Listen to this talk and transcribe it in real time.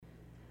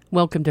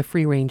Welcome to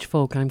Free Range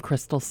Folk. I'm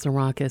Crystal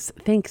Sarakas.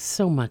 Thanks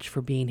so much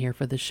for being here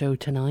for the show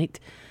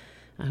tonight.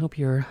 I hope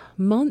your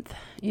month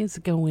is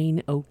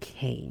going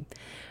okay.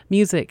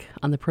 Music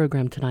on the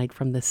program tonight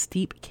from the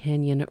Steep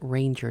Canyon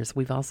Rangers.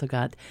 We've also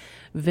got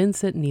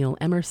Vincent Neil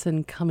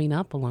Emerson coming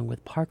up, along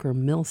with Parker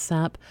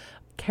Millsap,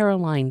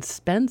 Caroline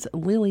Spence,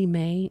 Lily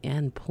May,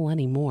 and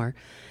plenty more.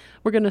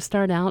 We're going to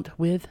start out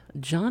with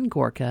John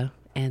Gorka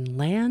and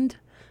Land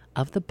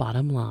of the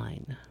Bottom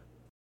Line.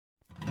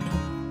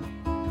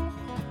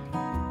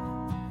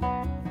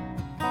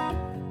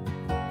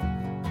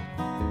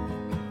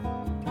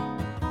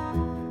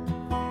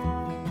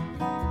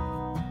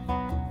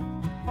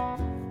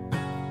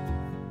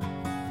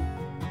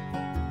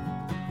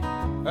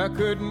 I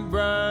couldn't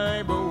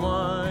bribe a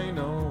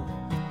wino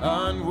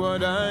on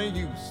what I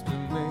used to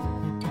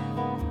make.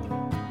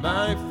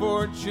 My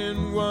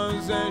fortune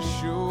was as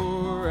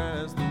sure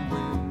as the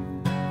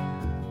wind,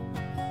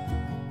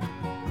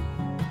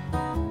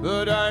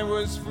 but I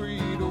was free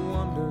to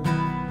wander,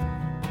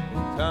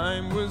 and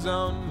time was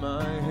on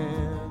my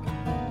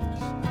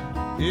hands.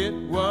 It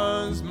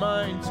was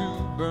mine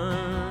to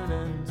burn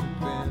and to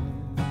bend.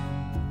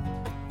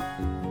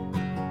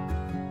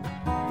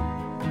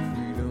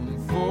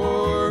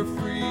 For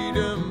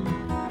freedom,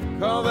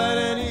 call that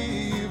an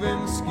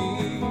even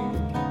scheme.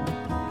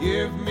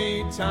 Give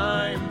me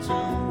time to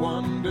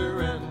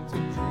wonder and to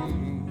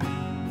dream.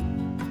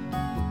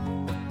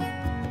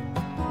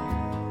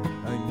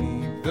 I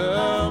need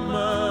the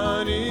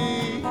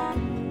money,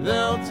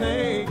 they'll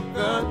take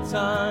the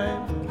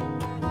time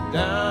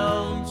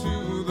down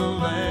to the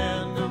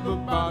land of the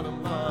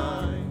bottom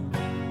line,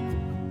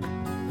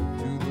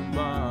 to the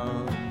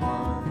bottom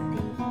line.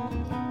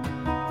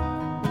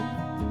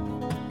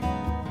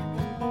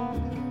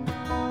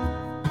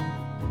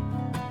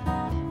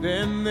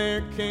 Then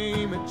there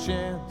came a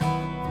chance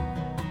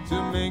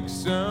to make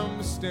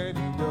some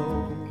steady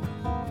dough,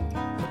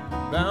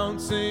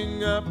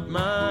 bouncing up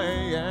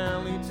my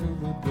alley to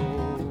the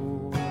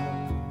door.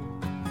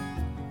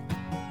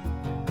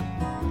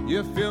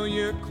 You fill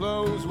your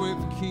clothes with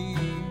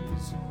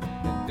keys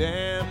and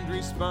damned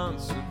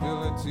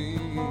responsibilities,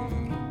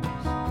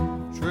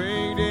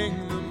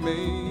 trading the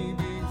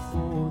maybe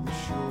for the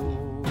sure.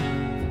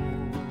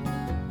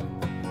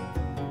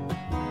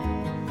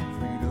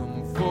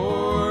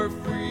 For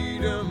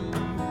freedom,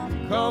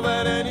 call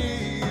that an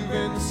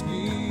even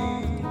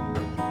scheme.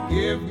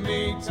 Give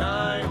me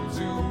time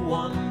to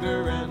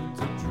wonder and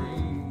to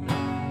dream.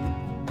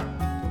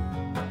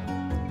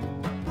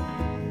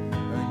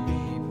 I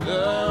need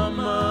the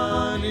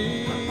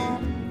money,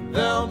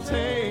 they'll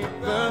take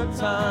the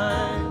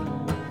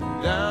time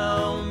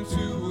down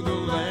to the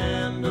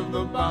land of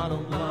the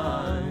bottom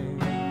line,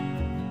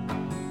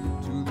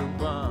 to the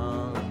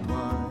bottom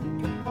line.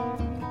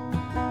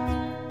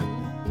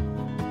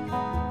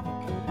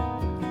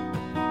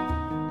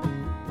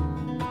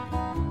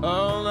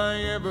 All I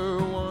ever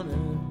wanted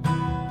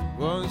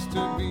was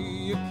to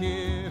be a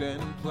kid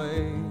and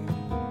play,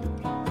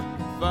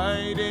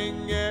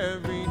 fighting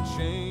every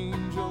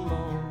change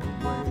along the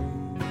way.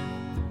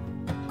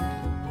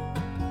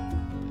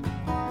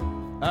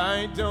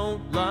 I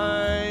don't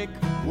like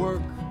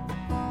work,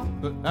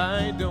 but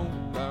I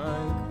don't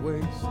like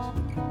waste,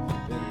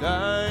 and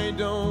I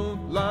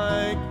don't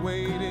like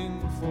waiting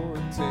for a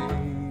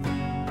taste.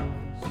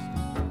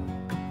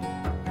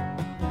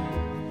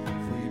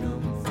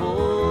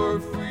 For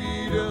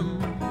freedom,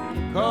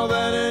 call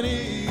that an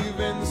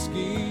even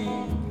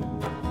scheme.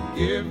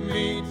 Give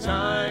me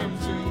time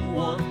to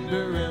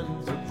wonder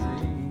and to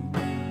dream.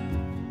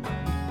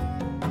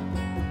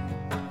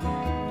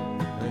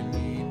 I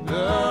need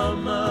the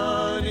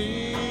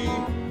money,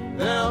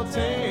 they'll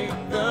take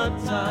the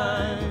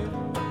time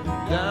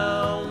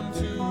down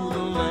to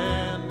the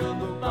land of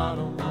the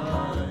bottom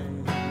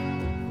line,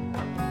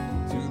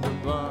 to the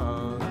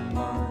bottom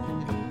line.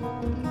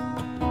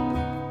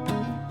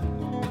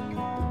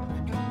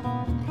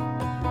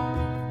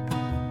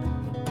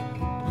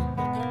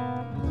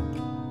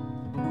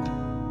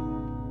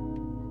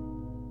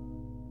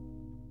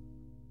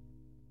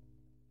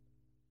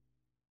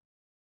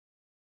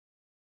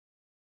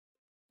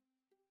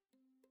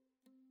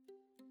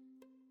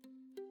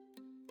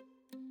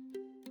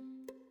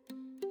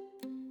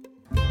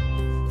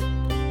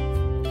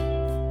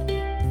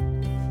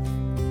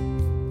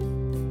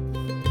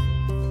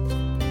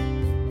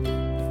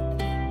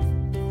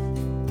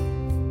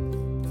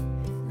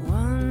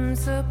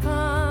 Once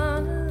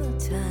upon a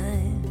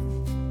time,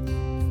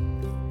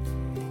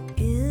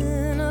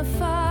 in a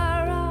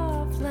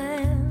far-off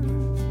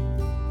land,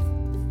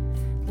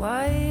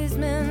 wise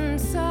men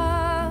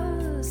saw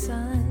a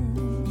sign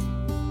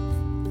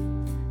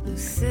who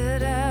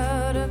set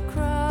out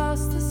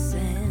across the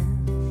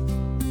sand,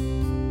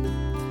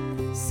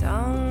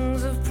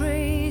 songs of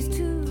praise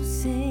to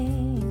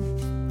sing.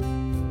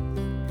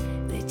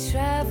 They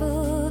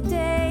traveled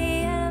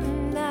day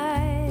and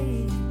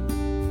night,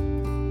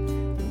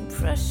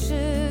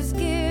 precious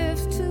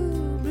gifts to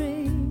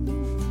bring,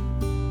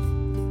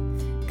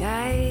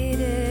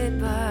 guided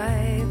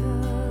by the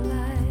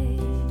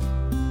light.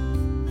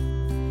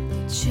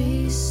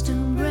 chased a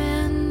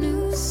brand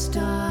new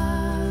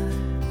star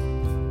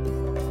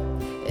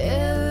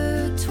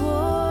ever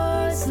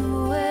towards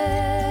the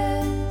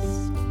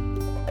west,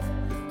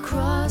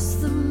 across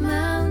the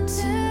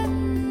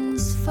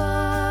mountains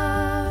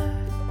far.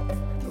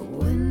 But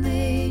when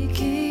they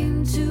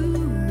came to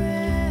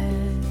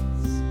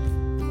rest,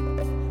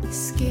 they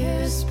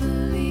scarce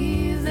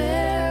believed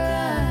their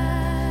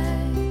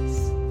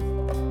eyes.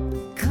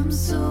 Come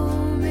so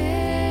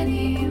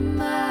many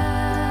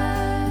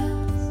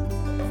miles,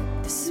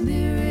 this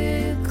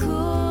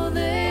miracle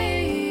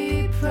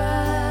they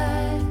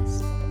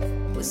prized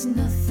was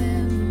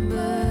nothing but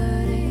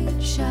a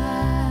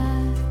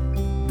child,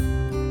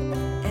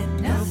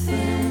 and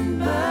nothing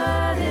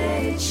but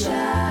a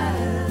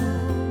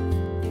child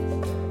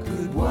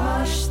could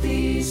wash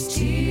these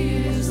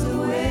tears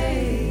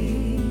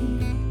away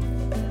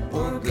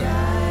or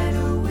guide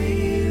a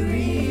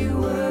weary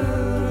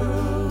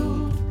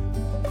world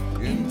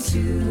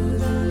into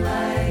the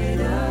light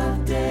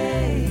of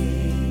day.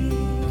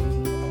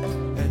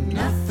 And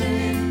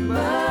nothing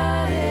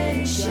but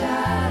a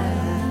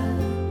child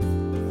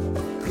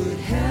could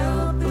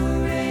help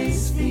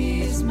erase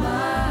these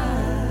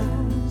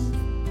miles.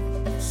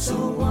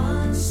 So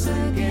once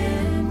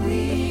again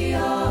we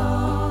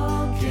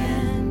all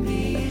can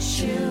be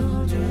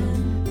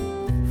children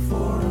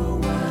for a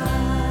while.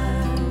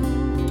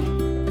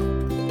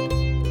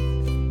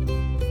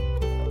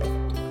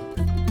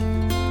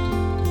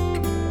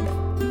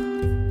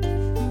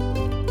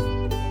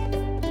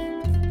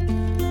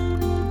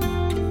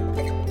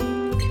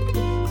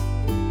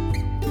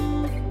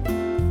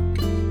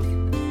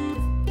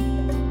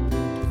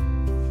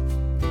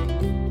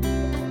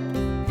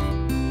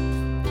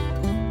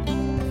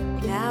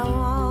 Now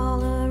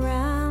all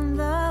around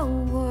the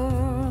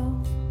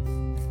world,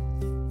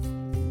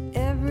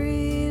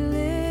 every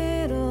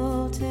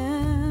little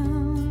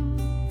town,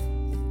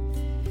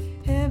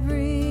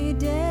 every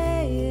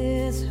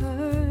day is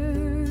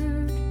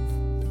heard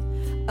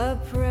a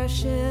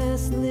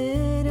precious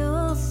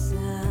little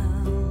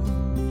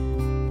sound,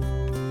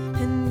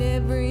 and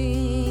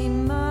every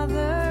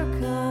mother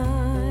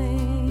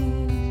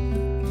kind,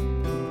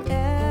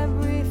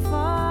 every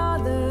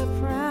father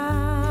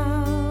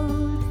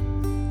proud,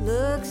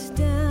 looks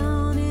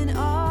down in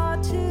awe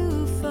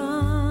to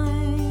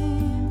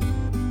find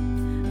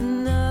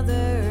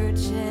another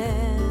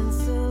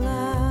chance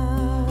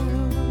allowed.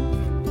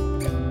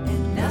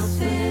 And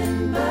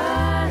nothing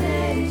but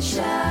a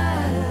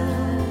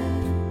child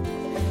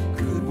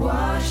could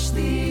wash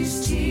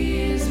these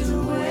tears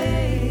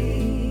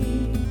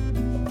away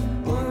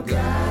or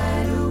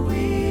guide a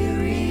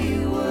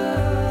weary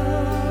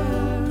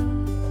world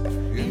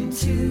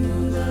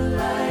into the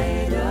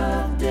light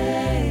of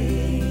day.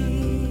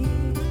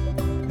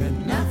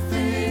 And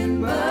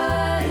nothing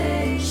but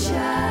a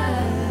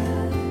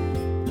child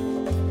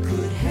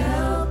could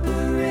help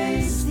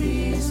erase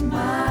these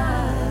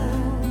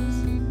miles.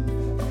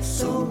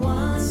 So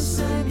once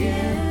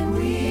again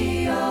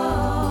we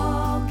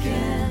all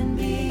can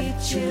be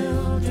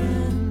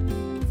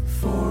children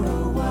for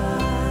a while.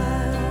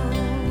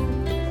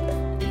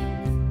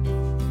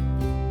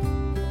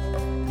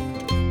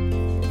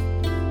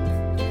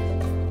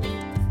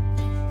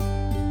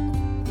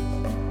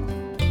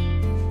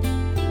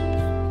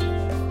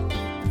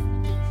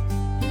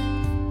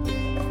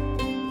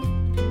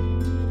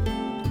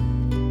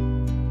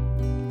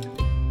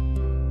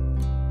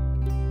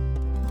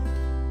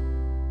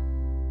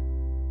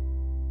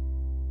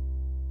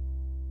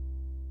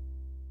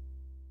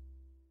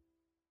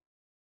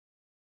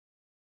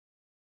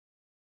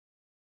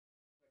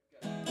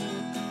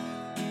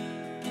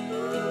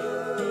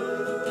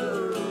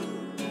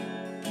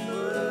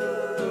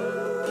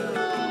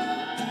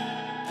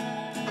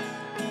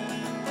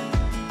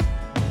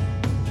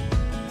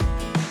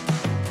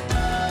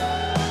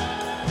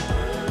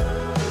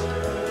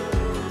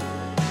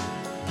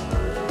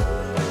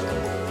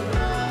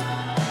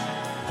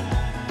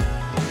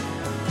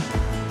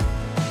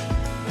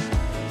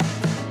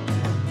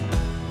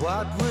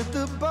 What would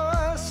the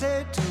boy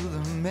say to the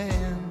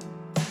man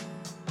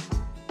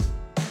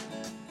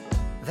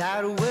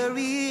that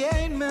worry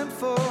ain't meant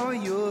for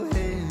your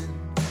hand?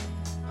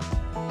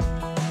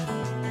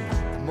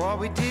 The more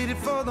we did it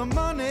for the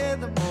money,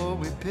 the more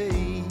we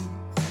paid.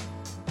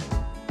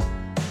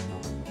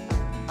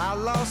 I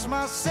lost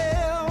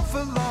myself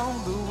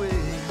along the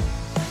way.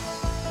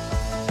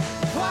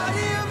 What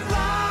if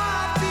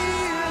life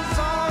is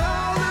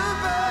all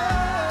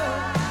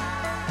about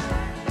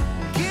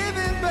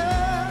giving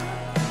back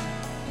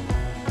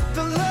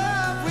the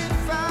love we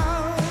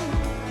found?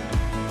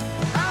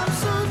 I'm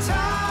so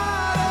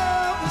tired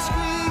of the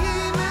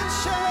scream and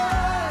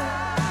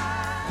shout.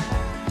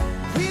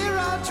 We're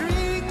all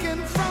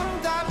drinking from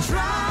that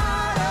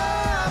dried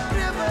up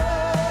river.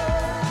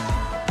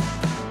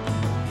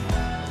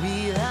 We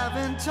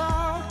haven't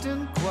talked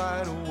in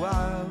quite a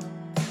while.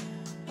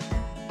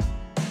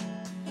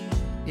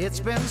 It's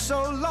been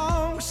so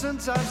long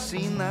since I've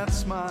seen that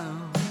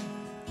smile.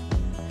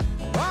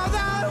 All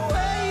that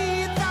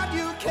weight that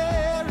you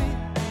carry,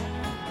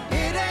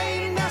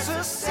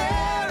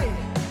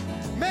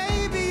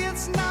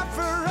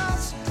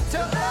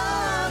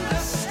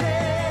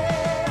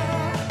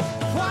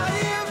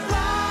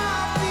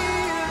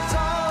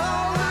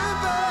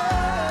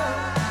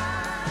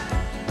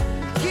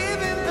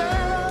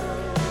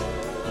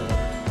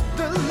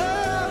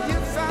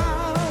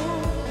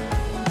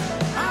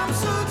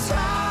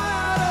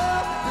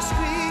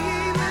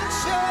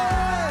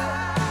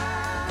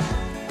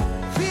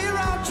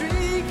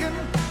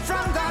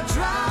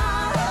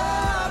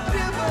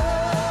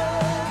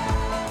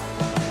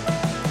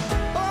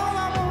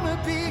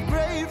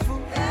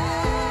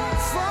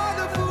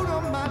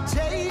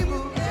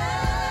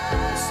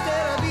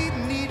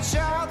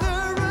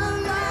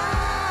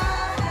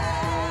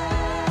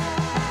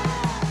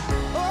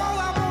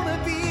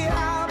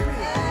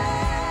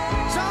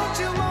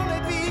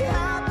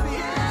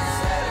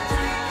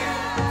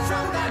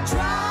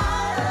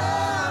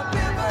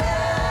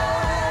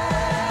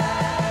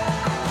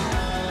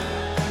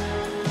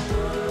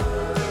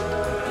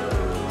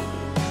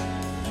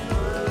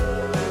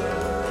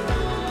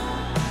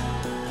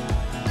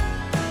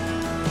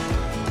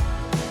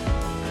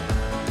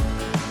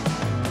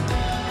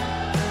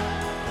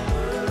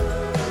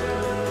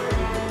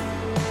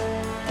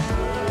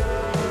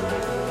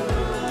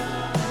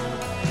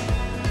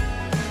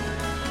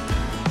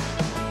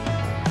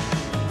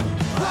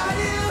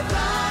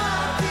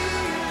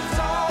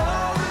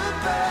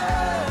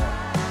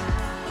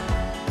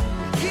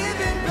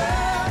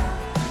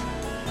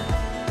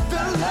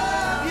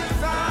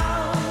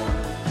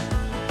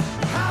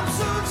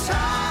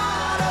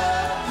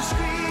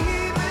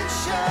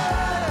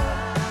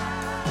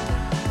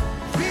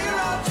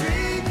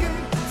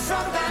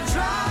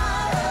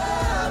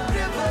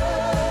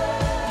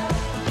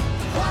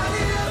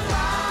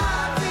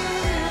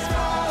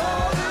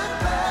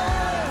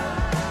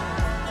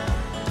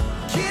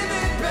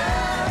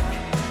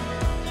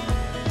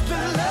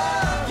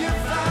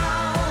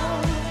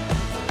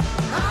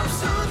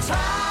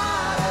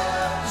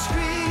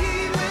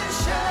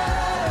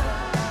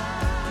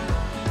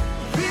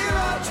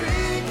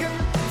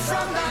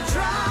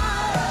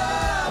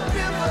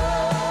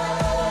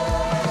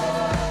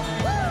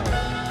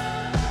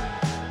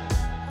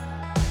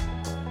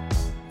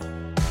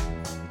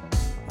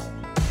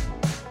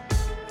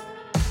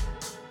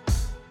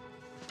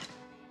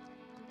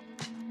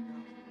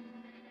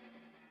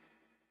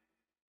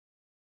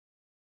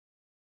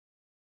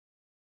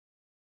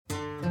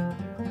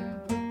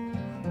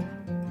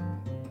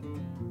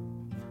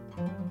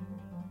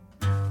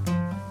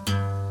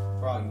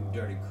 all you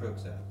dirty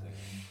crooks out there.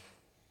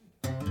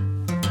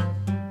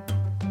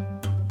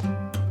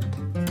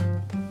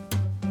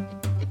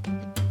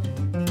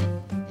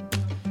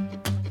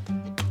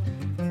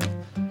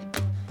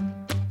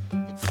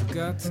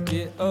 Forgot to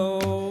get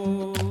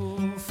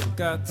old,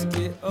 forgot to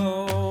get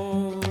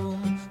old,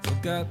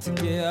 forgot to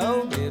get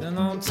old, getting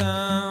on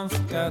time,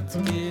 forgot to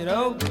get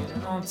old,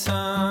 getting on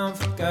time,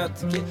 forgot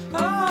to get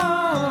old.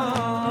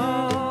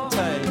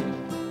 Tight.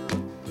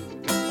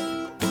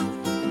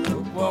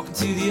 Walking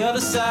to the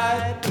other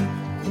side, to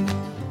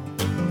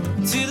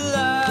the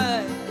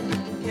light,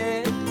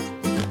 yeah.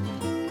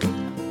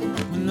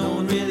 But no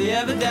one really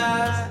ever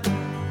dies,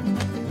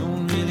 no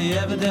one really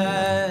ever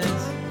dies.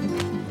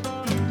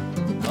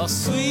 Oh,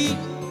 sweet,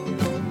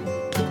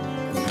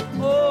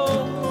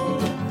 oh,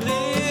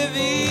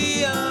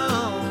 oblivion,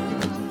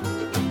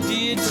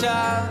 dear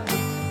child,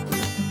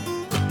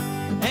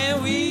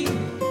 and we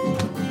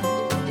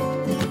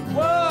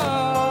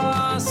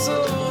were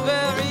so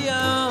very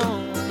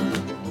young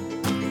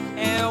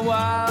and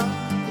wild.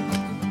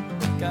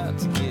 Got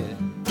to get it.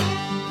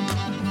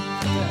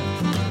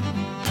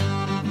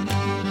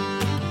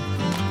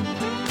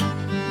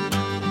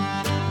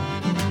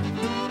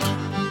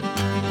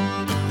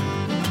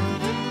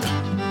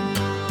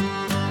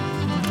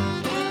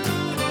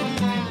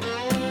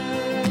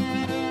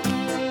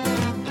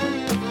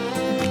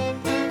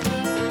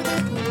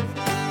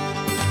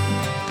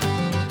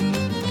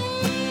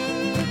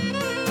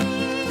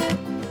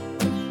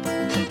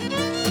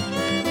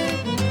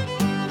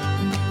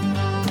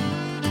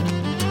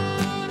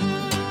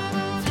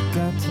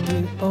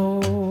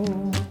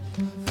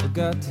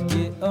 Forgot to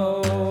get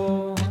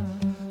old,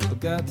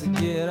 forgot to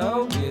get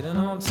old, getting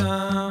on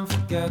time,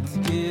 forgot to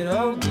get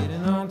old,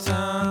 getting on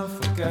time,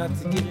 forgot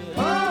to get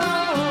old.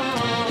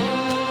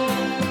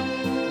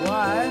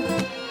 Why?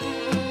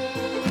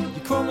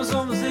 Your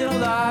chromosomes they don't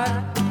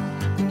lie,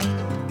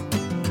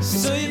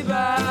 so you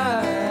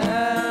buy.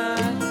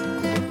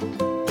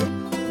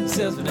 It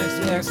says for next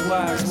to X,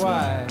 Y, X,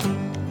 Y.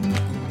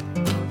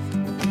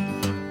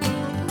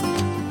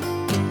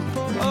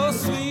 Oh,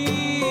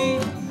 sweet,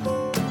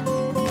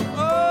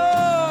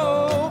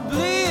 oh,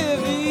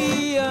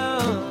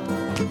 oblivion,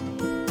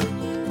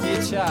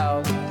 dear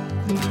child,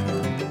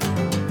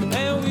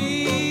 and we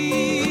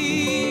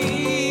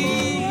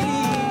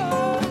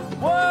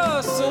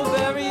were so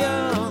very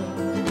young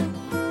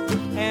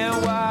and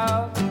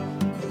wild.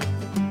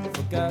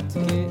 Forgot to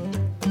get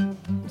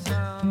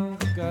time,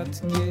 forgot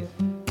to get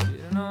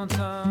on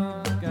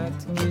time, got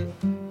to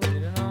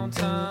get on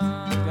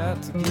time, got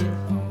to get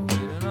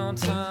on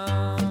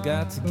time,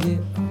 got to get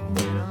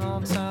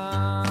on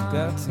time,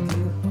 got to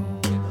get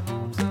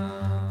on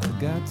time,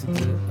 got to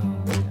get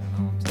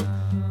on time,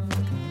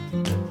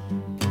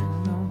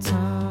 getting on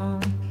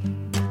time,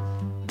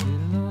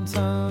 getting on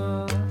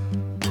time,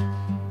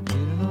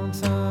 getting on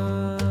time.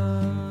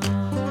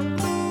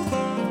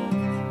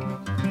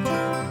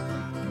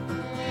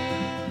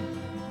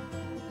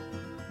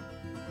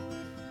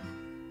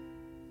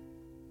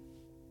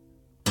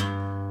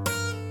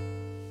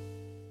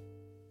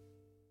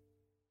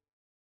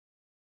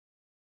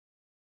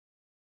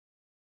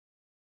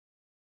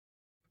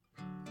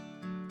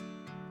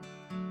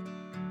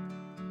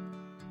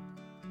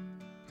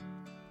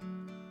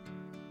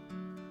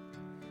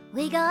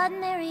 We got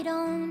married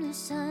on a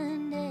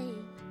Sunday,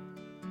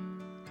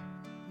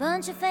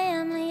 bunch of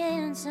family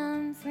and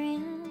some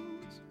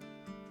friends.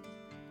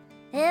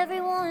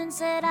 Everyone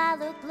said I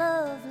looked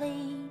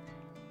lovely,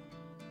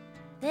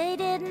 they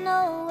didn't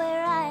know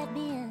where I'd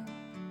been.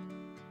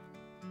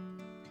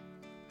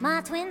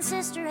 My twin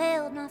sister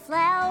held my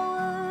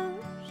flowers,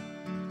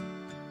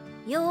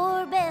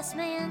 your best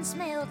man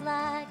smelled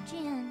like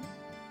gin.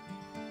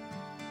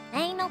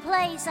 Ain't no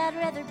place I'd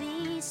rather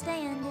be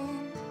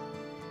standing,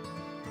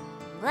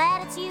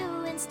 glad it's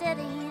you instead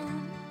of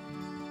him.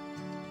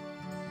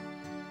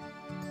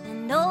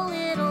 And oh,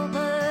 little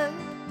bird,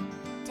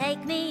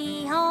 take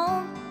me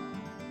home,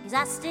 'cause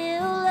I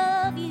still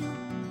love you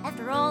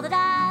after all that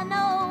I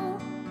know.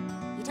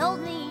 You told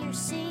me your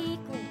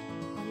secret,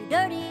 all your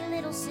dirty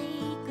little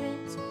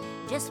secrets,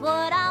 just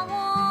what I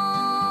want.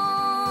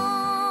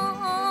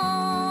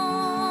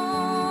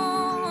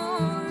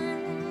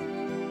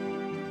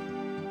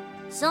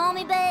 Saw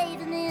me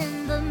bathing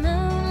in the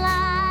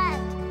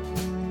moonlight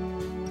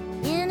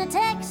in a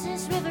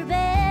Texas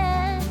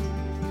riverbed,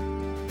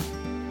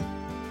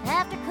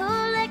 after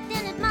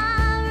collecting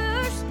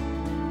admirers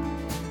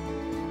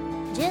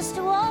just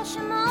to wash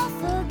them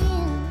off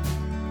again.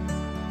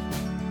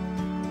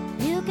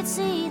 You could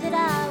see that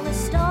I was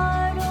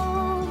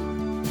startled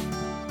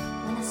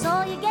when I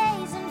saw you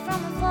gazing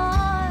from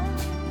afar.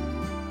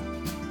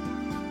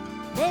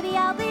 Baby,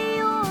 I'll be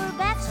your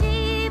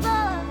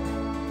Bathsheba,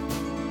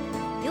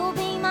 you'll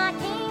be my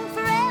king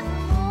forevermore.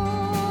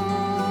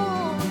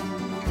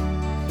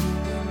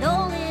 And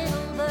oh,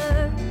 little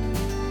bird,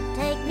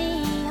 take me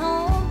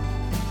home,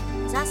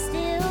 'cause I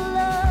still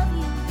love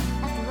you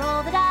after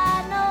all that I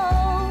know.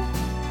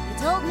 You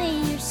told me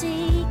your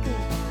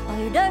secret, all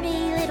your dirty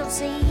little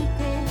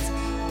secrets,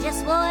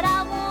 just what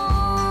I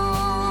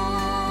want.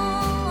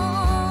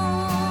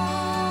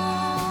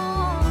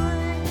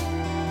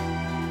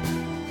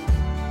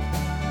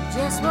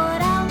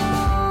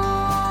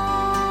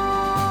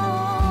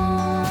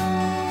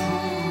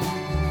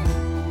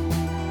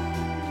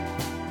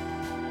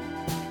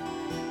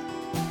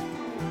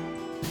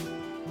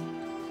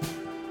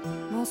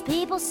 'cause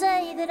people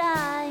say that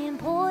I am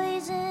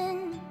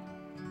poison,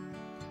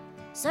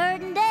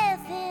 certain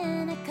death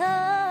in a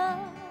cup.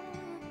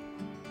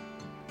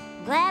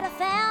 Glad I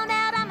found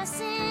out I'm a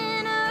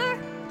sinner,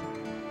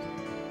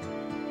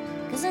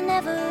 'cause I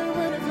never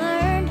would have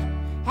learned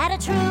how to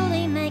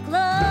truly make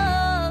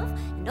love.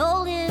 And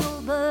oh,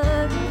 little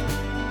bird,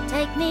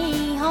 take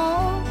me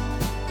home,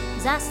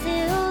 'cause I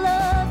still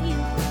love you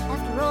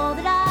after all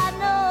that I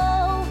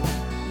know.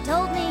 You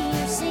told me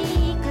your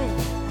secret,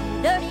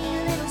 your dirty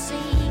little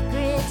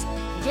secrets,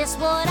 you're just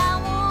what I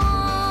want.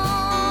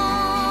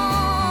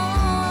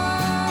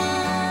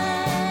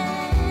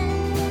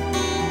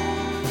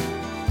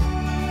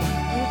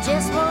 You're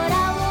just what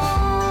I want.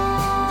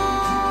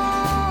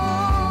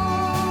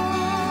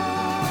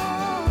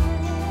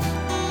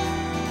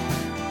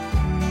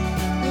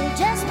 You're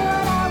just what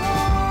I want.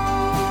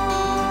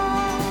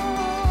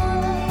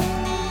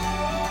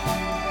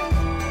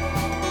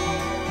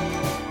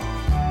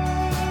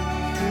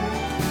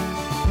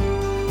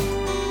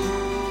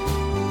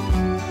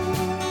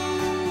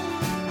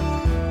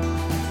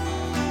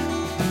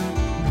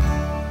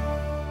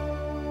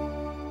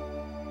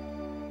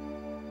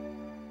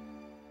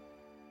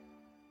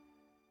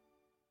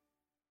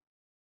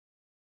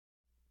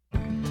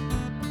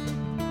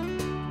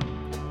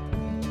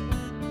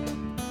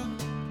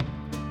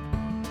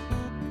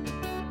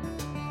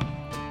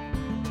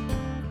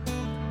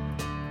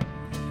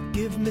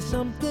 Give me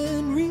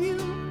something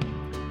real,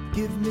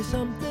 give me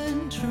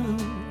something true,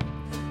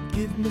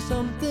 give me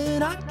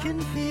something I can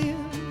feel,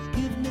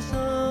 give me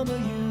some of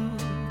you.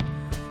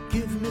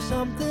 Give me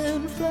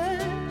something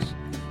fresh,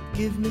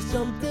 give me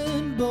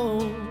something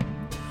bold.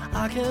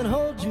 I can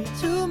hold you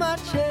to my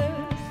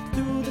chest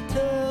through the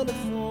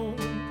telephone,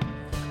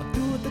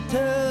 through the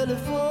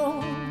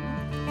telephone.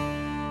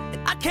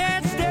 And I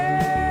can't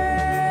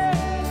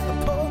stand a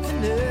poor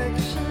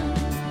connection,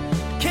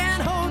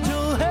 can't hold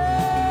your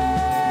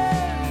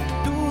hand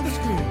through the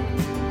screen.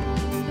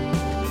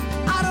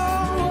 I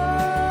don't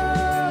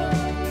want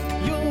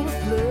your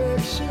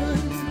reflection,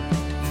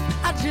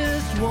 I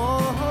just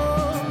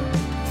want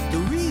the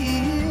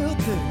real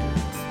thing.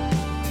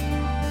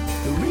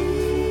 The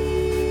real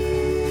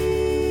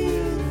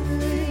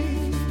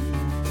thing.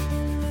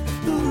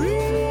 The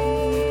real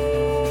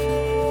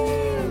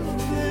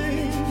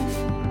thing.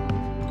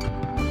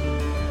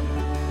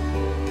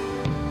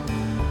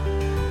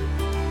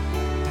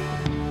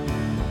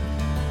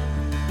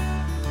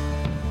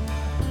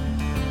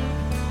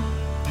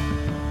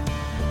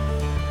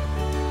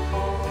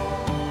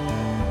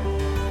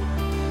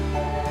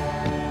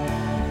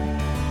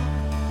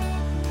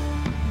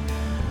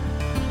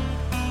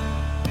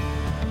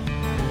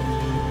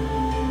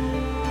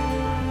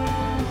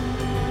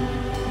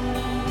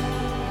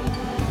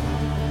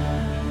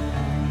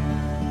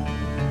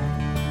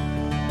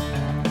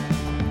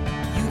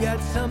 You got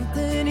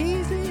something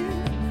easy,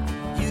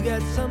 you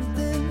got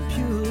something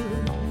pure.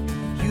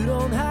 You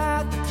don't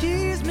have to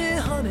tease me,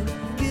 honey,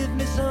 give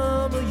me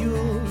some of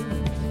yours.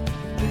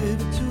 Give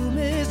it to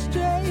me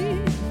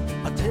straight,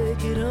 I'll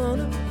take it on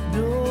a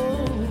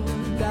no.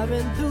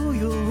 Diving through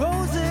your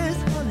roses,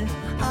 honey,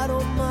 I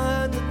don't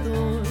mind the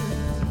thorns,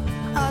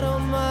 I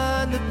don't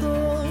mind the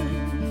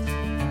thorns.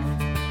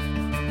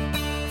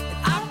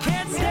 I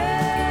can't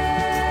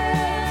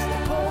stand a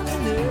poor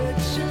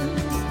connection,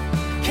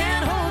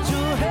 can't hold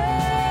your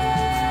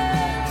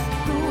hand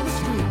through the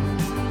screen.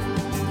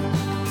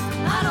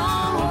 I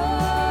don't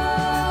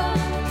want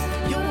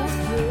your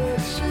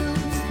reflection,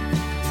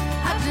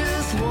 I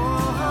just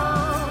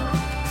want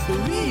the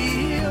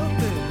real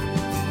thing.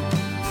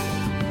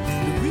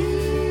 The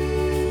real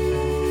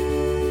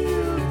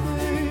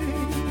thing.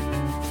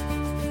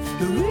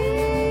 The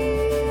real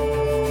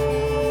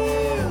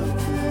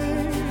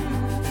thing.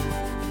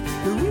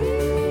 The real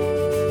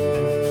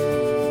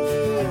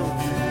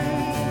thing.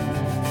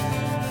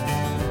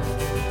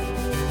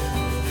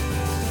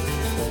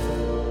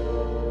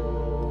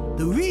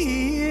 The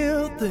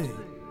real thing.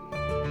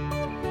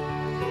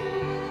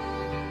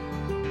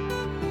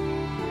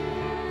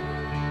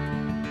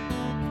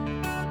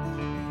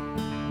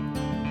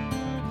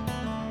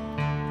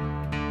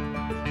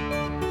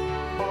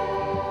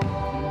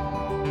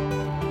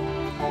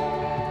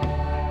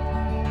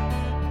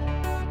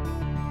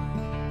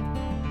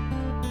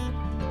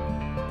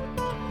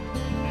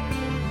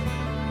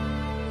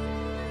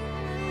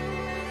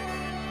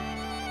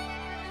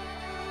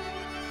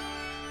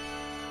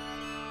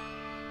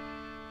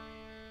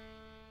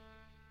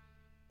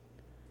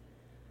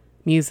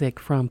 Music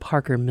from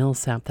Parker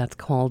Millsap that's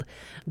called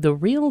The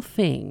Real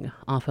Thing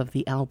off of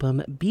the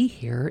album Be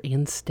Here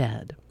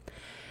Instead.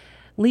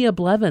 Leah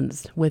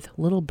Blevins with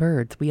Little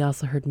Birds. We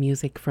also heard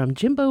music from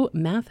Jimbo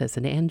Mathis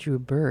and Andrew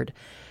Bird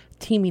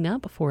teaming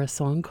up for a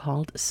song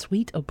called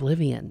Sweet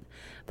Oblivion.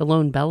 The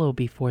Lone Bellow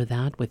before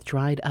that with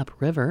Dried Up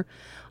River.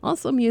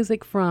 Also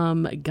music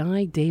from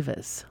Guy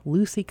Davis,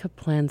 Lucy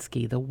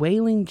Kaplansky, the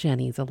Wailing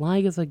Jennies,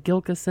 Eliza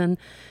Gilkison,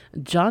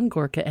 John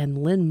Gorka,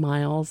 and Lynn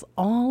Miles,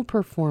 all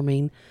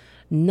performing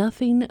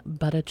Nothing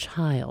But a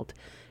Child.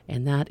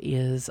 And that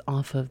is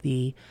off of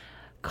the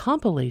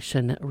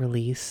compilation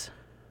release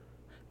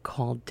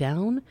called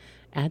Down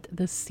at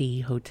the Sea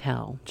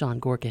Hotel. John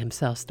Gorka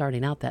himself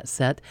starting out that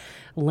set,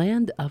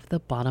 Land of the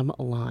Bottom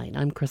Line.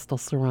 I'm Crystal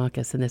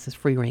Sarakas, and this is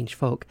Free Range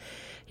Folk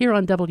here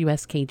on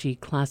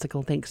WSKG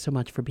Classical. Thanks so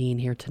much for being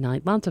here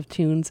tonight. Lots of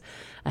tunes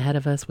ahead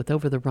of us with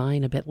Over the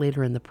Rhine a bit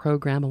later in the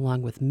program,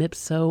 along with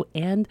Mipso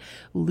and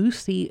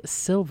Lucy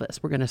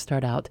Silvas. We're going to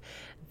start out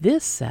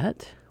this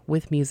set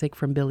with music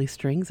from Billy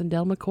Strings and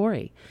Del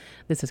McCoury.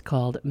 This is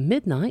called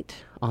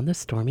Midnight on the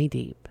Stormy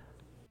Deep.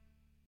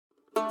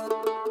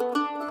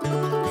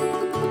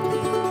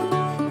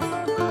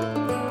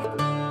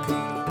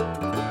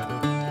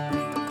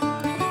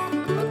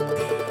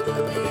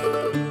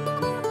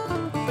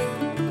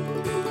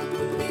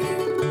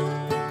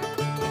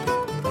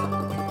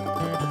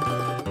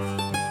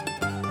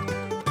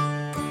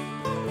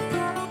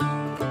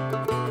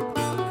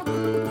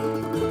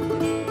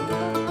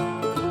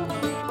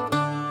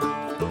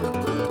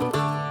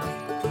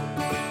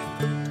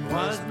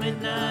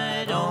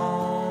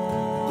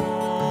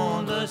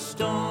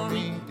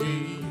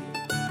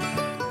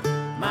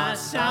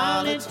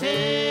 Solitary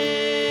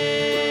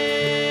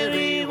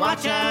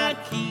watch I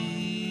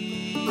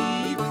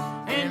keep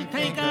and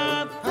think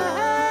of her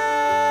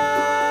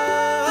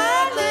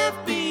I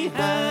left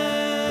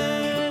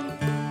behind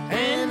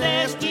and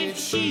asked if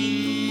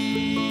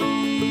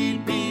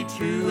she'd be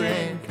true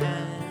and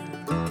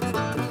kind.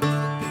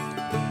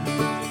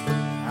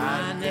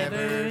 I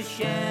never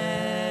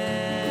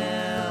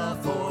shall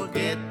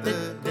forget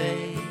the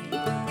day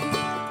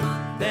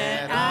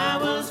that I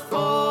was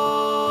forced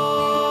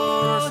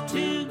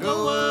to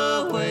go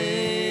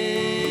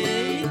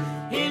away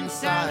in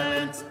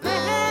silence. There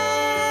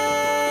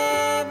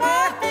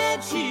my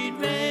head she'd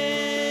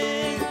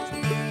rest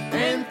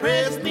and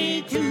press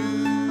me to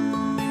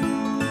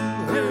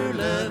her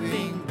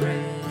loving breast.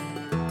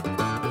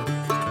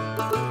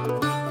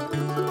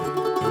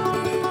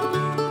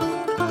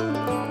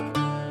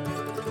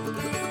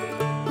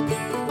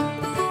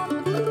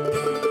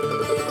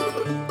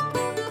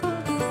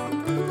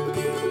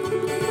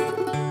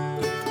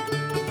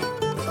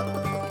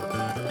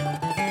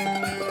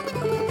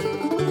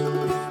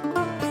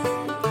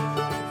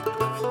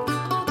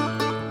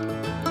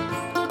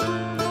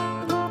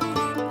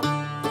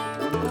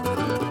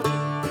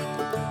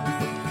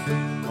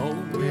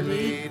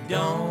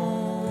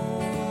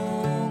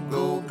 Don't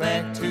go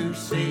back to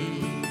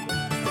sea.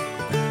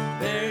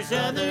 There's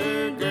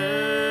other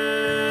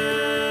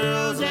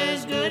girls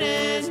as good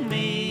as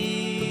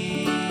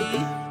me,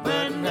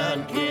 but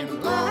none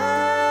can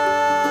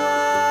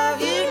love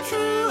you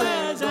true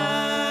as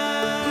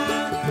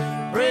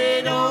I.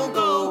 Pray don't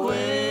go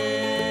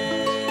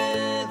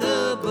where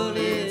the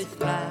bullets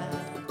fly.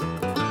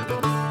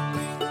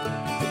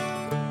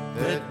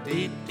 The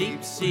deep,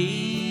 deep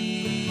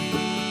sea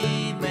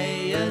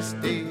may us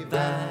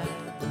divide,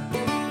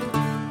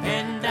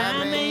 and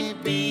I may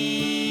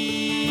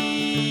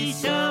be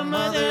some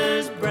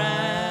other's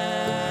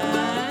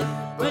bride,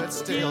 but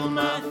still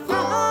my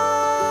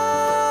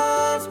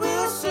thoughts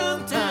will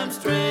sometimes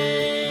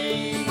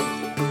stray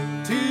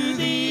to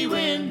thee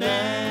when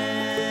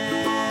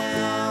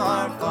thou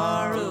art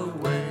far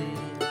away.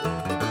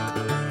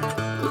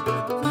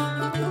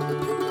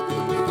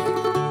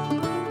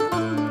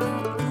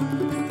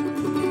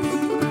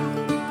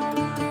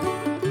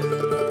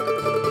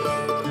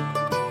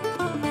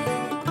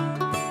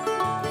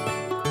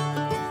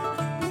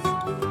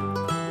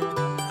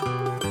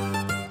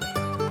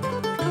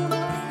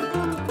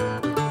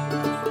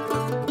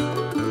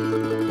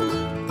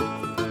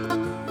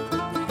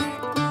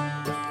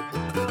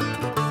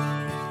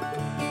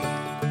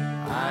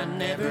 I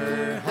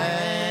never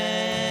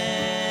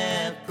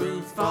have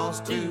proved false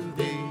to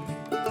thee.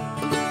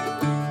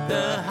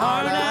 The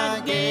heart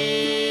I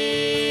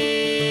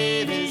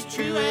gave is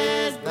true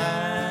as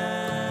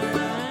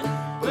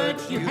thine,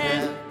 but you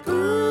have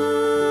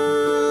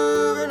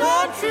proven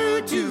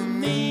untrue to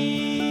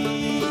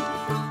me.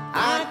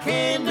 I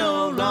can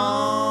no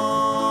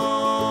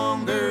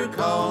longer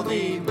call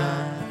thee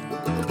mine.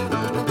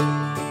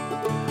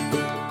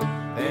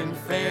 Then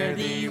fare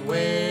thee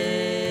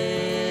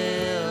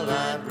well,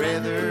 I'd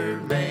rather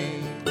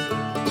make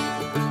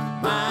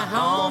my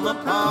home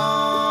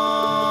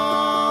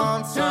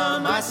upon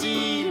some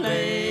icy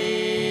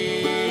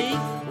lake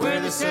where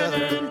the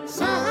southern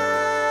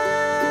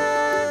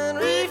sun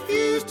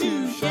refused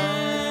to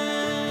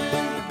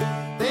shine,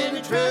 than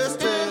to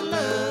trust a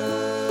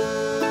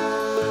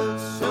love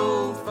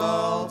so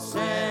false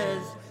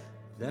as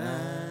thine.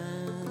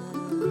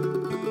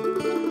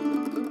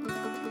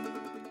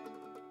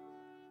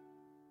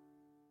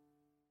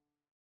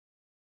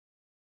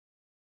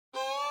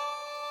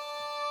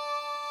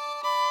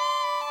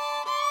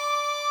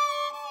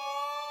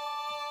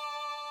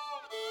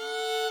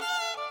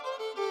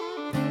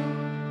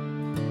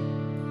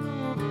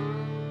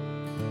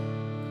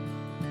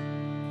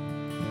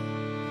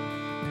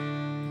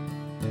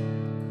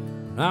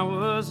 When I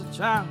was a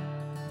child,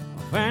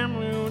 my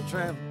family would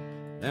travel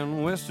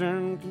down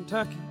western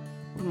Kentucky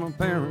where my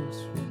parents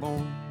were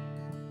born.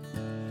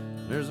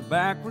 There's a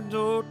backwards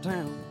old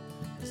town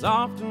that's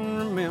often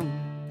remembered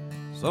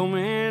so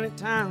many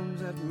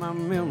times that my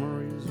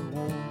memories are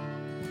worn.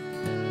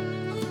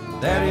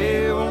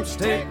 Daddy, won't you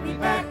take me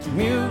back to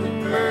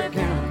Muhlenberg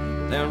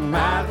County, down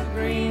by the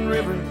Green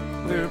River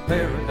where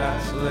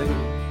paradise lay?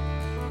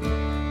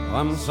 Oh,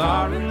 I'm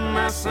sorry,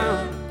 my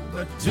son,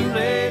 but too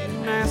late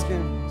in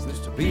asking.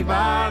 Mr.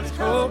 Peabody's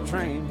coal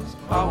train has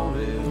hauled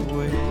it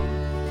away.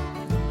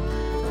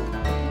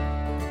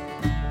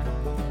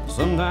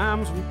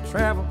 Sometimes we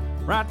travel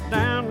right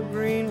down the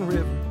Green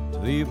River to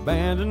the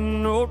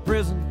abandoned old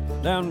prison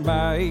down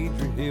by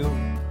Adrie Hill,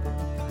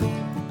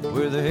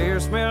 where the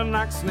air smelled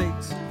like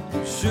snakes.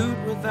 We shoot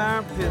with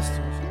our pistols,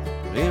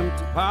 but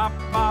empty pop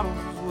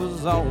bottles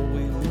was all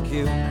we would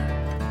kill.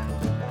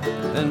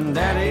 Then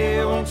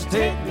Daddy, won't you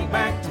take me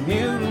back to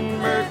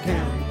Muhlenberg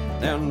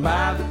County, down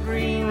by the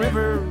Green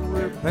River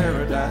where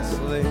paradise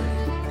lay?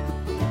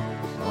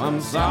 Oh, I'm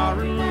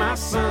sorry, my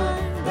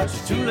son, but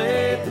you're too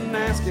late in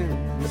asking.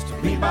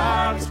 Mr.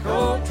 Peabody's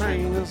coal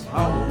train has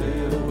hauled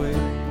it away.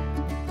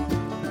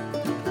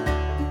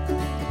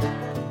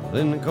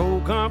 Then the coal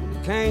company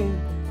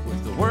came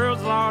with the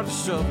world's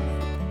largest shovel,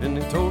 and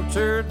they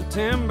tortured the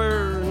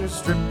timber and they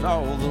stripped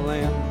all the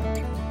land.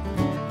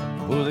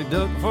 Well, they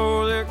dug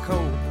for their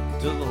coal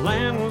till the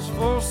land was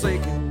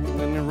forsaken,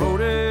 and they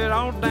wrote it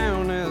all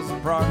down as the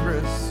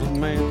progress of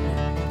man.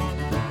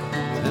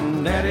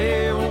 And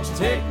Daddy, won't you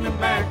take me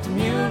back to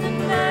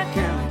Muhlenberg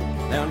County,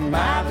 down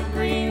by the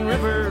Green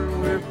River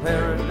where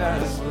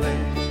paradise lay?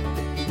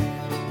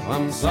 Oh,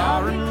 I'm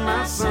sorry,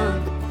 my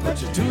son,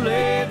 but you're too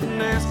late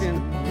in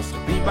asking.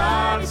 Mr.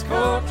 Peabody's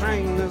coal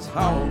train has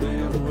hauled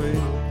it away.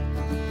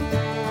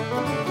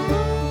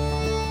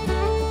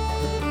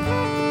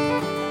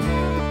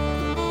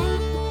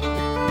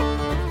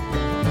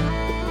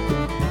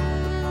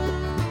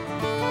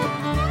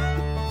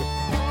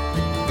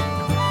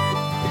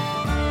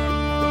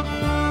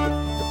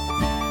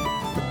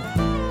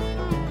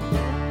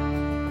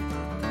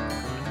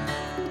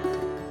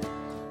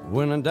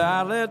 When I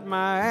die, let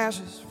my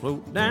ashes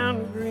float down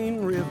the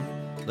Green River.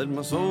 Let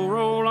my soul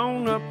roll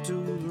on up to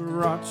the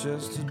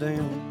Rochester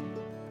Dam.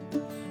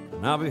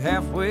 And I'll be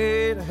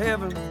halfway to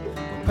heaven,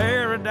 with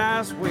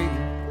paradise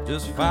waiting,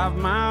 just 5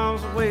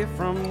 miles away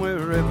from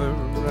wherever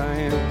I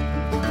am.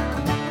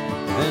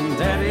 Then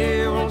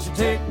Daddy, won't you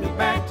take me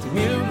back to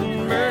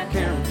Muhlenberg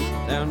County,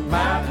 down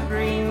by the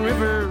Green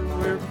River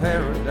where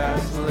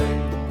paradise lay?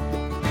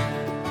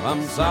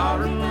 I'm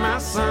sorry, my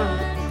son,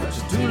 but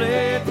you're too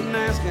late in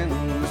asking.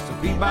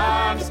 Mr.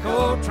 Peabody's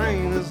coal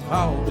train has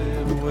hauled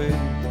it away.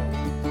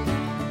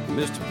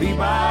 Mr.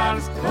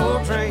 Peabody's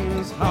coal train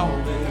has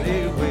hauled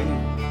it away.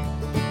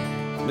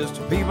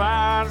 Mr.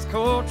 Peabody's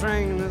coal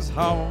train has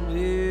hauled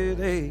it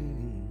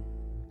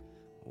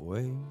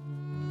away.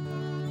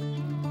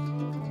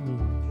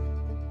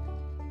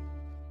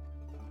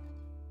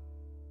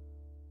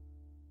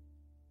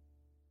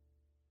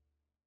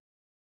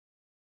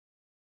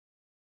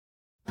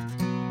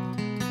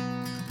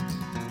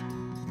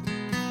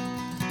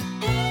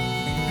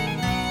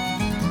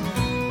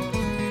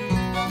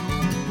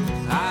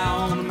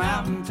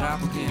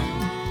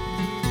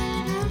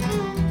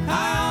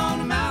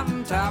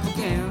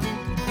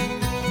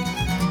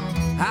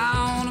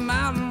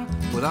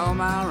 With all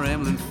my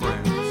rambling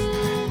friends,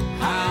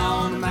 high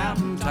on the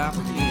mountaintop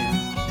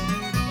again.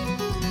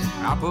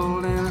 I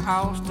pulled in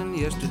Austin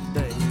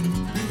yesterday.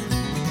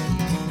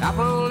 I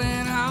pulled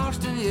in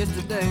Austin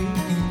yesterday.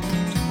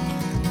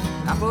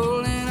 I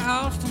pulled in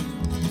Austin,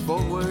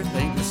 Fort Worth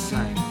ain't the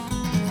same.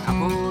 I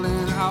pulled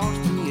in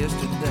Austin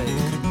yesterday.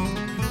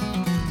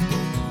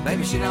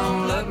 Baby, she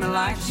don't love me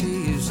like she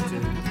used to.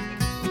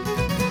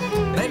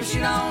 Baby, she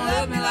don't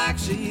love me like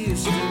she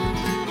used to.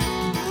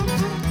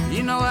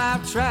 You know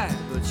I've tried,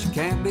 but she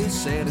can't be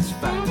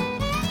satisfied.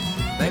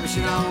 Baby, she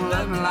don't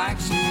love me like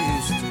she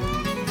used to.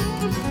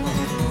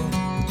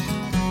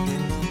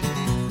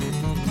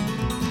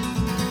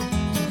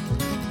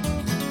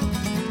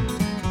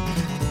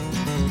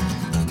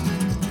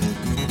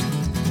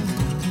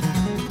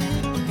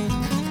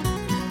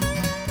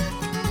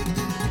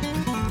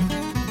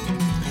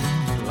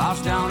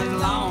 Lost John is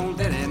long,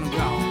 dead and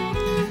gone.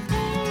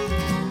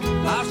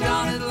 Lost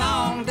John is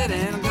long, dead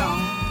and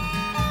gone.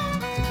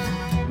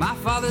 My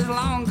father's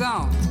long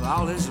gone,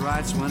 all his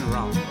rights went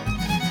wrong.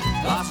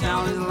 Lost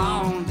John is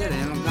long, dead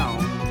and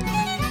gone.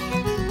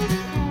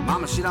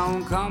 Mama, she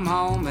don't come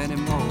home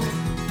anymore.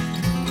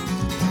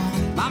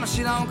 Mama,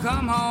 she don't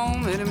come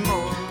home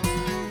anymore.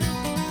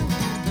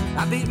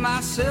 I beat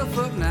myself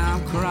up, now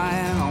I'm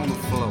crying on the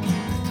floor.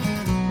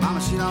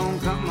 Mama, she don't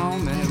come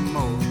home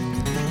anymore.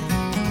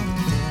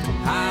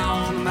 High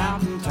on the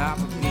mountaintop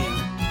again.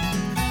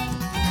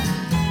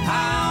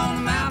 High on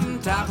the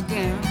mountaintop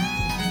again.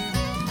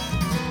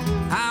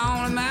 High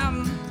on the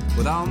mountain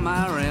with all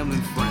my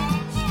rambling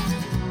friends.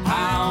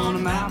 High on the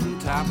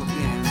mountaintop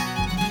again.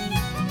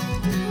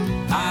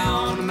 High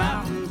on the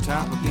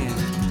mountaintop again.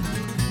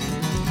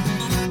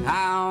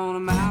 High on the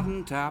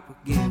mountaintop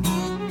again.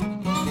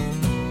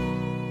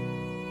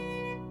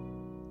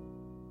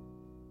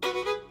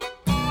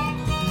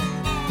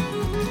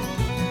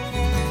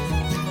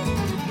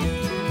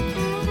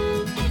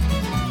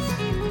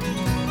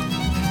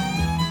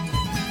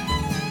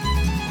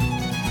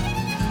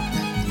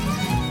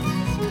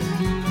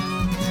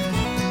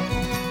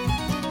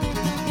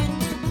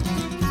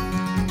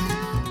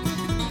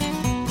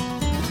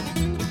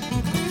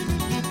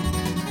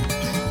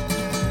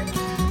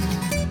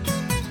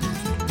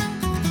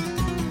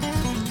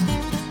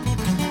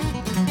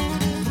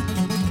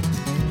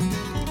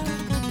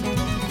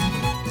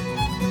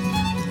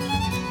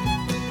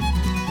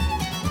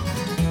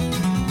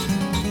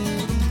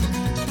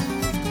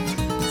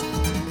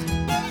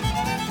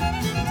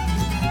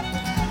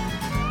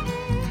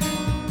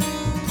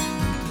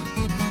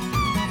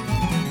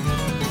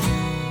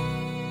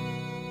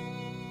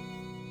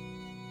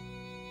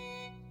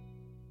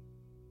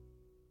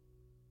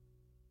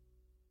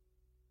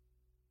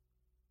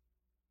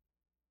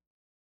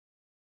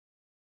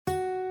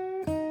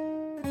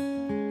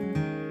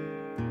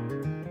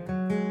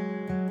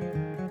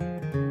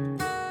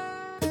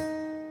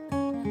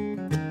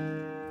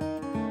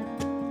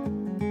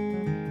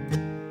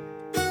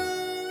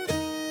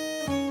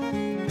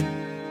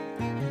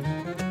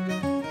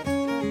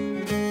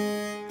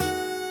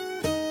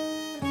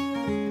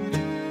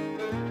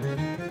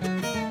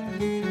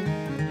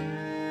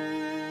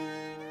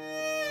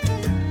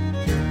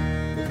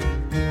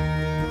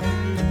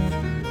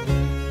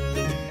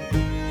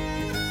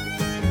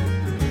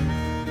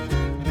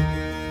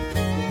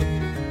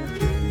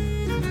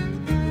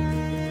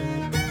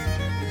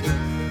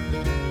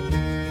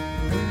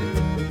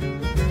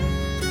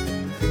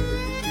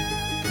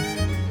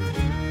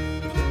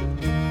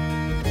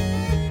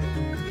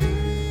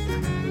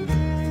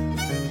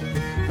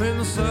 When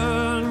the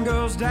sun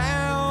goes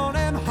down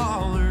and the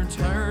holler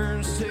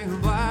turns to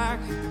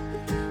black,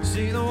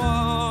 see the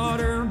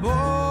water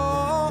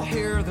boil,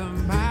 hear the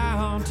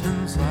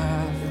mountains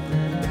laugh.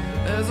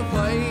 There's a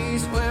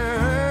place where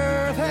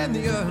earth and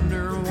the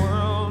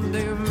underworld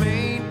do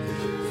meet.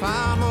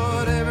 Find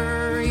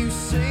whatever you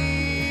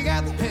seek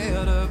at the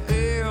head of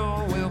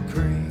Ill Will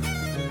Creek.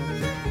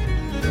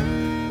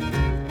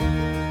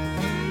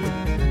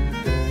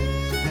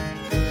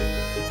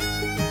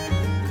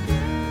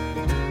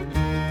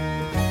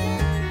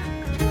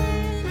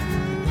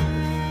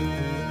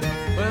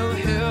 Well, the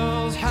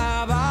hills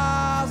have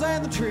eyes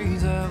and the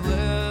trees have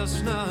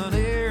listening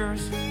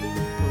ears.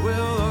 The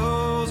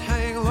willows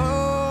hang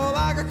low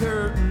like a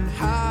curtain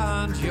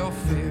hides your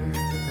fear.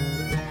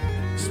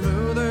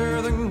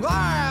 Smoother than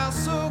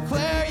glass, so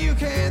clear you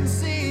can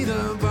see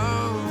the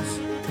bones.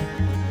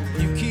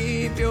 You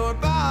keep your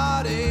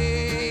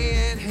body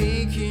and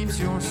he keeps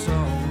your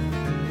soul.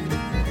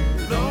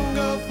 Don't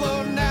go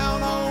floating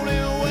down on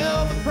it,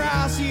 will the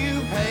price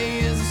you pay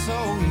is the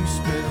soul you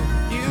spill.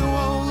 You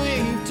won't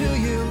leave till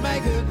you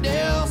make a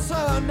deal,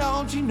 son,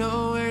 don't you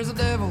know there's a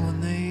devil in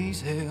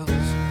these hills.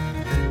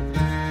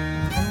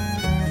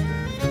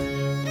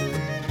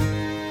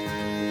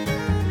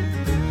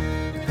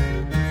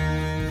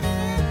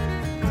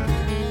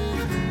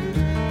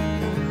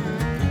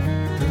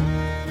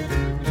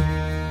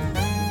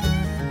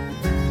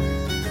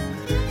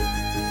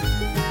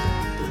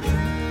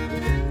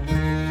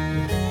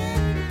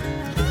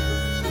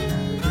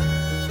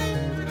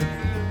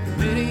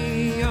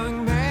 Many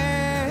young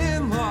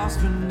men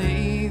lost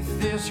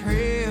beneath this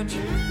ridge,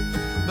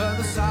 but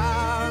the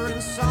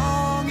siren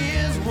song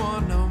is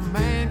one no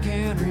man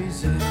can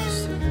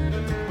resist.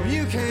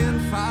 You can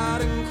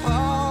fight and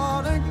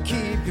claw to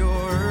keep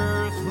your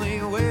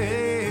earthly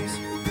ways,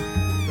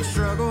 but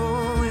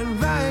struggle in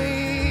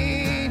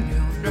vain,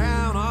 you'll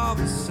drown all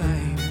the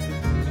same.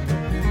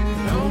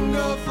 Don't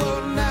go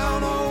floating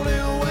down on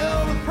it,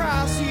 well, the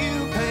price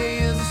you pay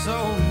is the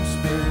soul you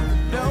spill.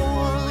 No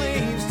one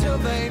leaves till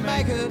they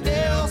make a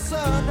deal,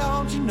 son,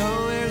 don't you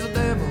know there's a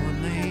devil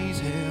in these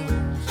hills.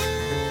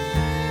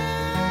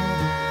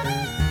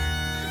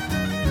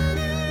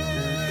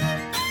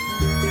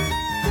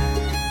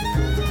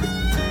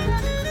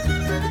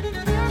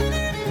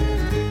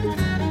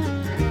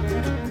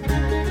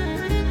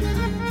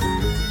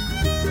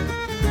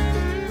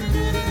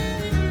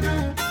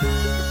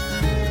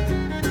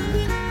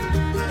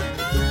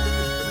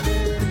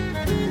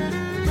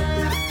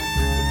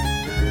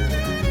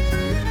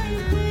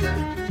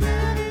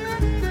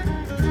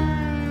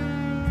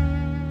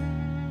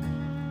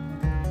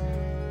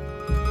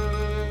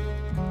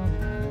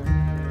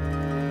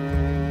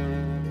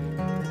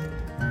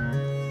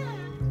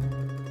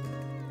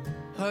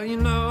 Well, you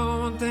know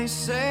what they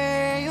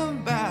say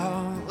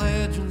about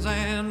legends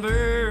and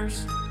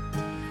verse.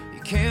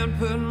 You can't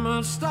put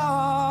much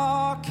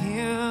stock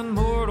in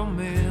mortal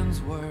men's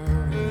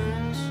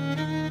words.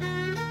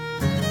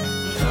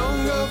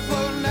 Don't go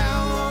floating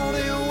down on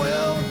it,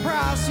 well, the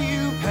price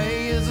you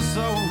pay is the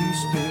soul you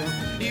spill.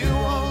 You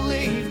won't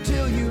leave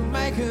till you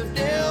make a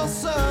deal,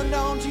 son,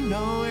 don't you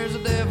know there's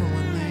a devil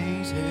in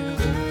these hills.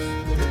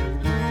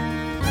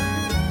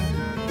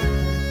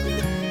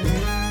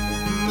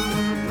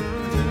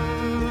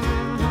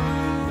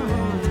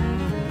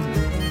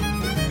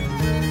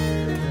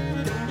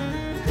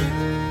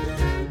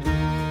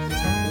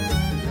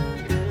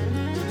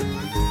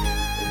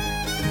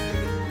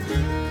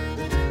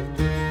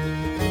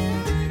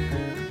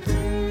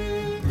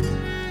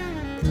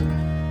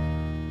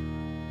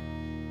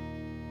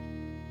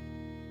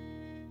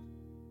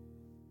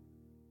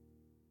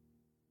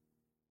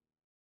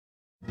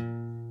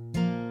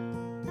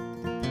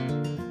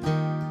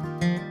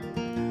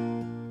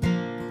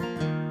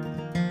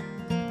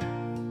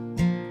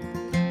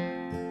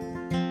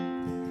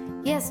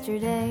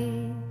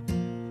 Yesterday,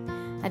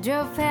 I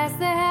drove past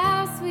the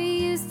house we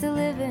used to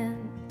live in.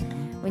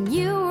 When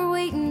you were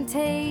waiting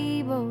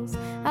tables,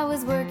 I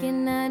was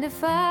working 9 to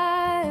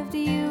 5. Do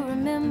you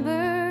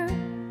remember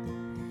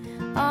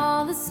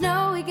all the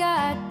snow we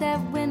got that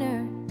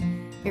winter?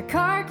 Your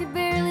car could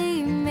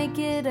barely make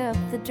it up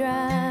the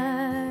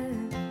drive.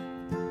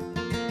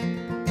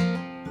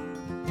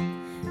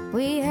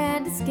 We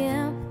had to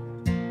skimp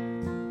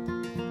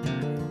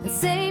and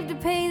save to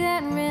pay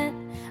that rent,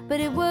 but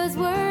it was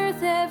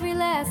worth every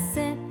last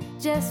cent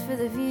just for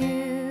the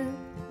view.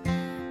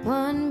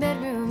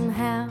 1-bedroom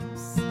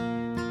house,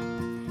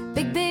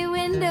 big bay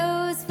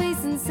windows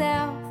facing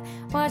south.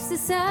 Watch the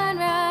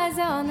sunrise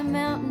on the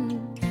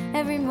mountain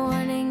every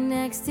morning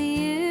next to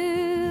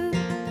you.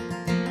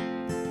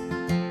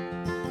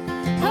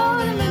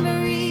 Oh, the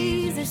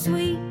memories are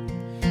sweet,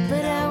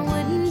 but I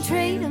wouldn't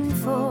trade them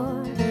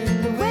for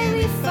the way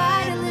we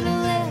fight a little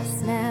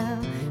less now,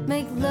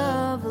 make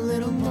love a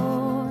little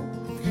more.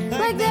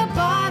 Like that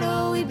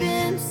bottle we've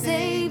been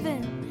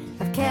saving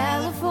of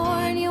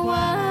California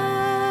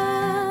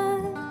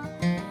wine.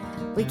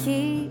 We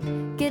keep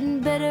getting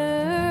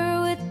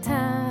better with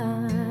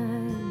time.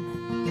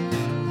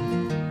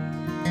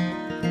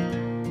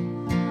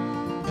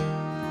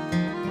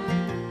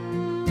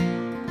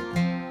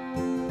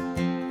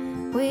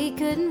 we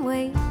couldn't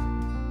wait.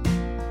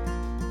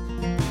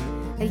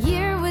 A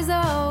year was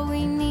all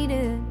we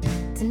needed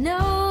to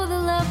know the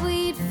love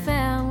we'd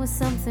found was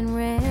something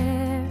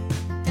rare.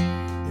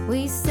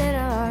 We said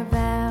our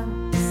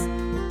vows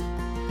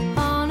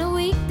on a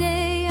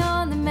weekday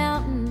on the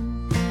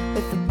mountain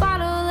with a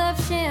bottle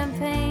of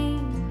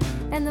champagne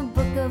and the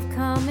Book of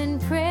Common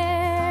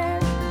Prayer.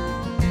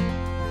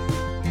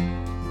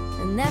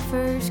 And that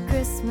first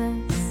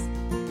Christmas,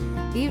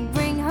 you'd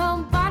bring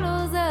home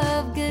bottles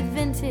of good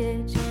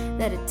vintage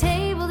that a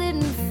table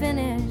didn't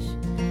finish,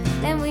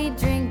 and we'd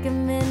drink a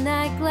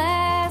midnight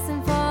glass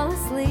and fall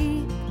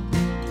asleep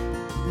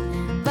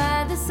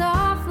by the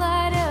soft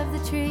light of the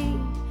tree,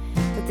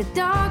 with the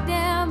dog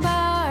down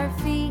by our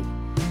feet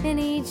in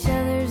each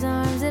other's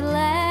arms at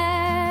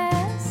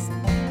last.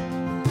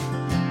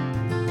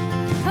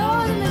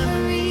 Oh, the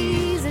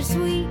memories are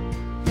sweet,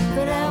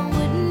 but I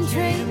wouldn't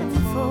trade them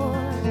for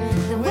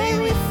the way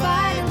we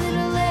fight a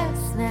little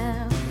less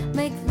now,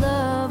 make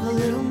love a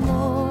little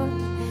more,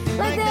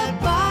 like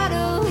that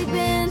bottle we've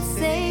been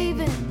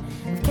saving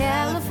of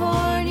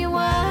California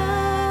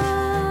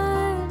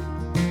wine.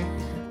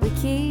 We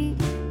keep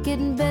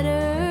getting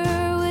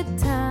better with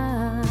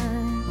time.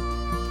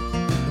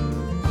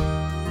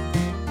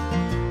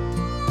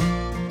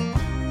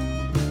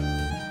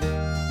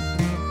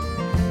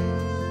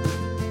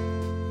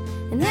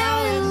 And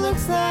now it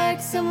looks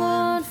like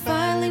someone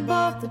finally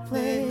bought the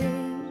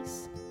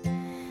place.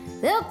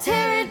 They'll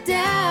tear it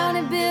down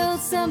and build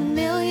some $1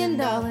 million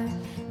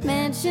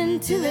mansion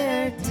to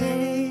their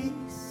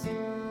taste.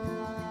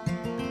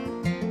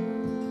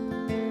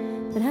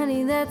 But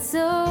honey, that's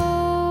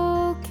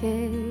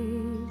okay,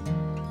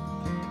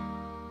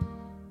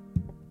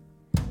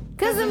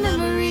 'cause the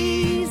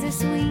memories are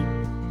sweet,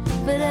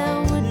 but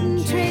I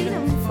wouldn't trade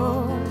them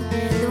for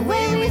the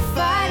way we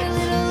fight a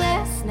little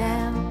less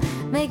now,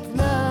 make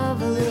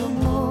love a little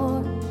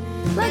more,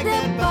 like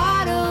that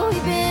bottle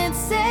we've been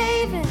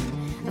saving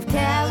of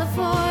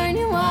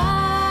California wine.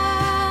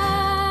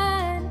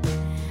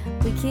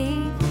 We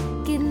keep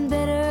getting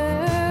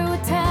better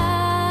with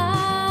time.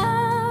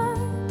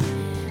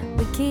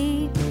 We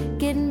keep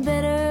getting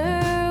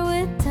better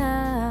with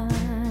time.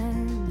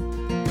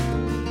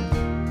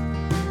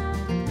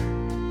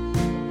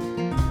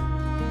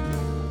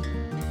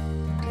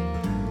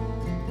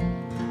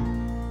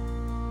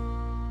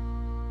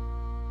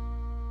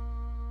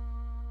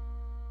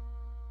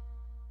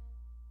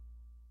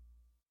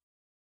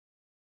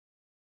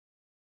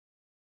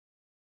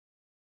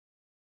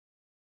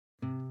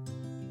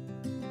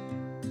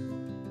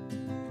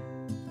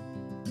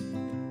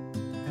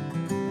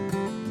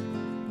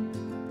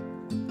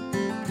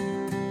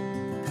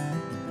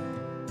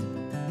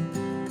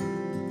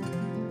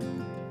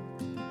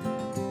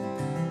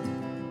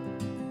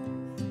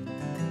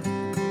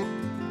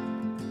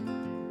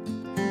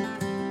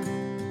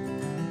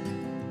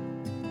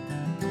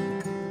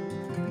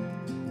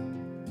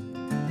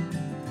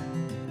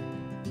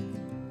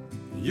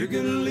 You're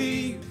gonna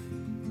leave,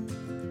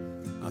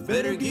 I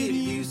better get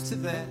used to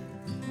that.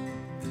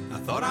 I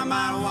thought I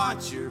might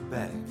watch your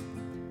back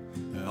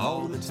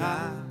all the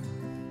time.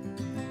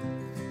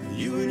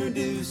 You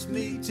introduced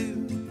me to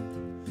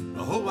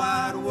a whole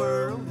wide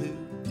world who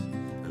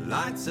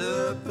lights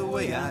up the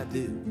way I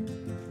do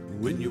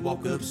when you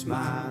walk up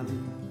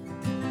smiling.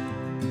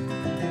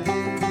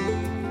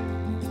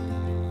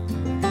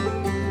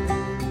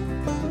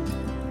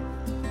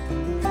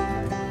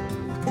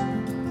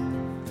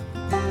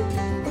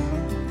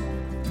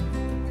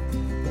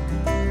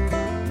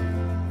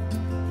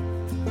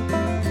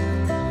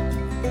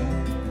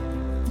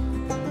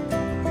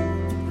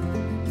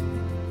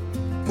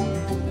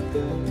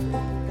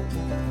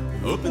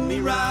 Open me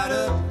right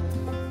up,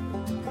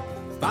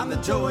 find the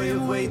joy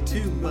of way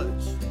too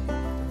much,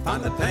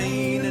 find the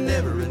pain of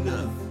never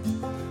enough,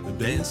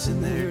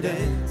 dancing their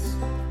dance,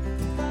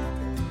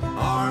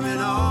 arm in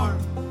arm,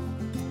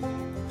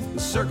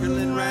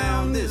 circling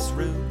round this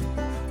room,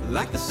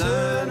 like the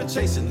sun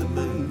chasing the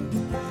moon.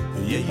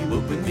 Yeah, you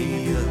open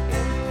me up,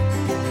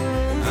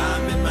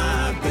 I'm in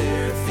my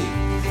bare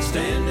feet,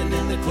 standing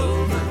in the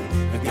clover,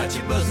 I got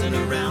you buzzing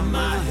around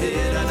my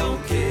head. I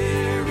don't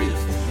care if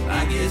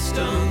I get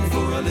stung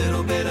for a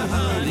little bit of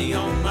honey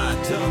on my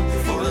tongue,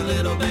 for a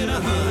little bit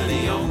of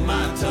honey on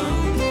my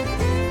tongue.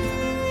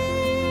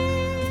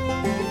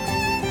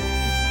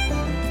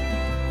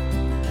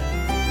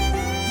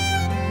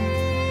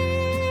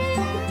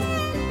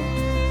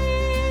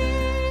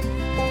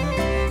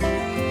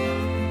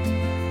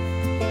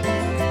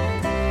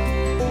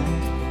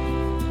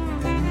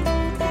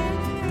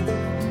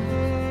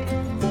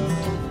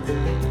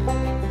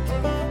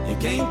 You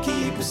can't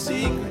keep a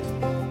secret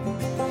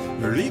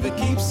or leave a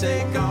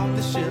keepsake on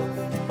the shelf.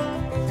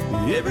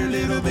 Every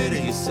little bit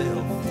of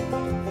yourself,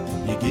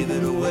 you give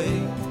it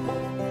away.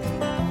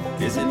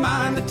 Is it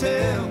mine to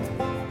tell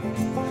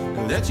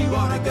that you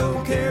ought to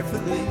go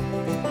carefully?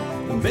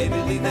 Maybe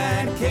leave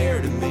that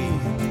care to me,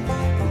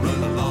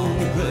 run along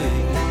and play.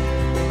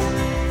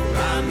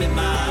 I'm in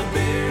my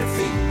bare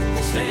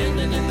feet,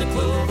 standing in the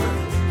clover,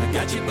 I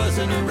got you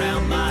buzzing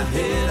around my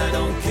head. I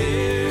don't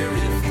care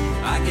if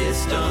I get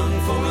stung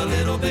for a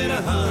little bit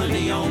of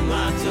honey on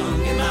my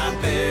tongue and my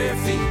bare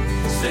feet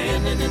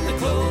standing in the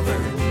clover.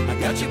 I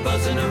got you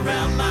buzzing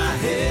around my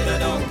head. I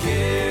don't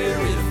care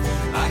if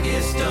I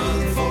get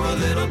stung for a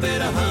little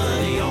bit of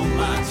honey on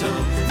my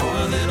tongue, for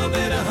a little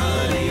bit of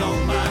honey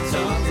on my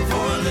tongue,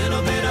 for a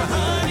little bit of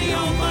honey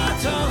on my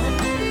tongue.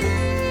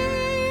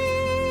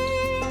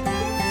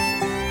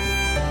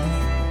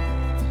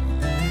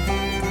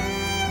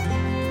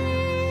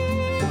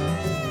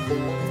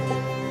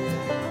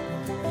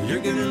 You're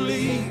gonna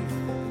leave,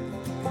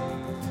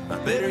 I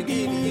better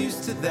get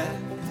used to that.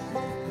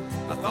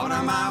 I thought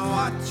I might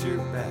watch your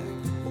back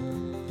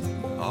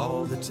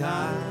all the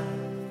time.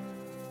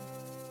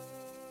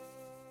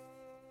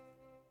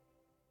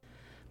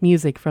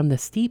 Music from the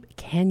Steep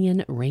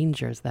Canyon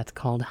Rangers. That's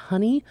called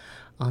Honey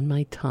on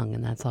My Tongue,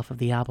 and that's off of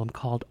the album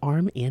called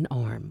Arm in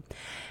Arm.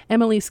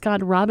 Emily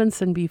Scott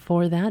Robinson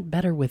before that,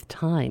 Better With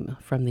Time,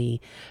 from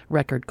the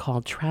record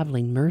called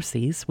Traveling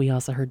Mercies. We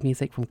also heard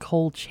music from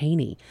Cole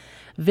Chaney,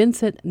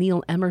 Vincent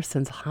Neil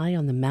Emerson's High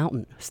on the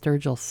Mountain,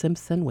 Sturgill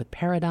Simpson with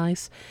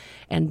Paradise,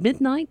 and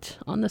Midnight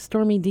on the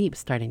Stormy Deep,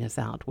 starting us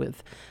out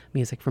with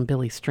music from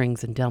Billy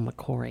Strings and Del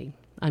McCoury.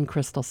 I'm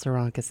Crystal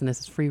Sarakas, and this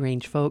is Free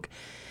Range Folk.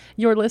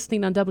 You're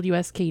listening on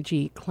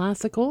WSKG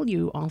Classical.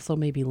 You also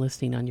may be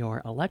listening on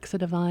your Alexa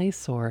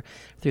device or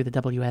through the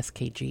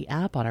WSKG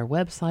app on our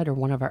website or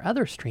one of our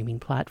other streaming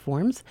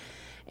platforms.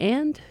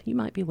 And you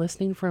might be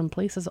listening from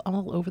places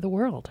all over the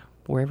world.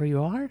 Wherever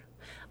you are,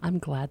 I'm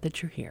glad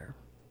that you're here.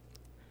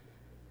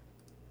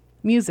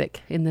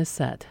 Music in this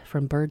set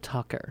from Bird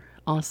Talker,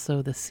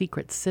 also the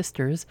Secret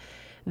Sisters.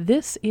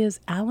 This is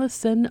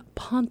Alison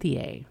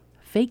Pontier,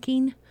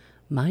 Faking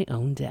My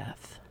Own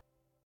Death.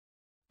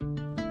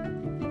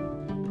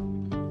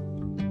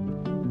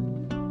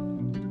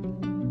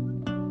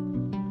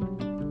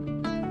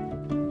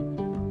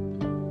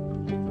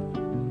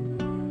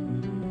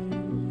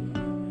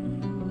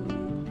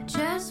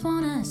 Just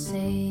wanna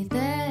say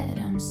that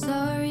I'm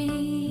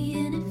sorry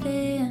in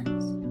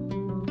advance.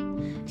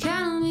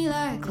 Count on me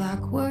like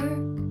clockwork,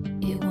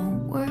 it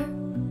won't work.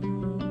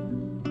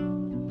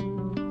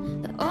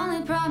 The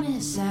only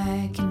promise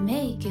I can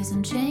make is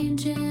I'm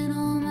changing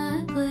all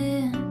my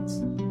plans,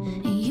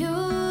 and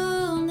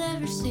you'll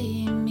never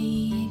see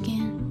me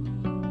again.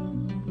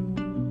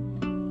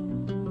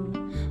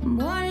 I'm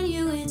warning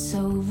you it's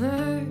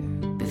over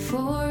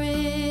before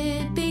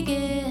it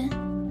began.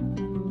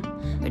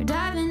 We're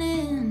diving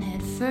in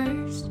head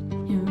first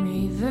in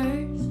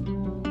reverse.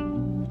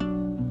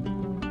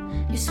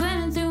 You're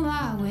swimming through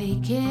my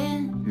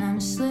waking, and I'm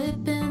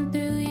slipping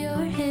through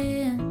your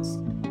hands,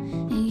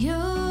 and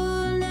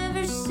you'll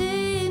never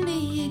see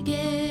me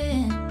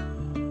again.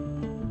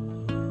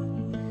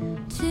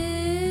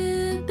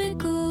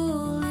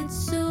 Typical, it's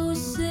so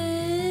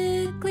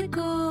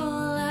cyclical.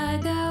 I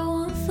got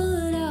one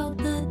foot out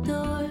the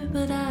door,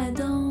 but I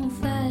don't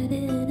fight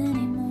it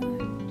anymore.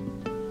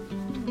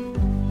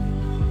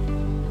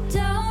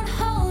 Don't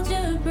hold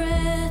your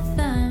breath,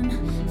 I'm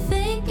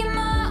faking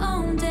my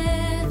own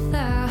death.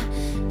 I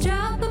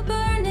drop a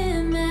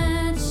burning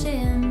match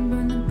and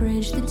burn the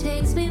bridge that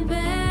takes me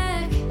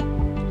back.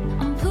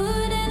 I'm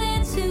putting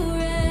it to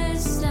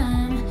rest,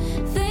 I'm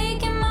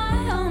faking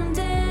my own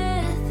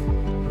death.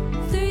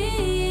 3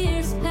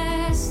 years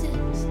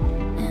passes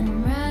and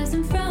I'm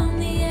rising from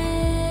the ashes.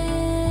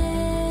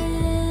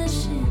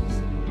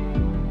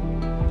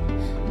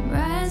 I'm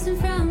rising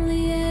from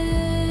the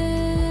ashes.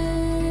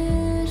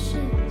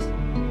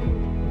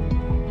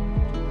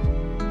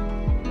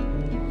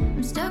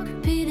 I'm stuck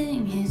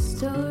repeating his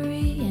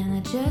story and I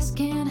just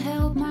can't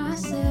help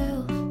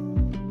myself.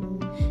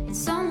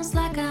 It's almost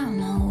like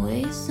I'm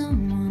always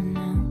someone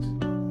else.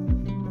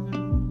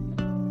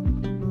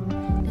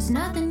 There's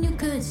nothing you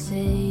could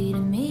say to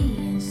me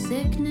in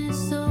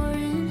sickness or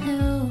in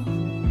health.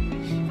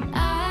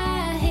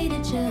 I hate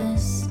it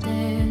just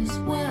as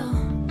well.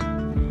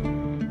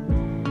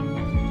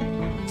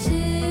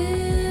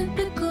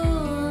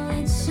 Typical,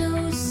 it's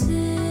so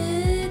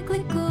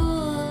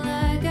cyclical.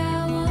 I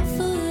got one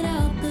foot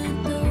out the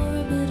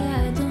door, but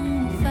I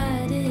don't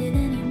fight it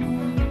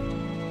anymore.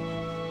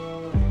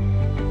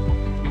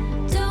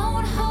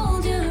 Don't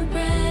hold your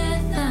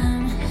breath,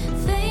 I'm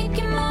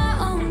faking my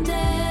own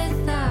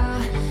death.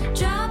 I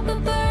drop a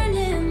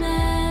burning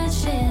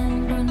match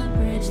and burn the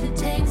bridge that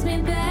takes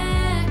me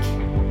back.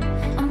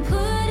 I'm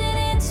putting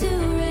it to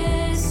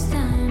rest,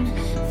 I'm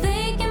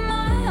faking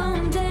my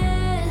own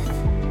death.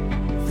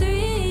 3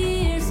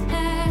 years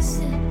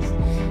passes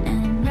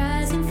and I'm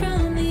rising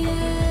from the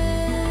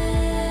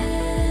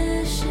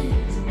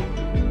ashes.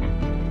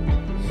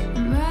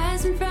 I'm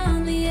rising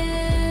from the ashes.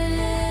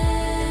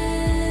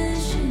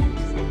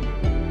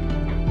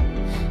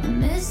 I'm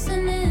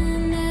missing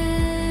in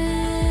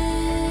action.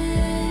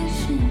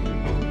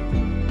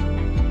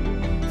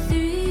 3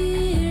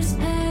 years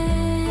passing.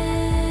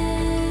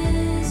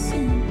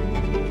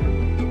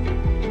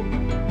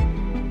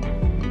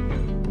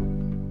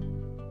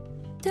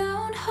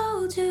 Don't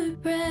hold your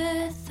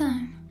breath,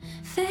 I'm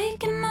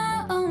faking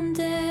my own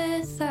death.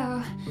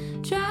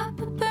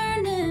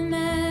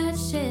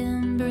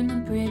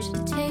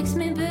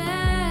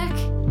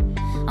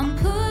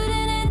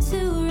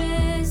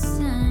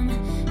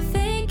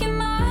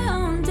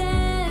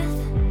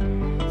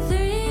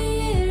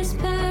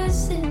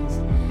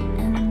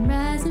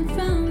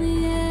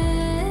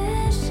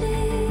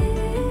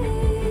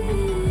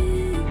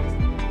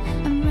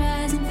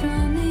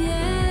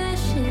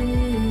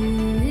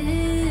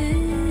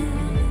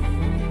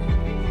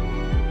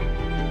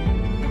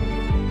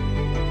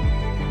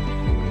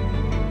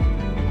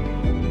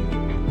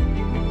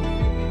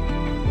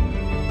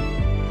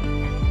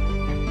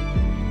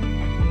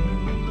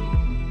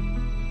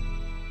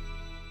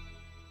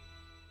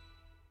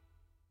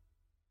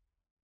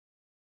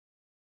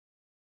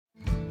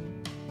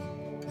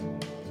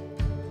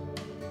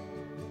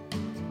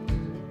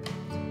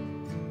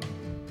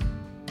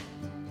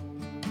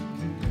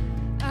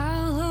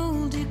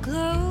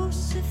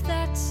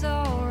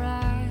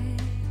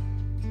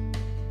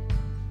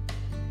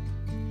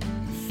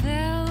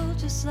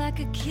 just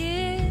like a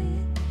kid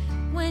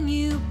when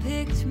you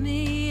picked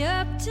me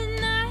up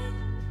tonight.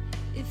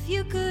 If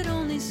you could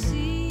only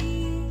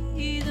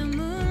see the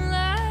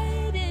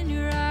moonlight in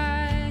your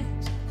eyes.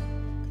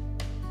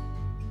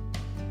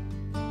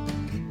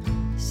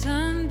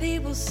 Some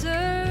people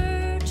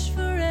search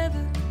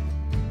forever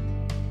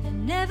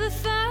and never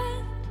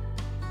find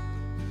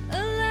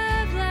a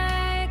love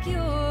like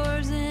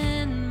yours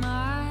and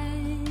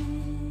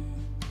mine.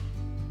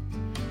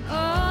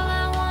 All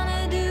I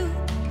wanna do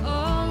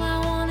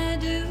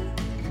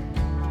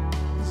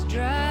is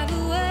drive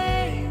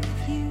away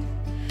with you.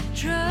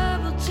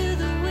 Trouble to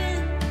the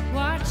wind,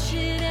 watch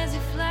it as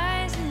it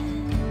flies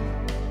in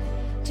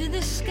to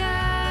the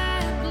sky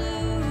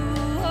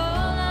blue.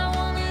 All I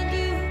wanna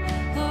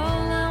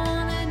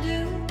do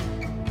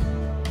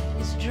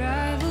is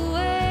drive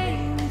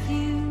away with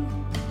you.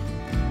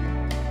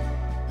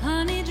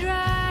 Honey,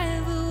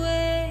 drive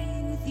away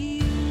with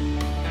you.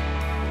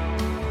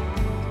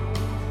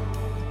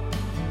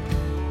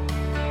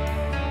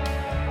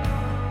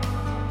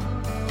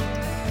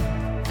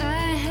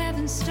 I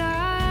haven't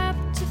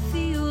stopped to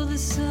feel the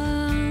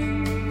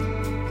sun.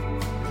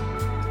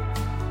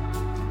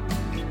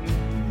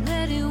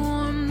 Let it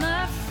warm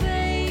my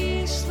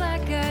face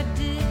like I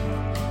did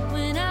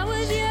when I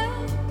was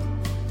young.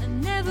 I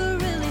never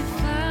really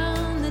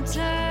found the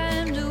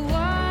time to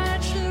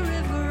watch the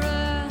river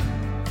run.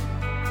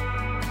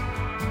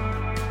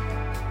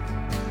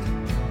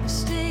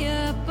 Stay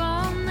up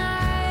all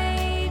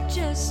night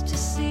just to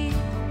see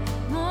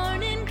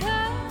morning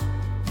come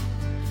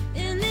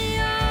in the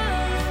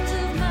arms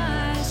of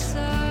my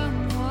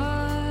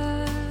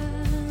someone.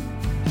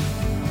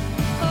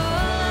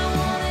 All I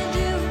wanna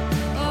do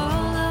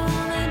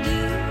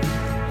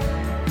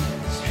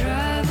is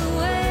drive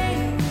away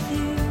with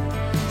you.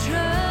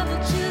 Trouble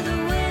to the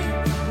wind,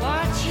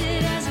 watch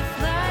it as it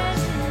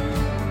flies in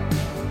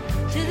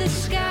to the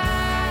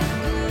sky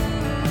blue.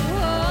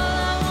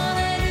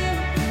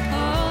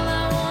 All I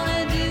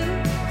wanna do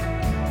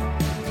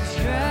is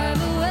drive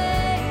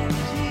away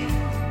with you.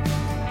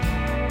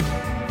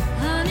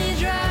 Honey,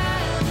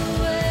 drive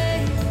away.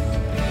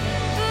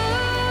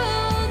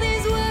 Oh,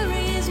 these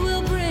worries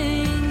will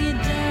bring you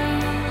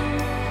down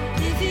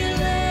if you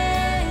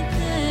let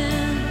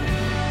them.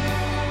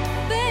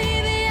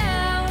 Baby, I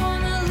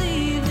wanna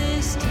leave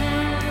this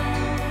town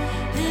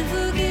and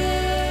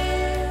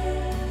forget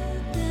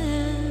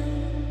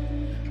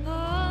them.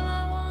 All I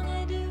wanna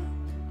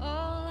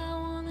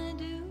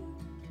do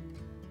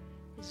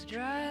is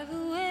drive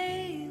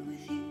away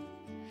with you.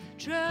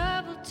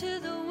 Trouble to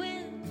the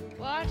wind,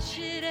 watch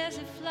it as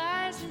it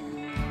flies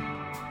in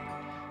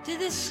to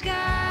the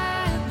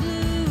sky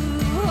blue.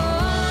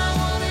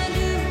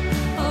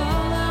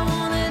 All I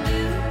wanna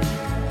do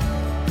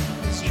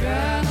is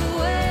drive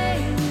away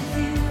with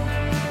you.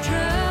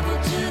 Trouble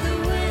to the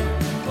wind,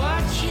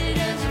 watch it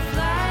as it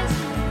flies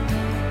in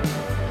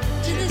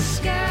to the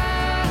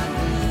sky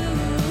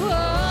blue.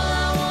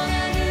 All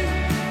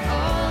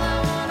I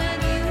wanna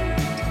do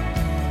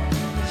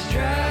is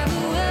drive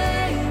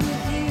away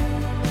with you.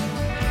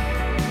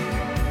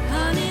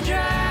 Honey,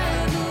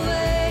 drive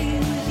away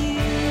with you.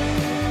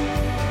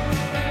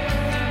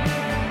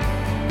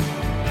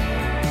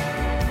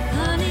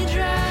 Honey,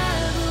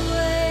 drive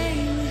away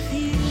with you.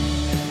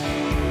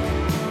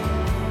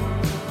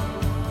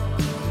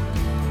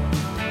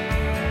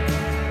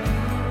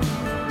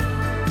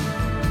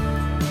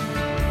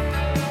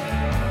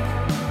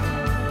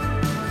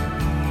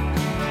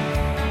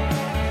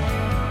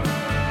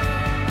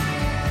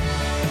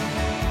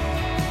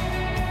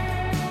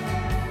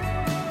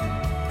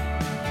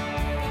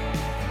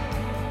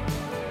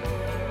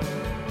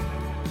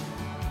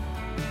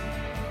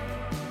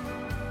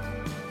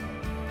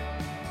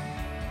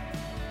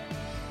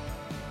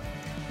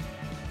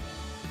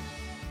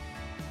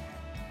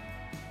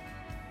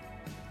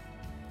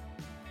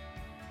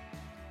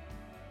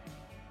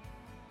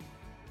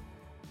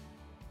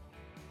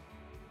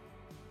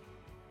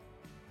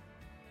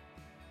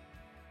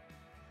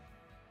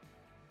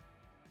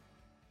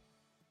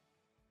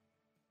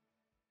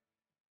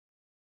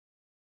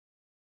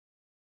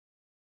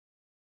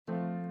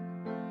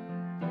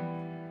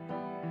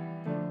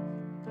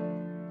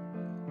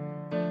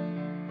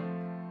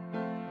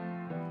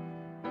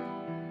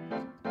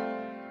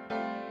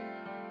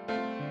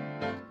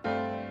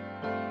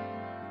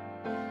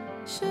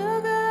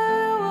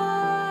 Sugar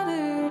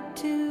water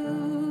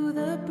to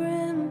the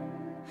brim.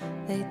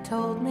 They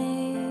told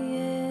me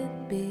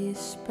it'd be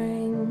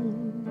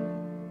spring.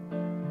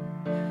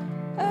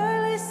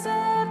 Early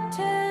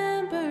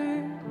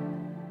September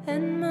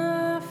and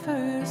my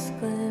first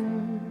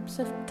glimpse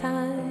of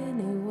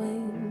tiny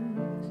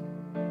wings.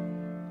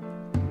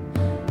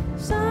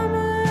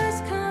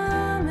 Summer's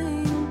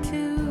coming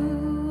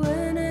to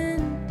an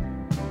end.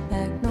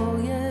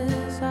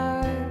 Magnolias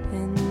are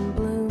in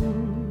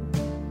bloom.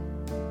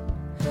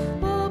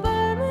 Well,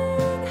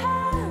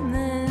 Birmingham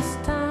this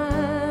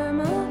time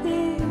of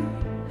year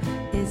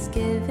is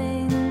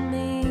giving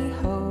me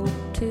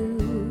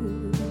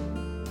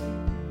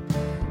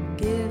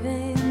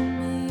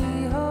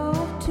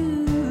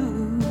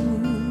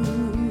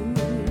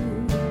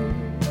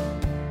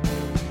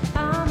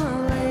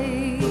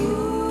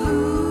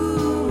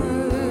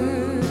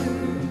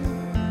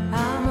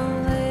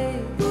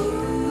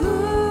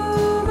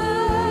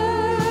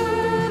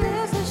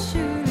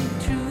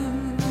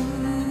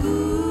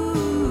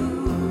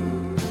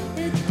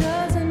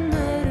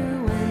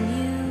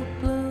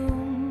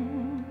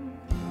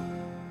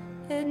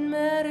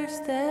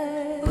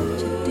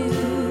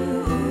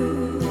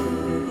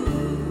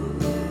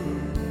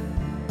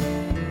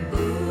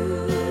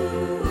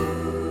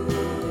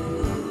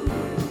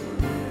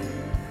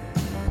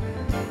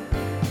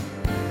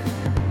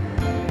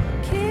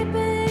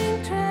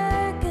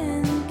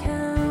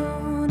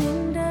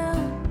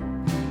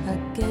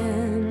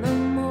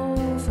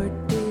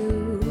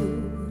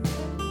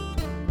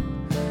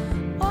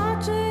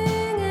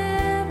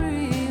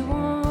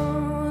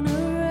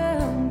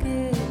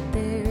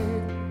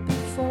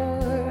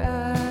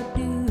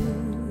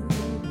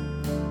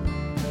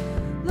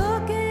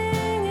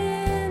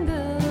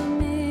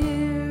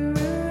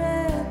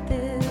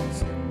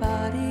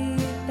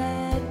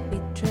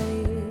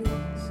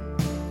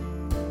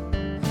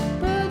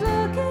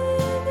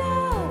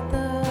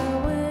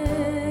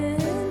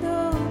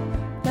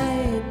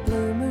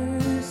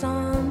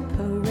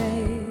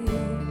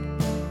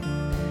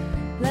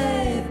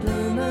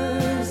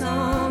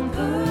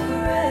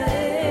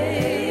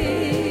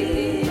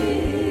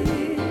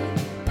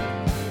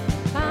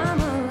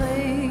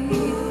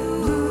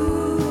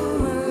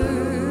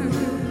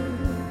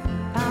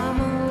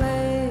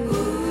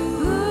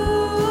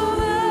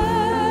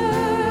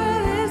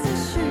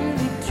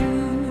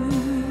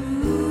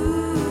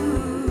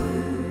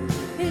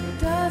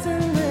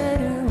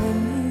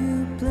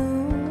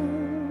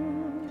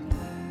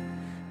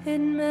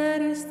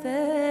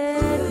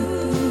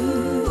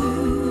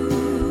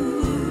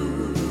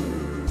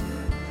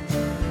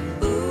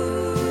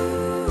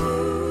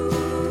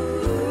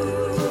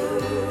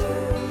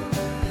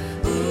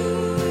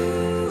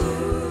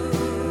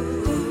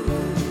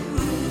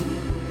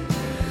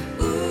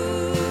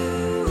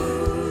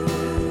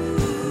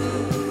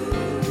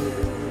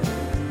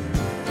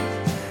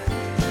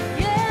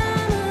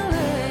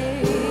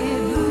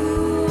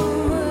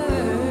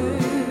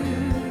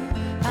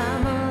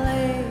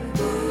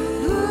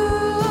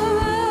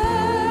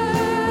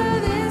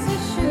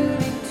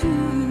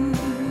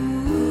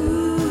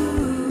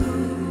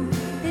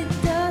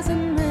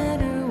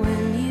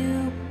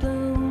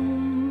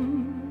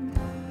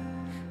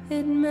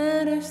It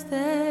matters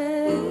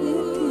that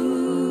you do.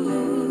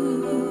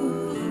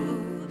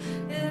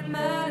 It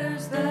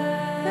matters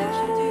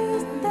that you do.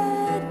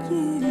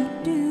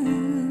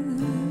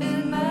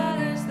 It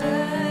matters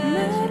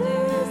that you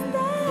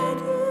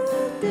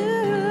do.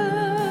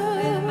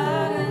 It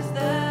matters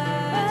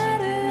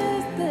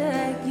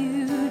that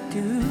you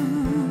do.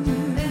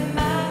 It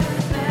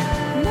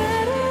matters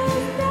that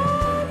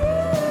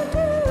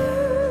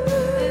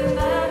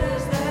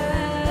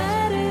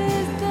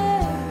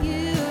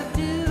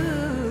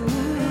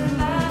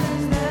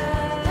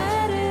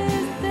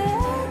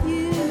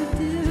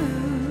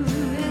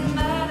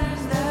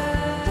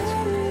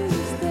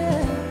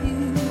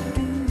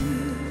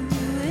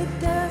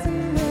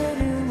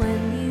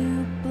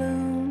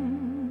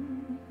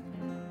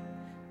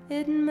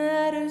it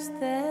matters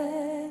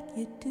that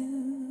you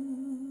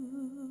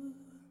do.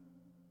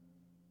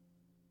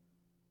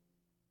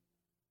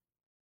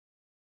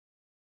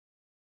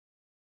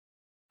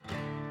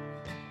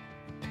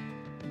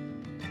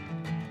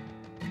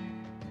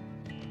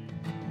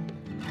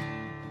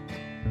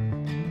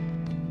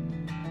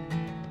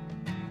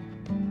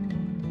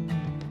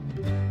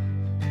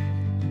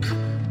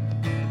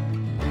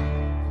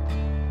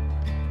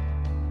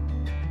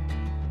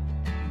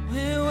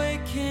 We're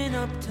waking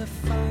up to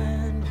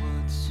find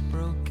what's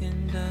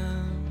broken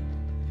down.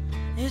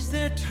 Is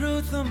there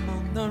truth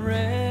among the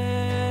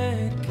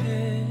wreckage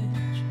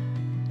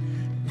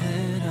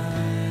that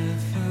I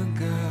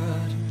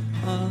forgot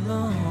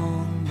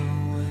along the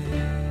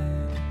way?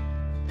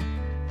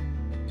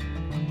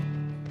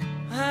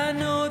 I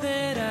know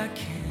that I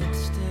can't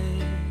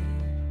stay,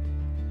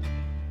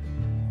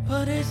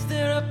 but is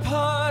there a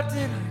part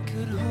that I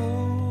could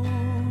hold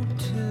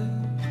to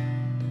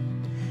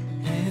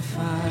if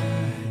I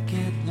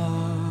get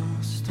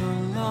lost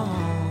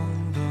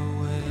along the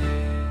way?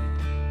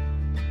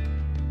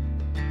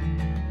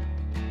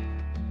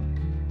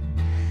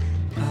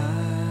 I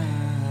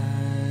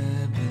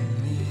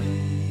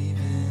believe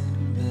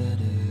in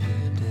better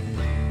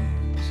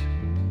days.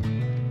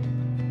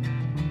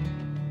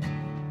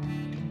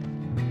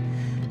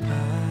 I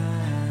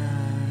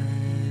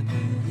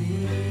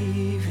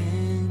believe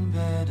in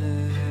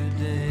better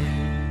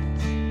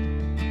days.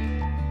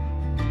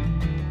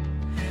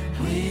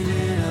 We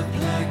lit up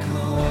like a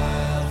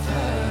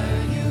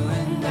wildfire, you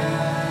and I.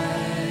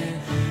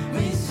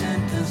 We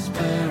sent the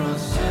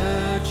sparrows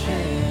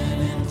searching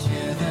into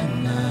the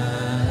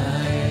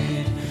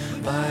night.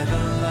 By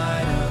the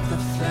light of the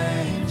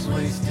flames,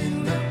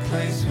 wasting the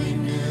place we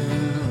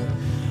knew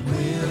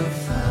we'll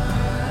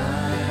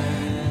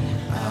find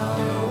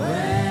our way.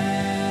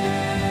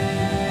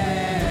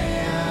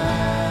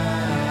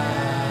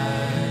 I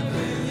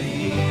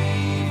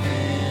believe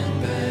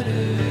in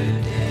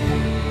better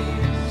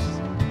days.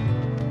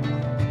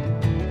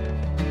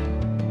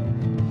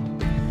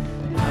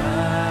 I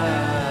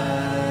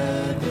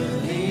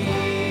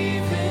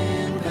believe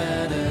in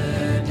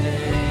better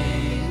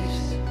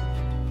days.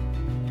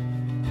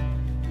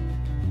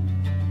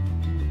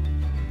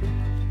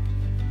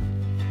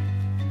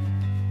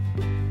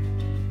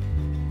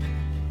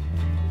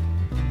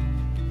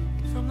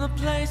 From the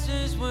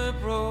places we're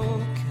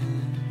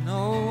broken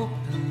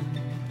open,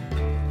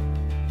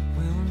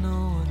 we'll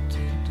know what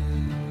to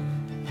do.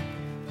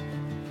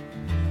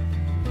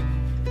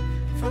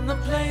 From the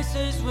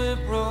places we're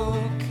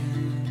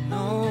broken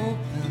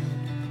open,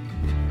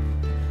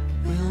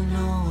 we'll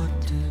know what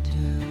to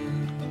do.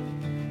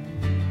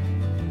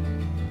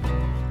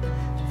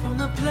 From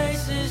the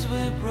places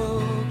we're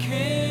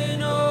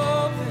broken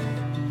open,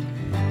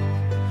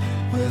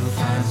 we'll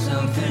find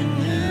something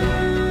new.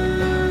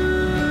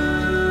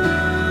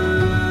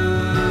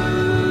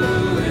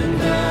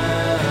 And I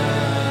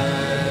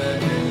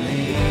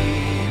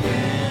believe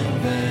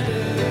in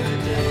better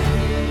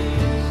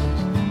days.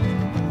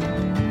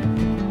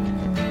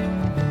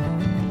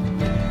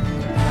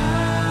 I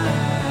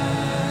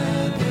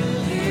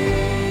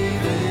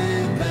believe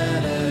in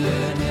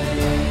better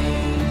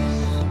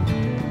days.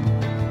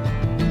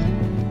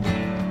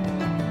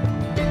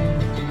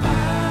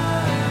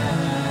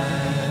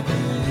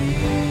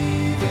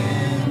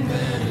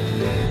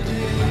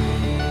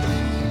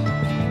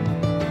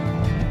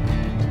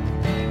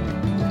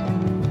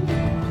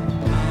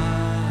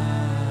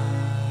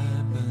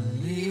 I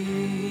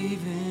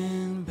believe in better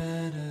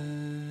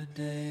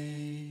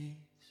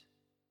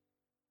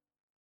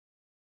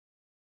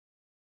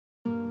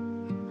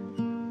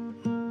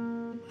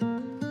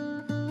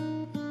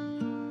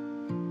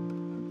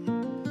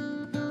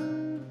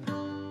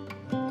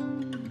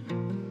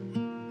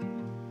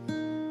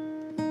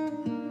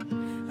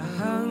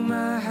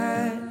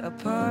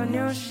upon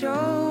your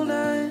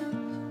shoulders.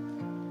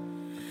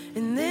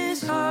 In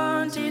this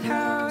haunted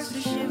house,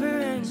 a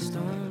shivering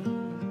storm.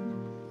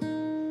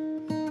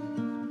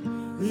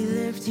 We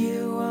lived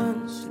here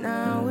once,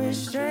 now we're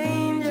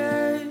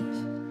strangers.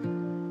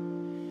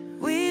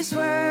 We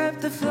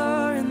swept the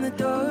floor and the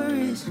door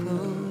is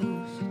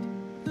closed.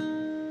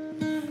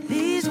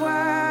 These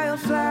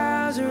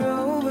wildflowers are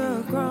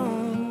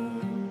overgrown.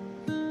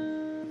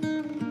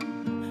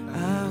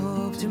 I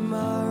hope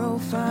tomorrow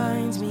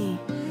finds me.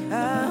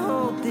 I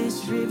hope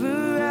this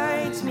river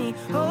rides me.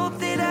 Hope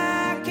that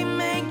I can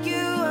make you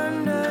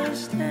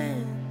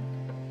understand.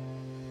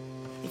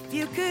 If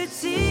you could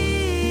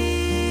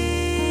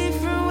see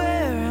from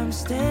where I'm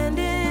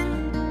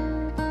standing,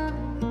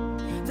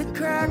 the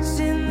cracks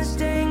in the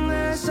stained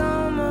glass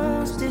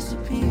almost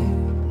disappear.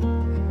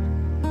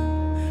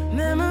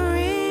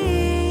 Memories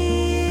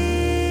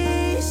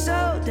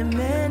so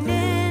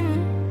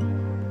demanding,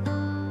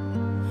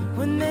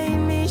 what made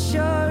me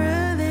sure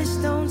of this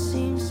don't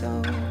seem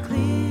so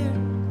clear.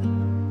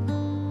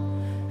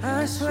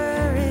 I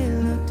swear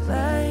it looked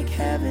like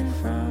heaven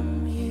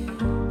from here.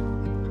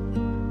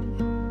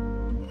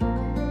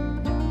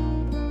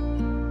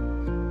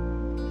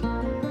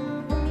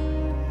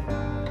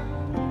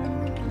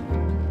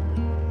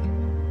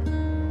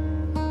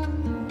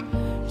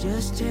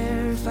 Just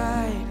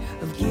terrified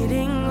of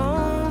getting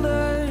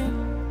older,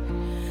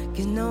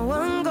 'cause no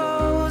one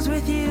goes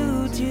with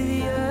you to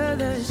the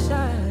other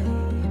side.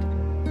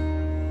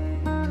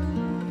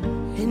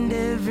 And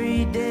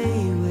every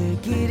day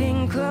we're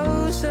getting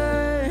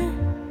closer,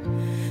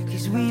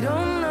 'cause we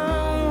don't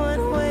know what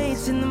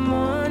waits in the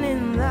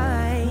morning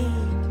light.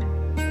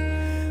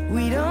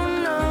 We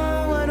don't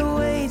know what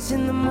waits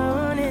in the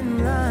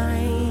morning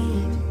light.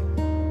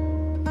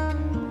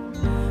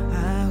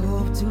 I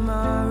hope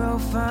tomorrow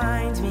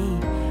finds me.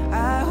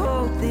 I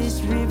hope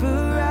this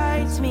river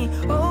rides me.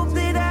 Hope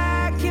that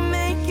I can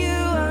make you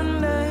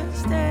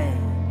understand.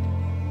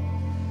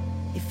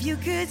 If you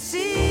could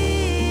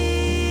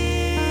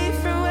see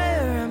from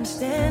where I'm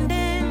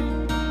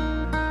standing,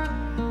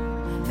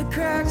 the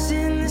cracks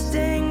in the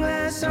stained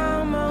glass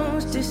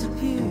almost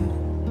disappeared.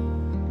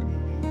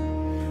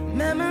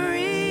 Memories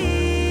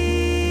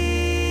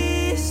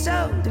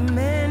so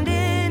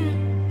demanding,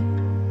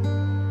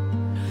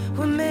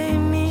 what made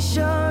me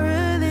sure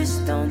of this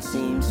don't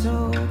seem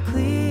so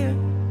clear.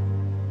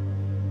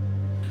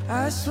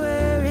 I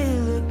swear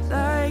it looked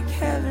like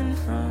heaven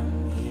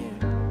from here.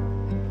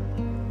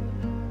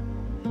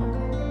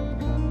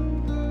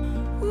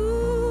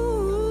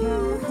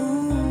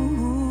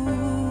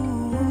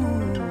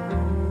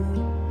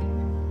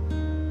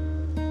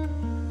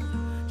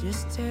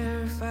 Just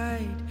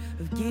terrified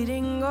of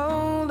getting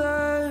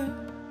older,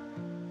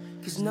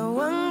 'cause no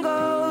one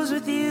goes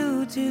with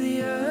you to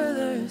the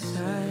other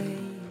side.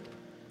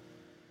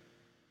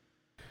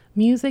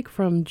 Music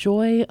from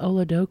Joy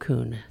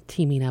Oladokun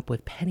teaming up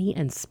with Penny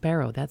and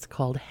Sparrow. That's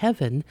called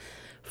Heaven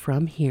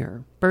from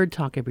Here. Bird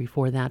Talker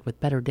before that with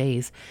Better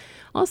Days.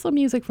 Also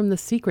music from the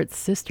Secret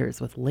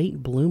Sisters with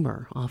Late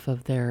Bloomer off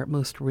of their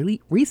most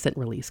recent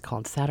release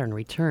called Saturn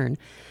Return.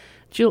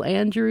 Jill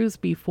Andrews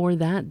before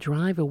that,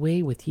 Drive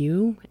Away With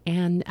You.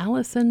 And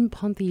Alison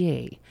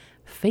Pontier,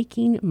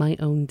 Faking My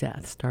Own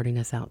Death, starting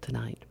us out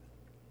tonight.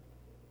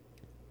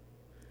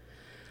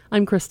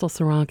 I'm Crystal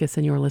Sarakas,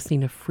 and you're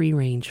listening to Free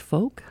Range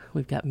Folk.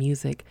 We've got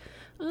music,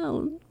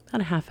 about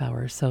a half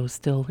hour or so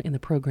still in the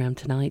program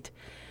tonight.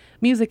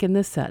 Music in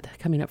this set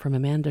coming up from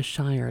Amanda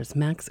Shires,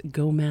 Max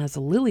Gomez,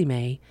 Lily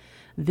Mae.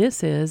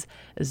 This is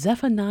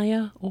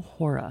Zephaniah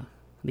O'Hora.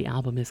 The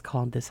album is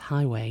called This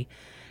Highway.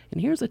 And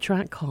here's a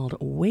track called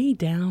Way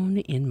Down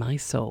in My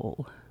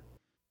Soul.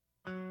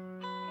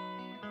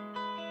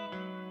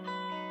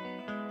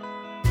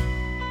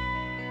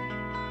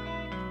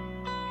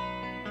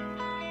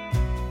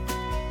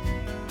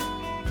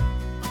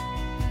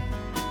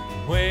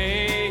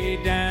 Way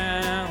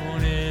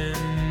down in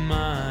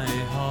my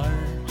heart,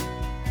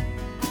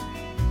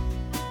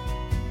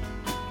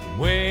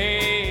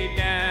 way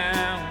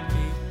down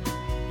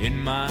deep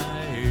in my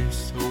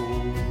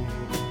soul,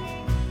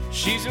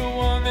 she's a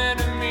woman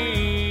of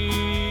me.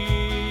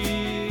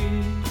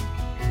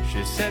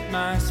 She set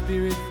my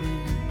spirit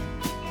free,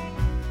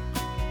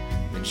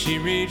 and she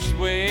reached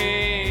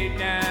way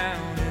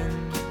down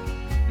in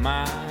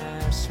my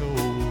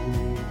soul.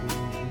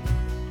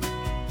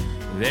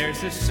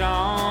 There's a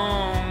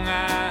song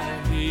I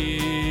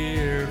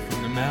hear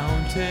from the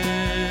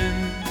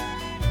mountain,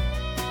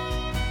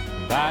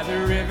 by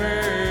the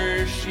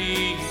river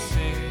she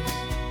sings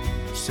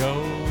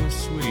so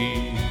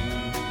sweet,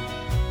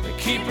 the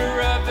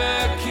keeper of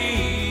the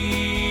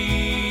key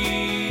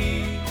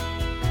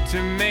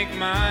to make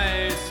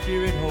my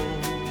spirit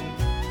whole.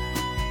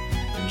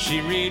 And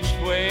she reached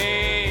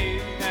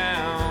way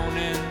down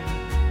in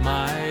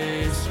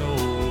my soul.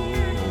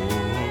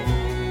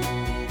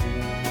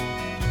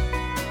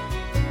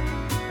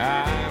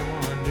 I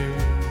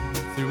wandered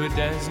through a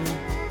desert,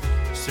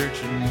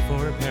 searching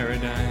for a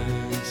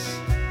paradise.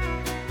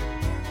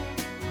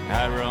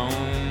 I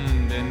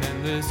roamed an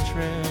endless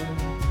trail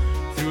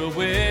through a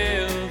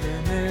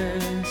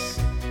wilderness.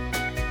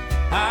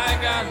 I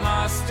got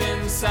lost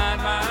inside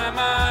my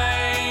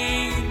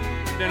mind,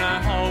 and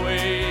I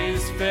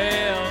always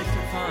failed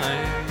to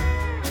find.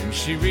 And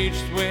she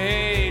reached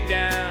way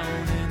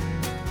down in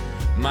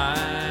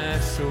my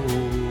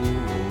soul.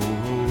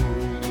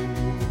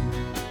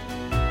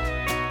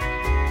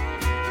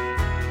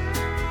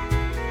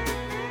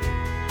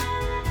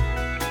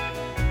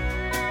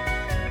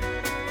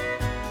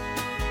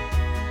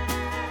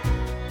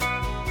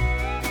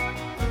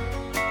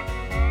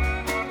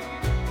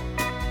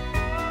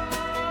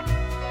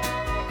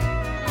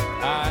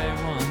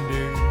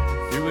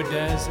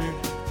 desert,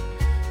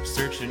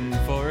 searching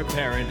for a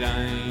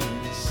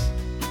paradise.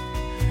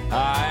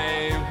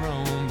 I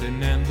roamed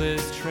an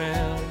endless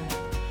trail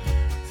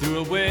through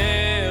a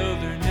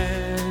wilderness.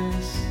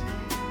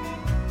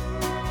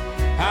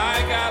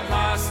 I got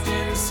lost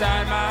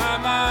inside my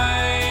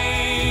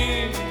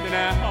mind, and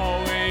I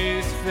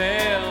always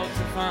failed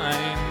to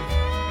find.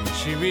 And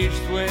she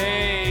reached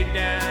way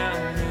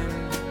down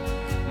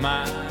in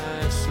my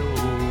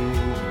soul.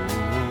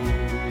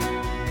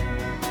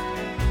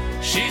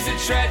 She's a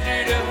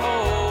treasure to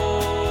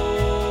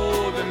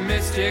hold, a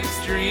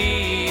mystic's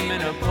dream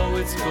and a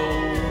poet's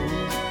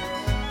gold.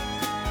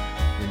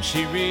 And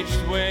she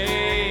reached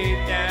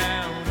way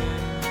down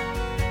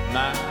in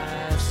my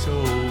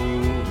soul.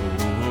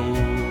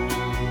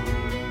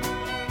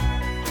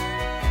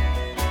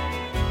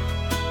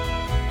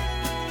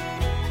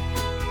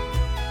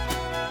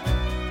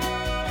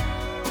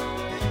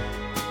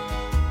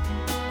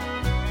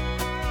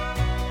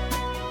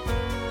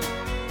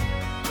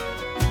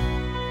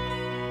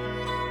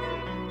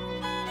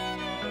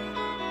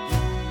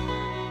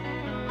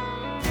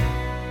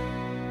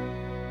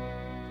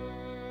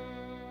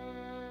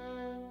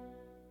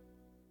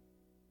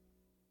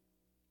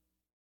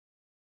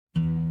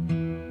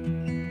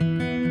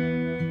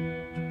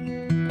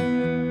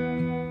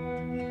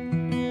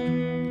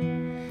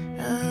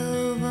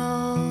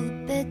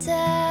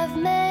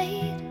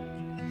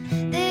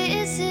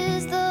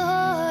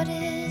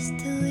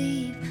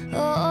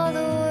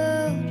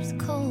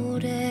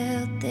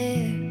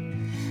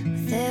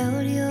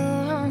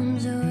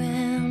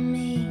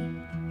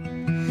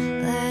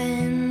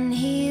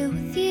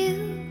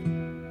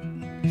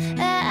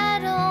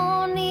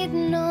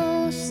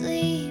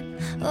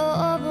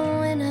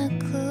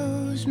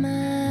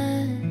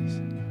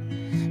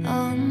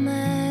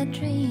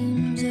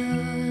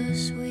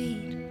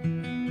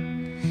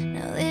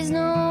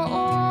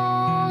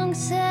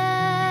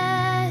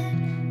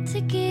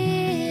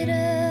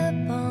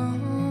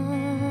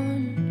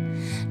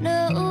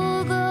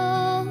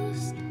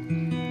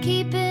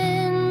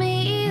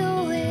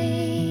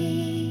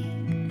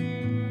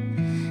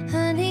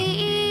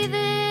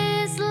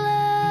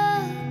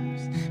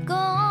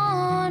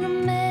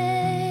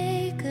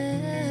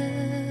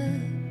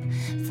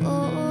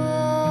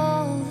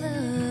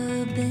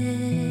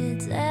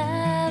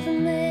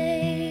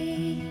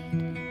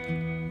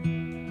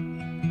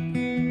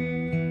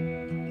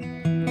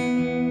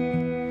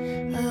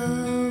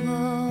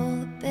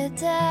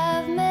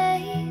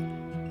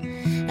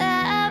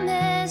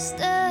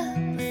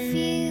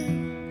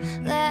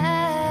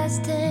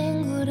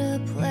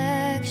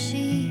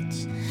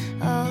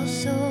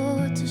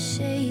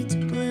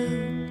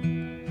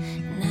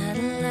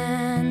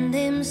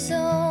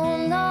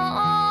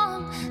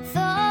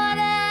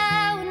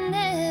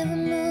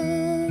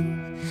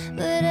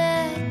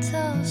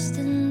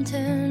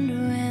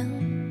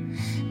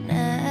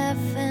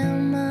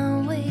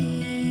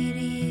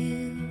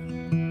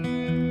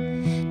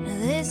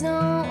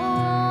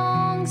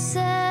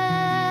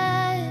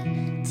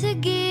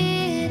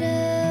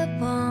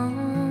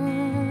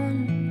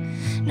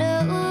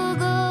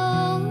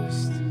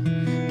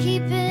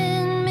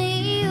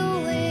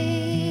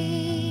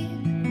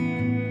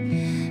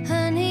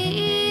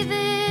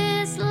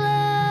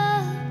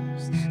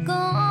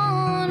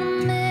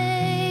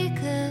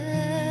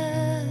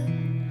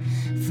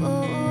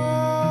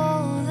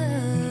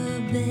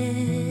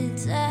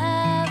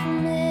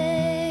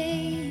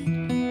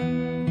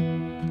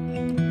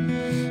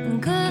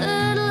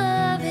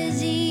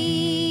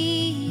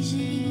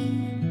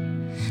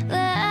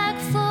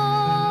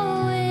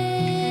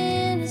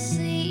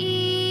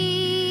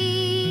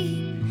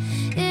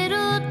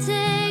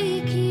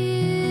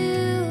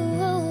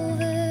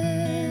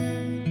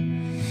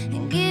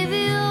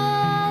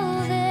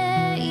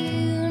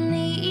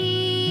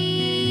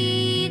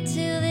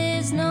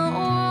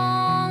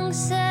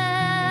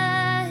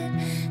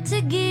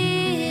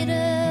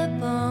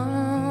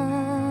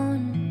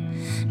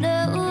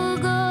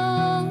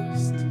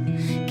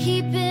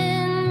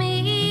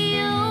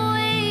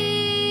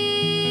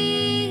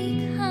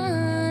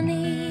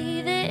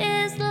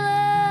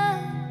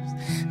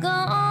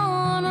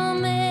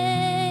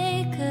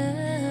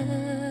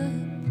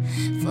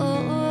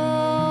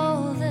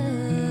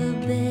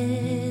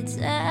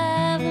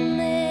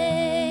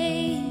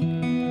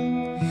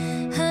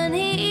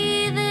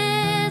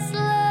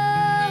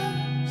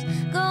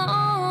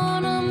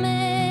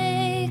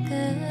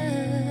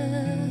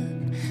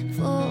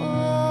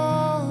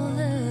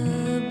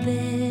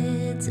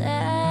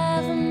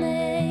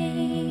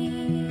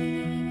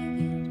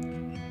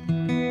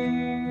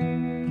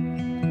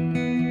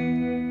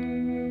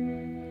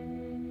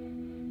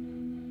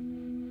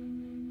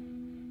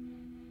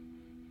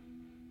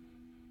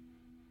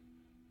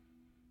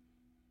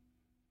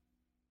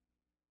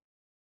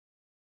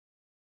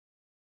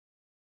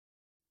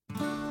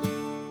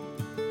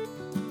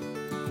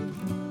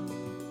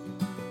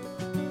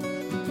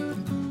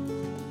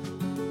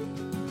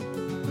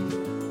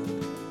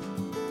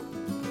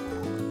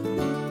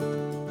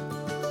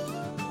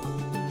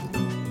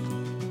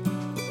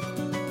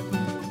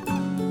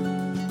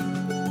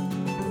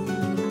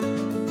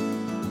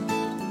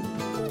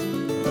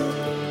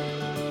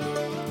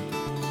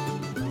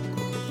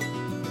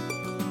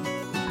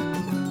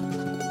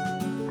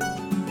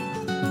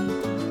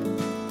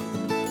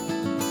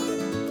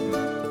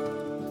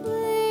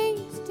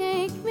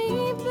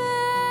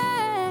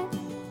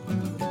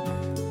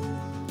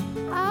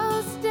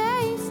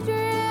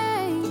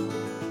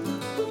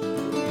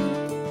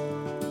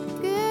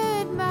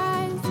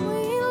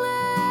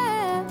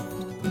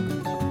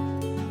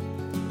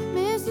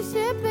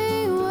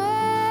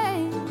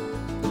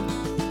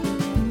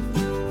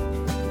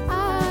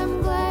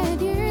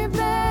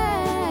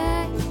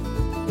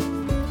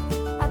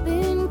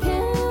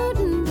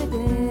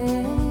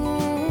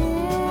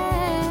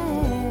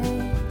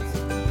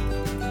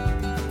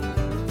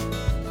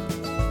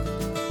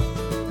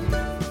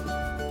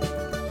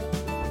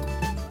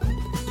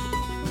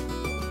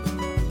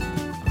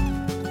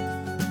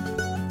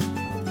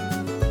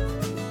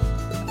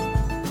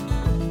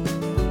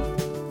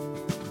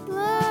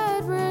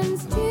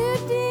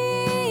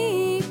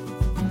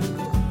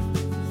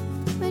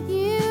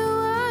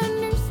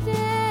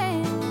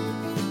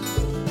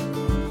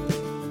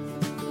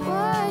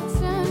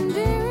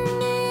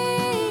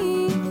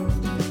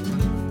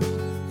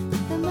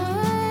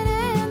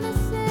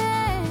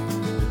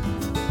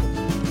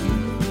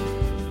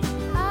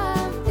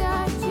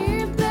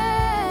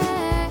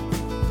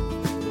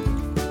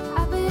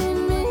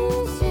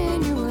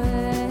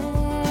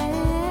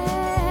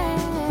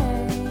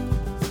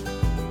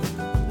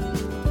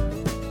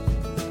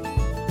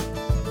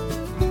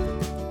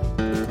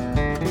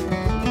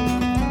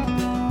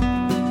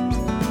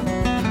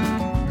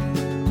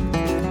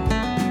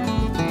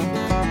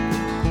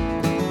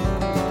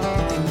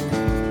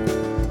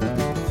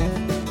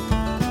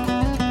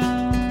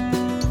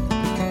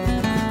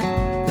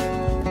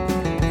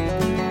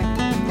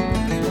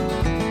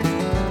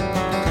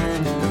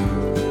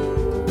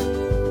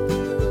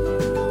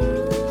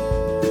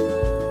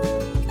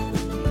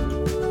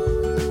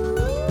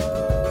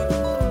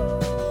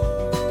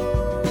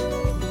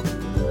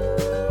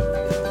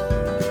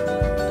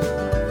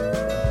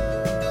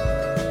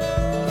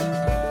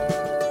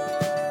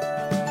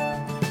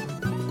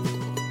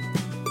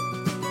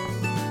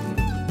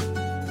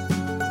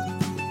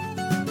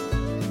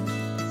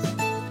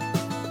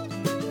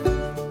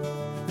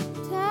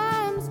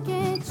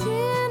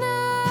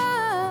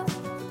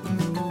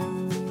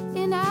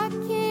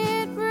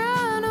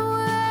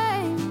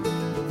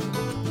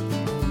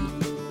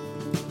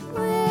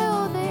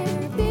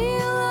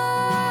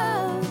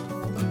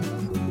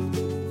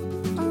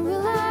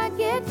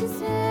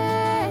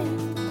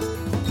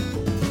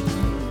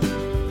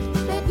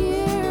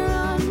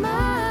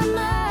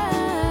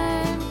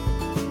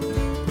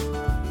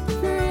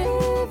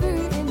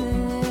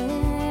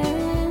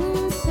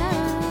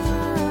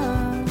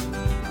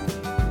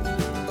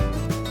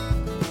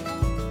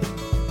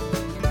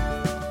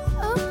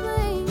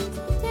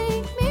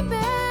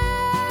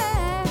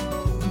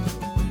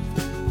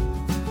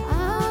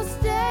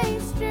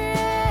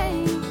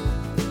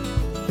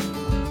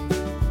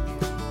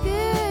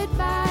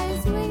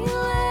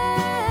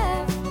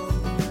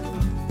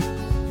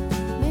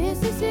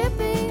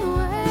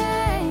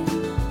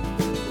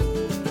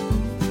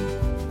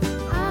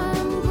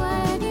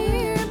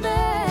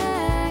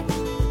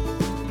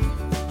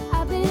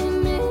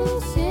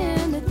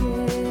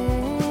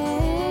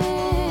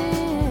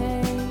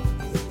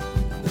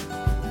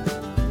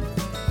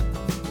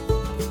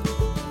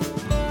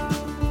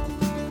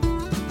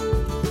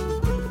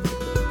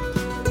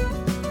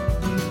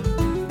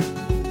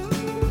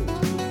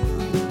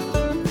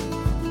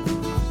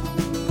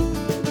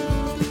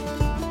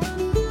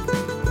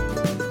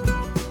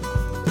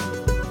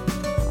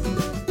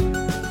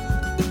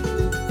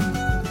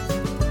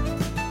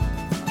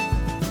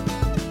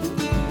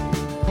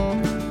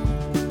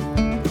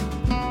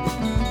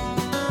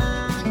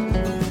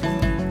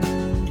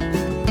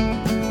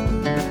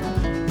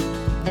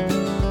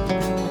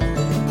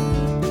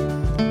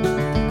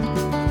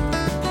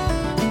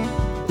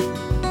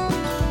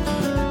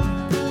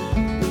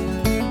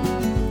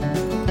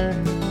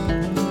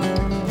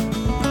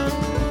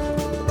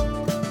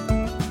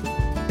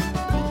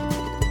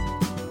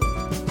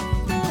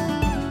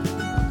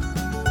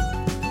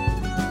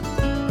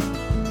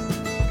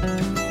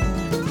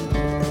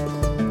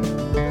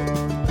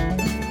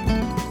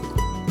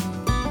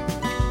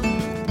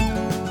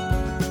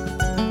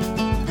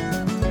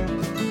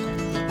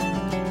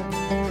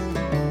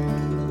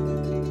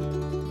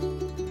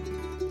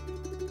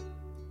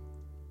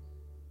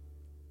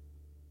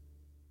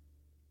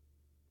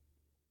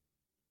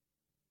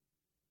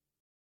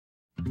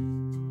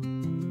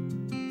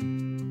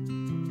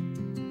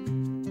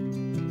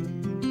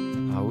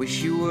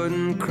 wish you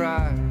wouldn't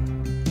cry,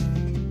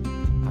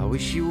 I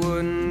wish you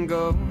wouldn't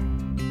go.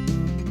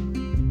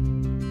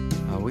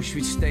 I wish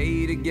we'd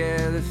stay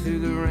together through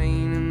the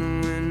rain and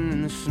the wind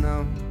and the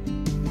snow.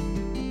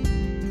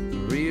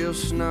 Real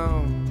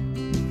snow,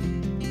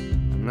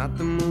 I'm not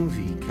the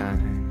movie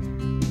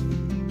kind.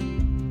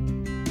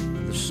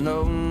 The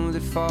snow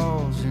that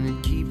falls and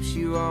it keeps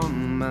you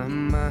on my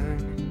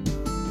mind.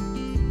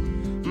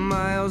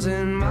 Miles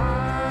and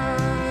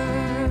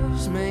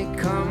miles may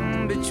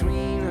come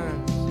between us,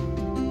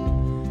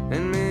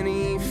 and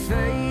many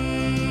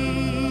faces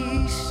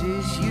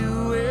you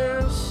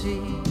will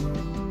see.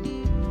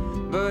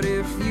 But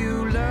if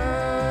you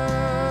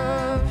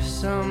love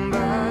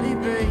somebody,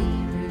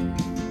 baby,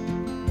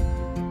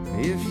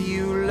 if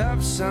you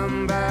love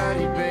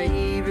somebody,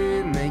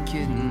 baby, make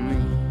it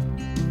me.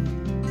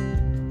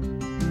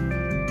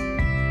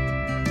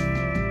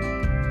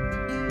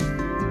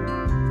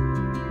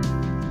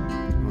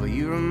 Well,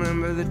 you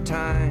remember the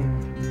time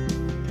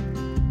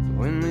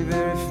when we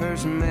very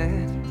first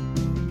met?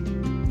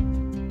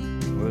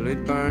 Well,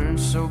 it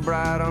burns so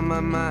bright on my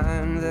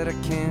mind that I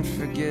can't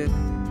forget.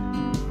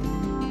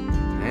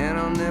 And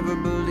I'll never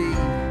believe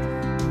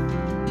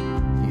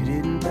you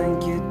didn't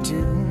think it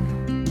too.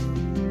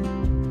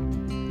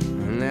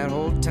 And that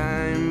whole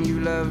time you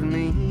loved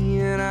me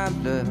and I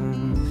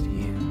loved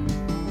you.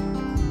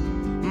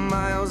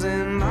 Miles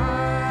and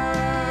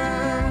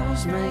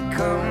miles may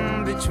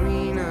come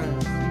between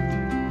us,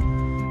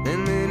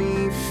 and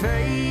many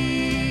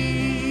faces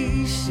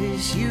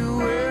you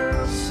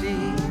will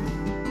see.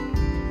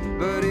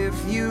 But if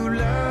you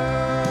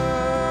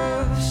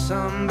love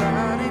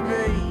somebody,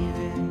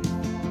 baby,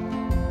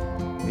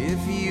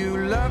 if you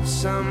love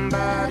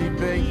somebody,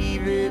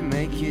 baby,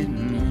 make it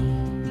me.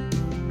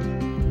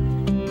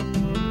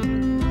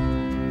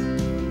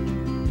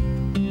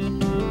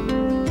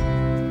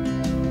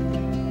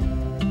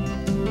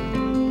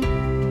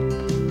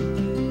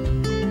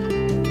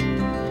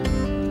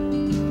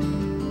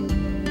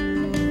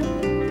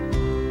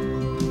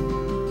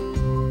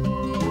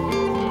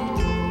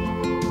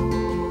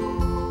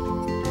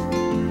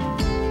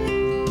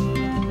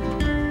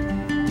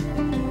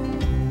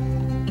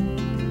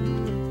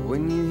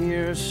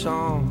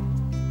 Song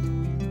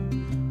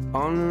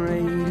on the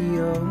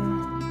radio,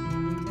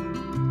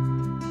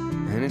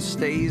 and it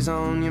stays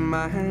on your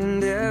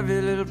mind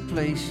every little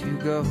place you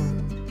go.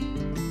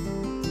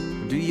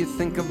 Do you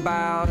think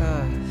about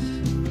us,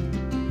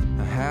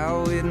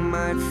 how it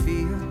might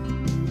feel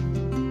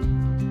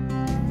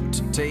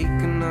to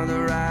take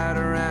another ride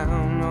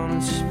around on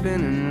a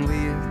spinning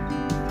wheel?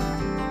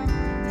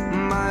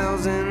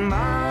 Miles and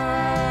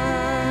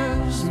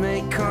miles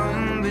may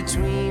come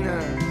between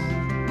us,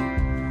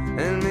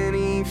 and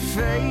many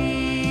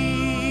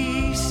faces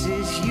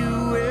you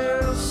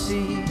will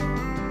see.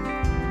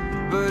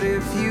 But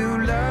if you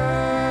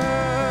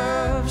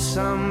love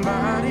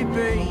somebody,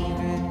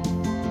 baby,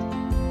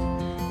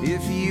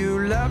 if you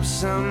love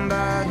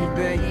somebody,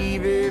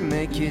 baby,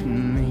 make it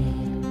me.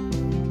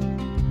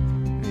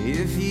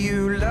 If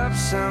you love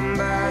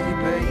somebody,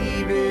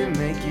 baby,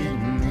 make it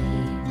me.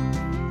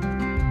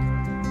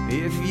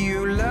 If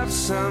you love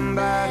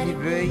somebody,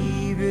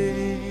 baby,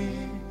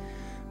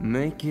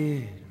 make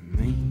it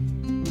me.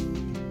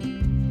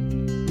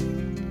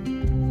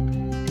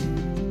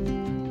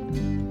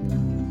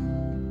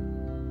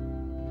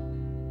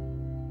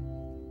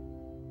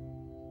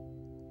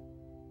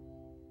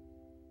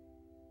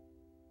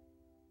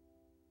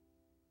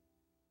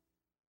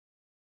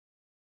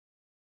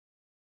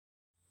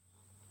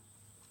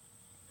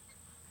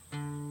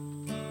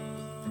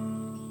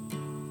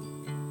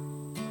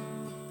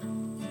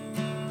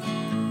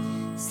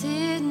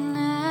 Sitting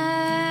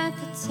at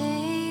the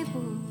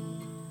table,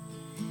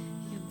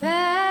 your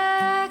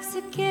back's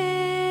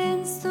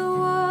against the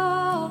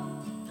wall.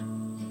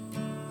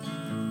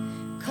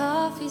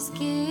 Coffee's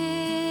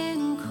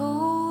getting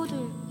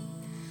colder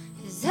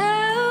as I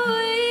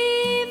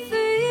wait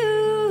for you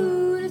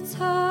to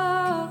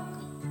talk.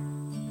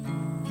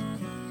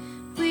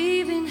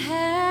 We've been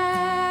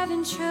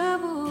having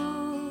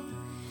trouble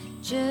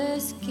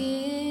just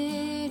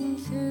getting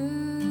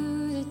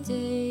through the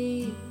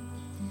day.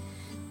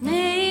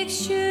 Make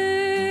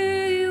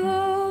sure you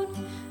won't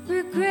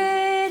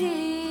regret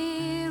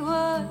it,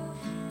 what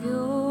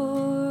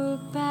you're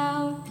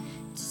about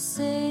to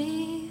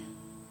say,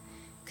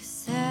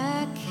 'cause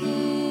I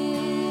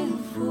can't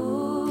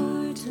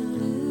afford to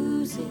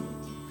lose it.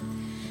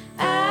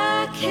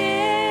 I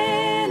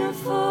can't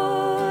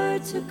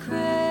afford to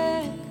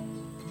crack.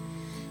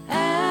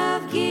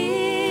 I've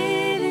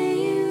given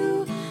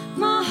you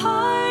my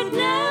heart,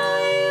 now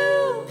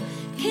you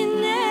can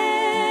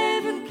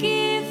never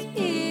give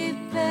it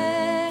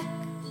back.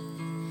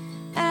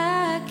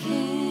 I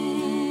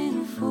can't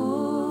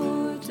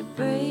afford to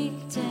break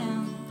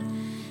down,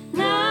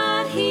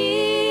 not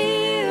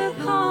here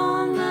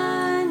upon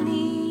my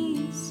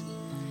knees.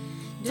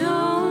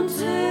 Don't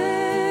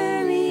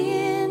turn me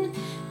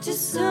into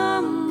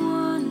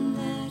someone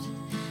that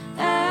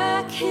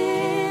I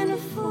can't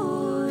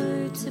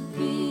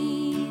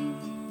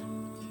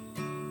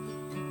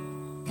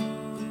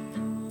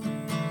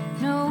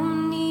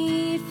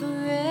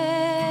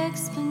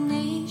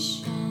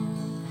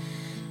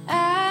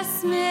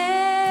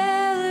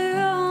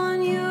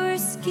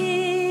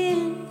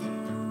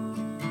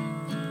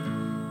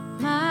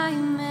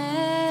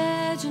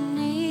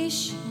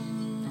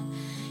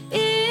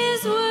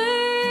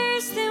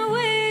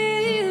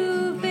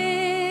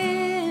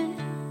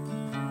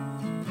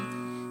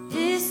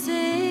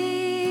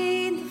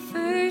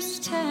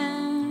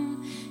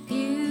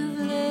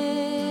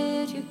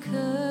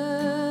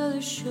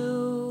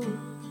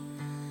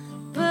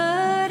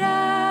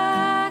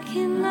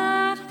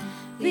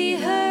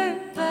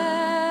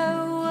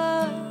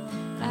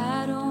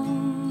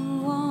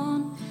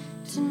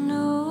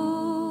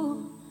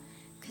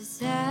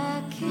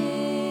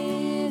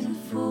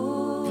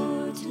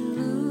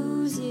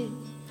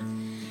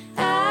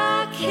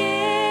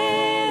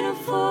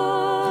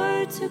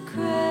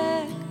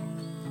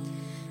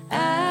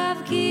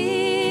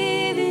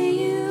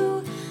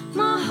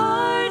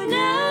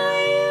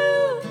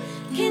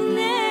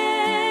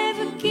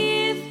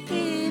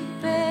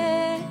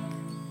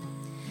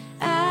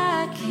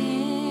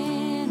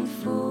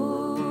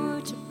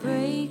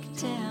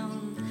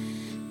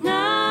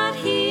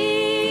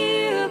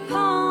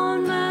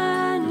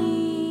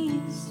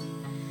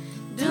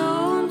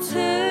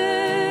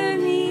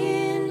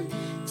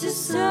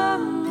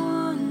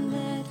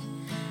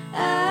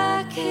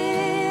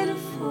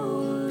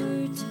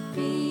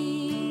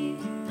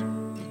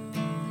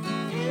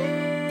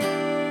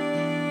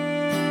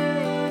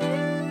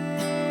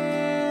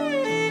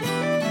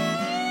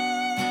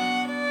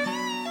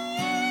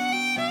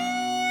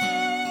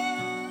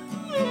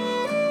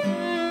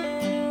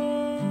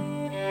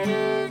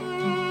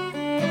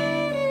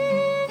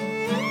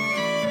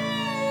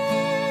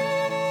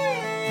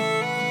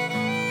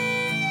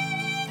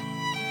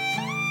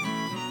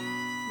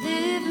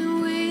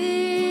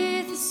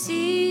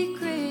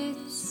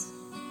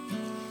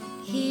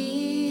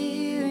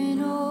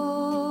hearing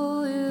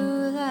all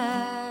your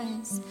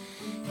lies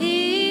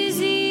is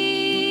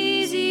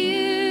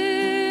easier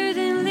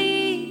than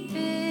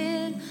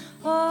leaving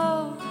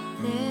all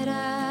that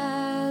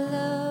I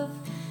love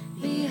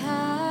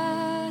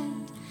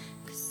behind,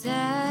 'cause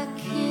I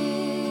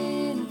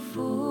can't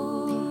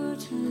afford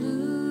to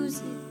lose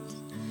it.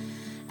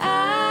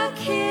 I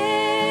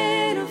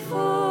can't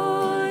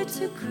afford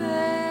to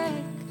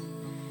crack.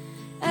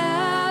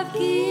 I've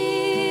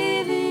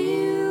given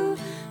you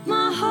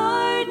my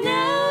heart,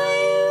 now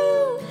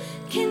you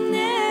can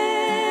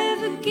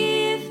never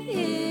give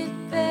it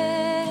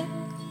back.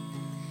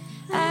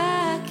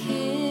 I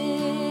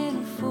can't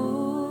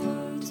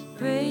afford to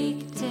break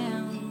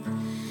down,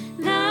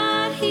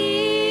 not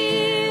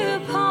here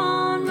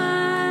upon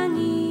my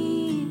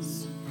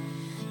knees.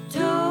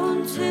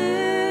 Don't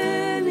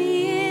turn me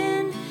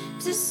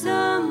into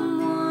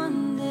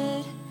someone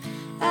that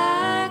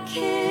I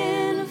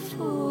can't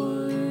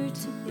afford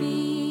to be.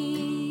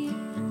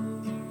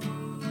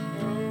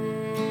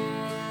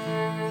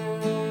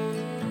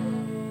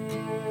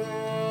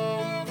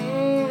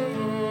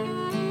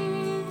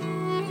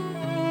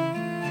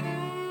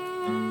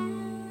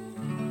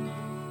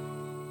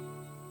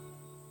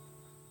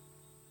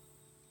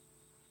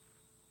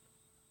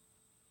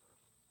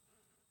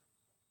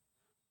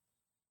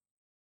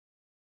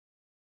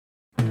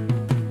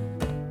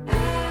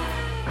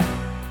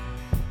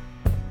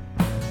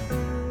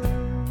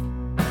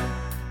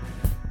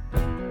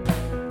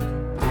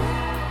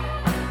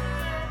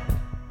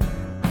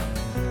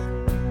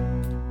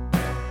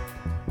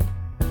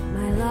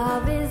 My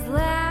love is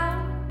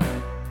loud,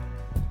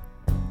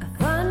 a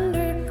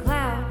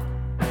thundercloud,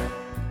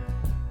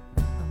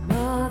 a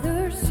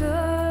mother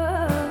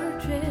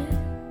surging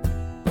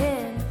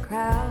in a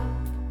crowd.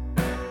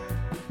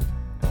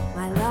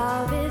 My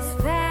love is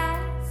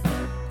fast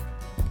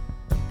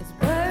as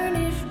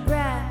burnished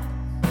brass,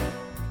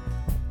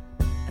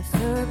 a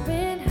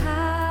serpent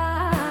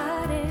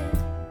hiding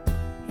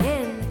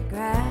in the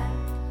grass.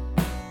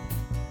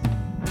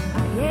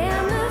 I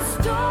am the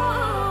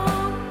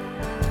storm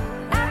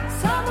at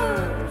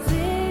summer's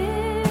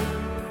end.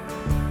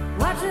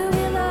 Watch the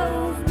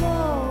willows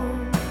moan,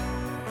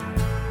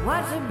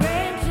 watch the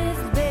branches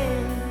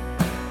bend.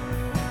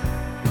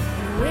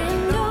 The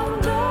wind don't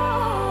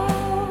blow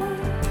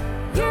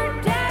your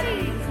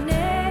daddy's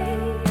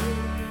name,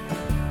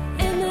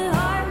 and the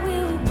heart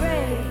will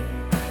break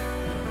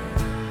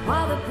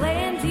while the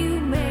plans you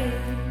made.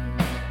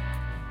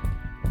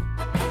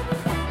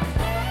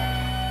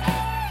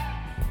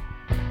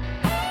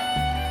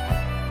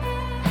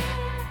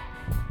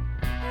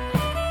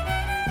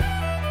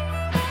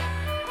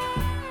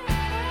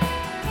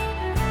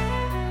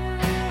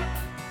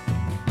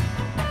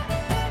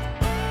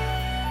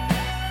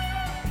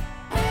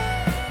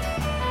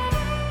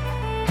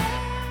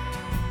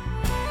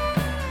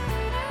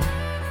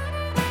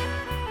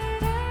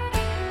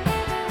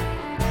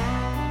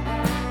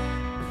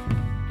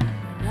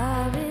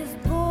 Love is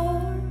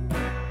born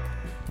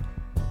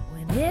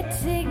when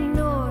it's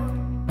ignored.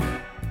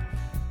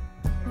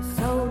 A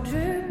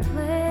soldier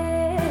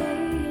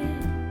playing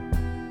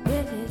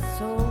with his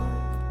sword.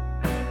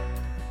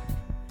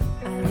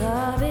 Our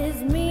love is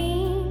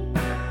mean,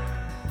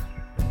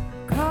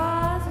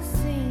 cause a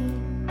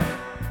scene,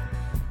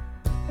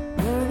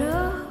 burn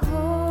a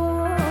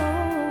hole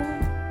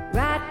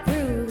right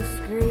through the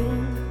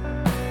screen.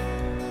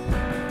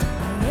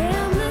 I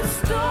am the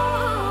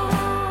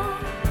storm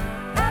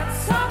at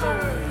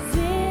summer's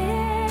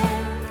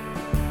end.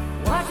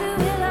 Watch the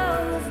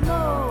willows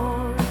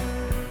moan,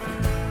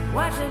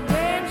 watch the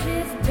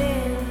branches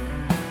bend,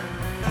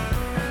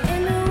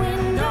 and the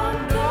wind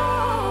don't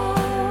blow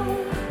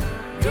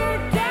your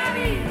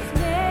daddy's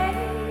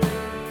name,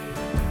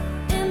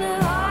 and the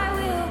heart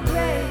will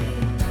break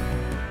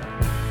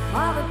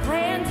all the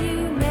plans you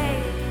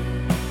made.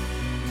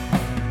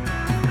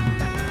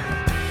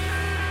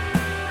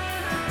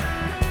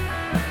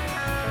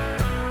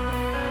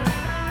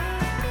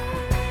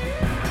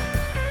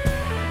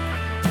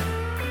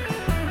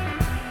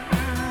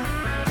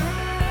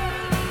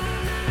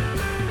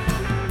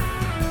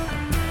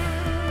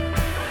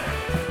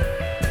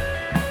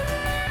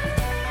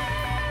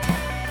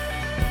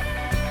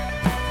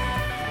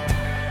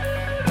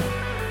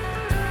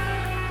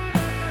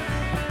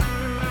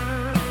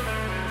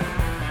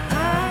 I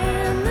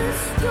am the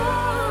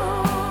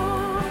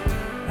storm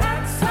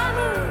at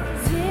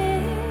summer's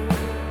end.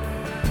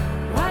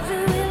 Watch the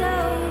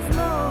willows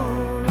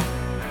moan,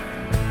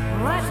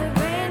 watch the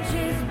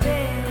branches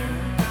bend,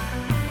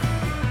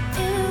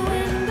 and the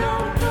wind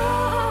don't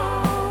blow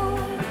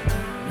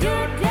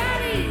your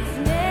daddy's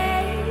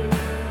name,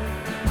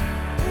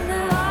 and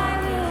the heart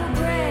will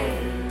break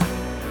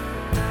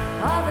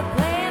all the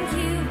plans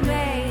you've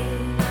made.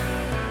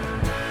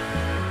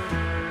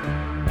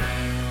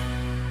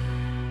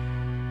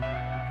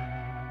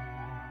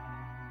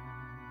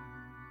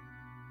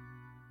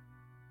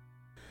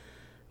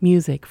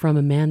 Music from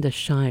Amanda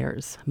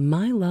Shires,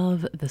 My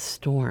Love, the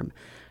Storm,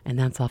 and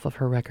that's off of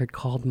her record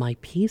called My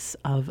Piece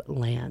of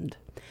Land.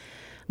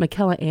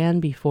 Michaela Ann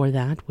before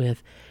that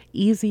with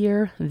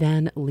Easier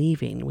Than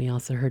Leaving. We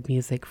also heard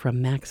music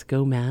from Max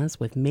Gomez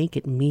with Make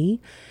It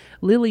Me,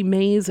 Lily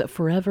May's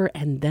Forever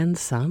and Then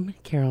Some,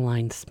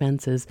 Caroline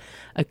Spence's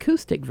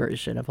acoustic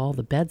version of All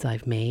the Beds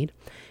I've Made,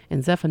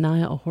 and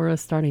Zephaniah Ahura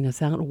starting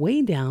us out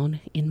Way Down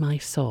in My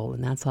Soul,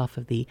 and that's off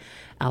of the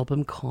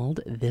album called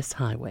This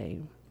Highway.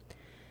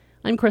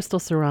 I'm Crystal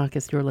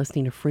Sarakas. You're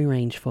listening to Free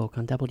Range Folk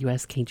on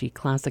WSKG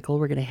Classical.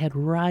 We're going to head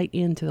right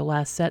into the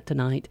last set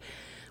tonight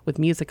with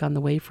music on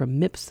the way from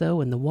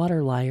Mipso and the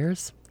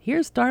Waterliers.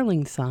 Here's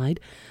Darling Side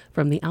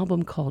from the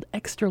album called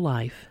Extra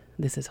Life.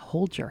 This is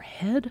Hold Your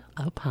Head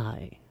Up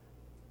High.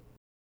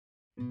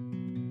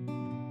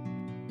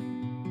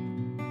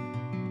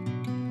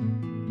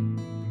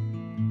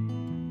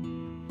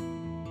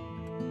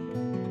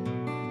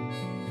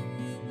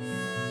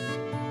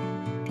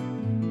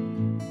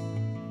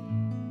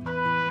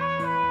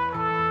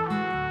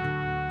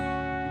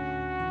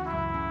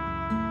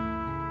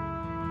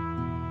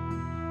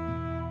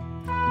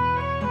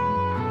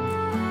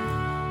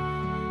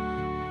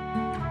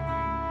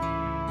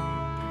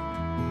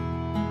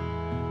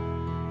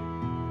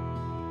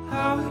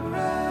 How it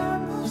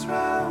rambles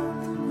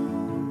round the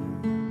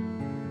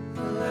moon,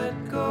 but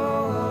let go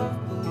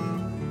of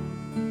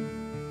balloon.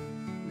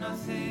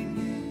 Nothing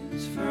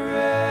is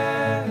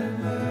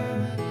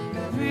forever,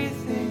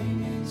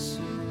 everything is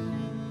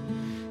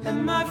soon.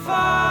 And my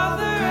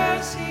father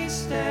as he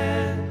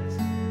stands,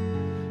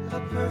 a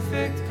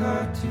perfect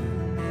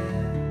cartoon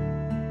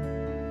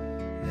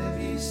man.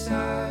 Heavy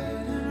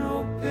sighed and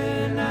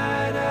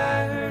open-eyed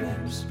I heard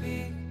him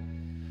speak.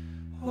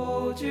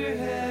 Hold your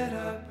head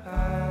up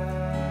high.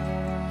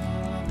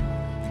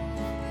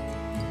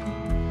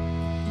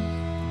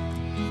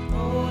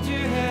 Hold your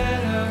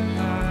head up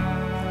high.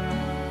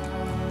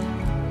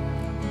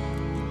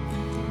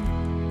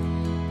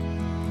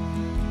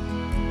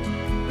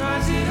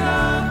 Rise it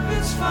up,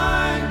 it's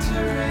fine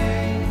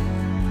terrain.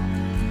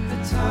 The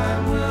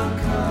time will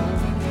come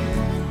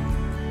again.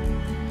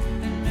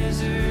 And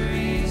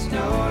misery's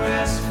no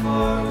rest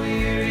for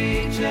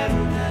weary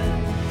gentlemen.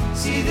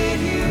 See that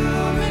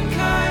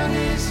humankind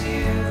is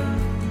here,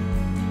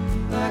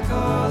 like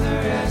all the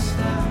rest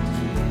out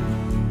here.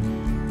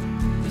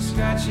 The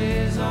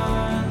scratches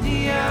on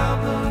the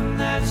album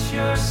that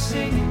you're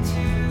singing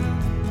to.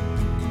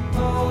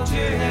 Hold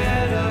your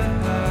head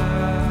up high.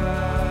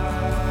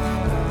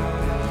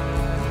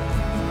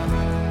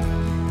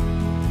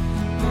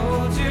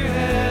 Hold your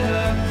head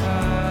up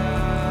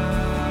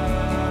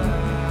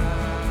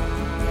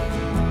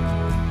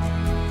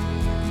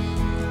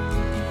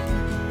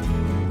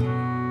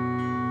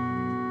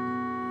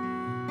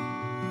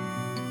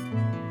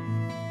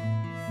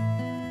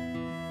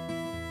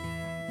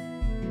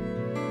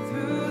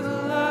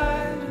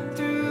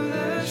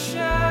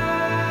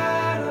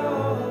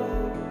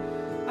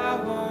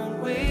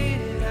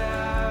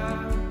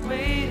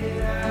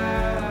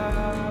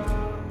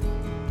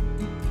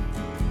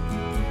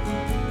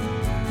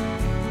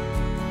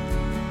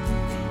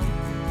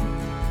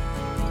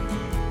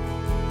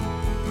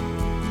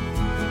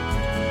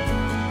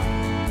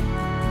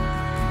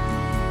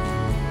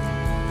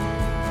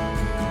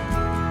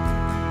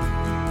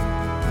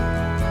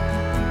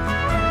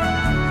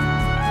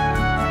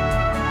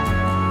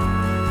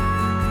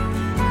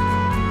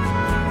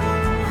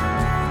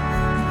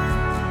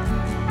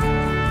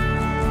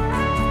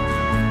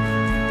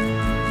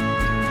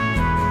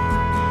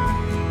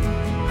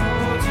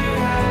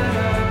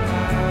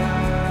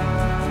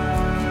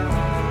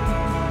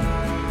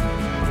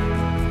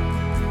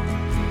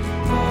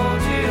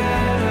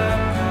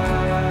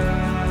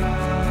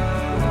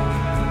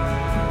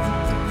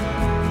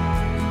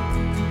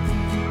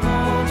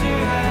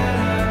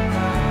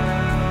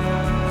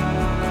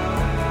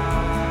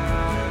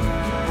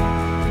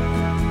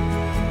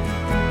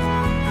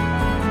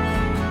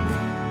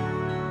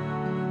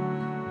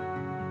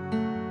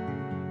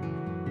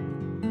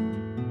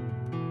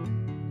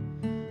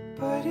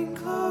budding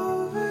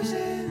clovers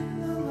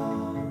in the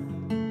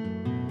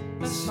lawn,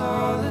 a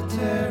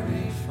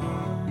solitary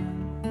fawn.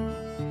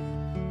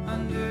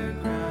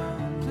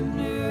 Underground, a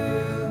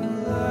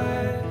new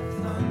life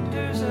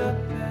thunders up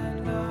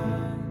and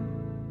on.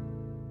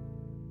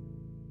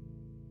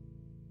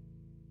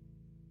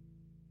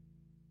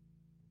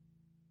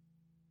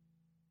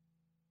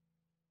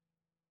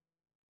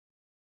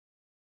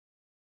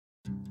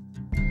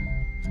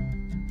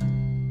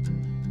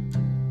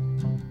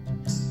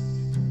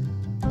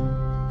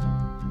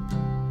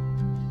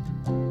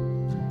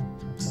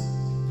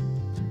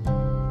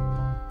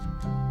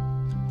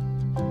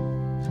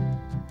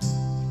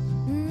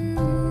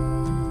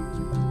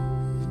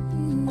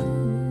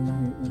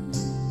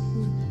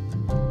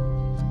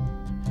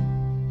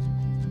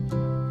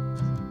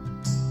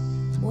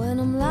 When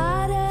I'm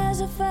light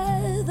as a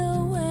feather,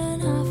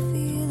 when I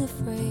feel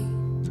afraid,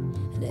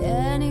 at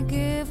any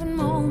given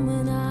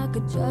moment I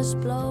could just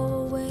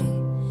blow away.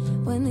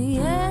 When the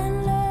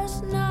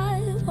endless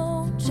night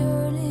won't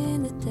turn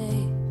into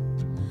day,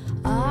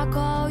 I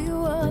call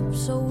you up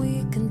so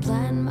we can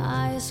plan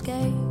my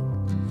escape.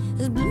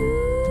 There's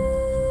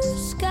blue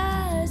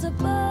skies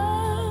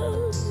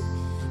above.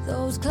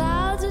 Those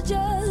clouds are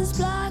just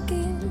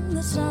blocking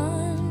the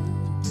sun.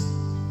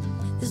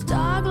 This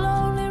dark,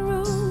 lonely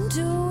room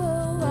to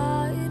a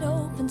wide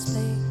open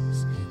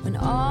space, when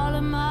all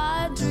of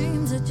my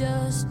dreams are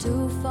just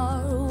too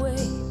far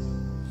away.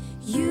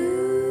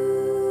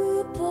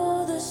 You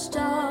pull the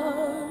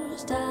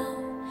stars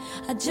down.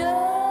 I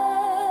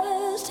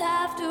just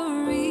have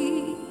to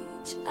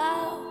reach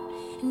out,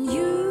 and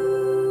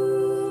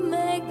you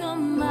make the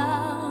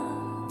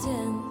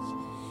mountains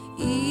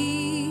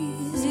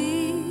easier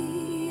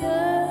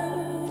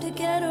to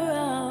get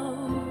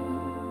around.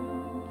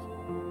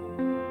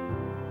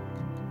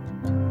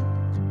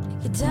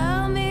 You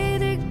tell me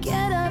to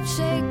get up,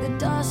 shake the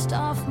dust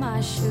off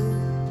my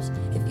shoes.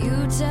 If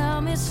you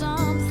tell me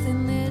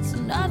something, it's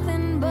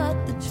nothing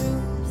but the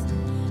truth.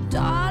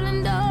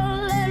 Darling,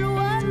 don't let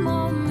one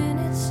more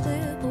minute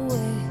slip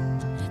away.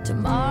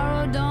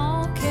 Tomorrow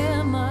don't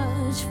care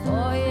much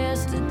for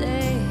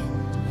yesterday.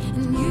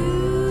 And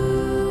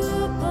you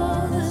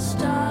pull the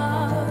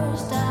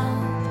stars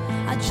down.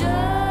 I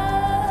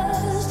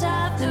just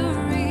have to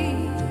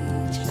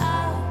reach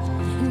out,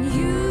 and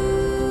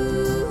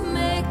you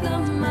make the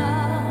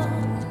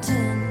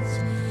mountains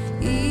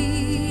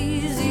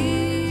easier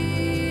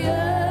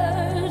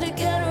to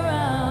get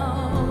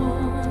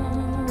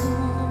around.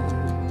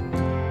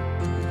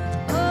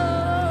 Oh,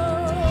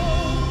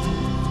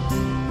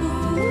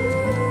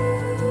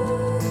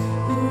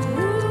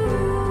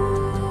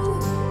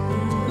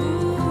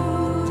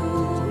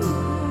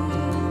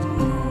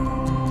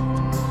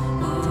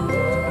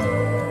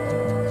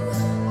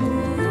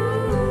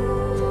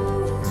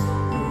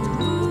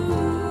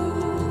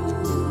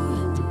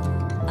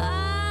 I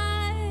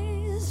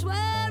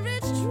swear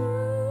it's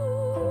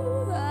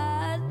true.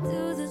 I'd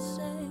do the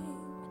same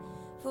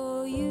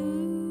for you.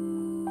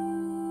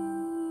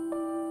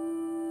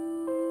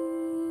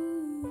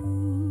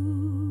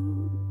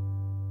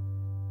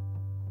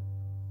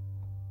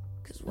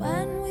 'Cause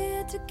when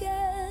we're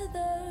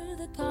together,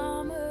 the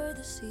calmer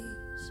the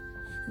seas.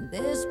 And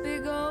this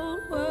big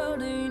old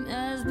world ain't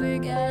as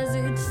big as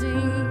it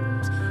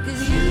seems.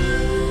 'Cause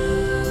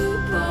you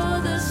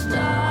pull the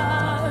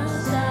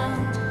stars down.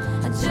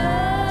 I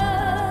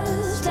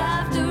just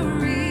have to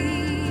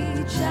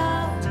reach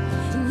out,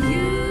 and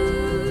you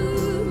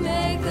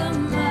make the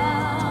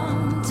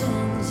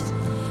mountains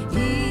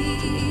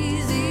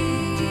easier.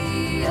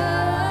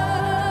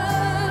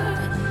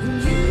 And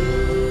you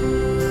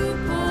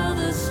pull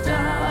the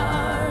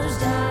stars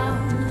down,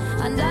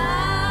 and I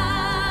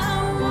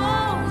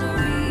wanna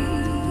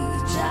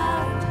reach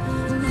out,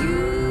 and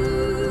you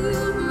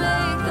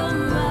make the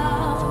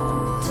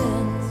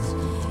mountains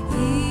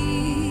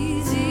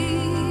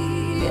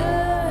easier.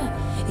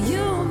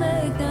 You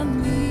make them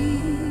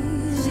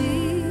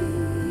easier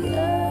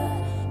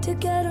to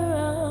get around.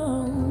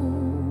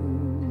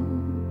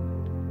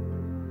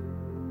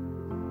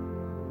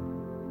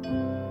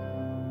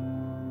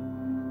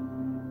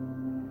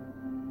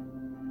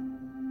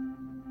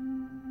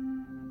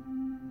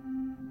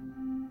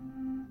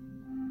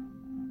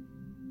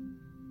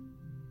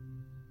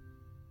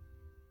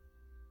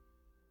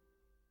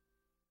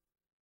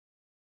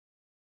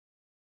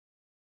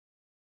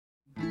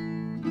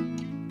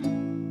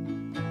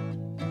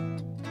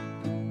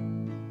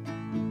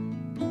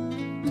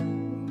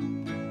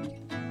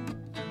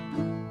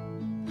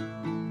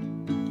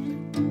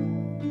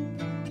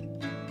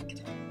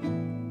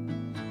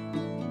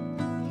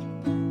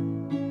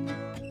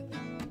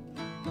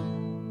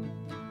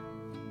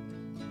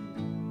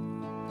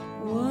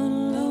 One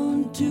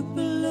lone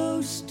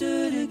Tupelo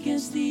stood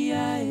against the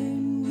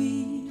iron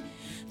weed,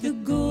 the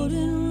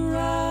golden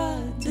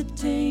rod that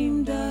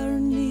tamed our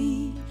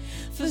need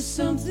for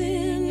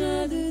something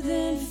other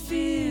than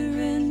fear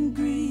and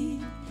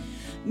greed.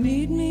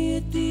 Meet me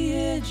at the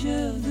edge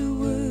of the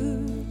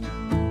world.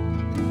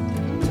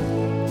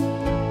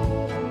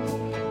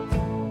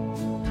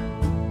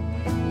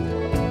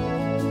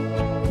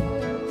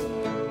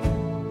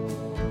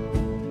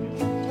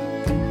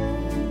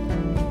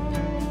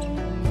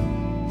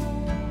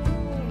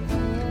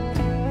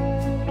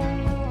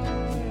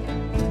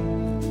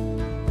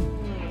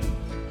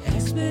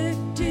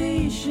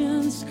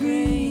 Expectations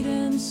great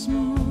and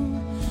small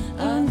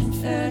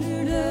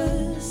unfettered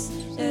us,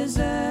 as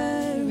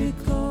I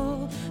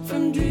recall,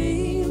 from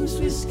dreams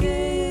we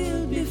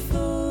scaled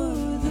before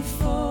the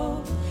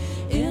fall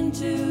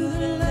into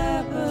the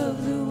lap of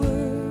the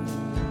world.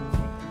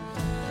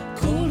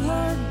 Cold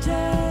hard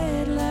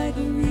tied like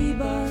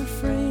rebar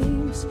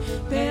frames,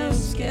 pale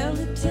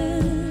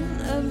skeleton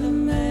of the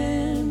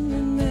man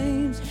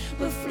remains,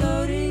 but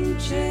floating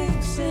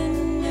checks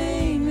and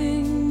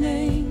naming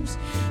names,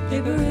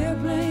 paper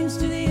airplanes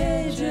to the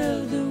edge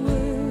of the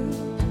world.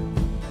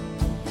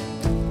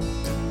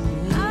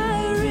 I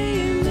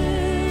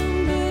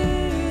remember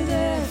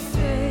their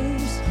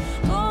faces.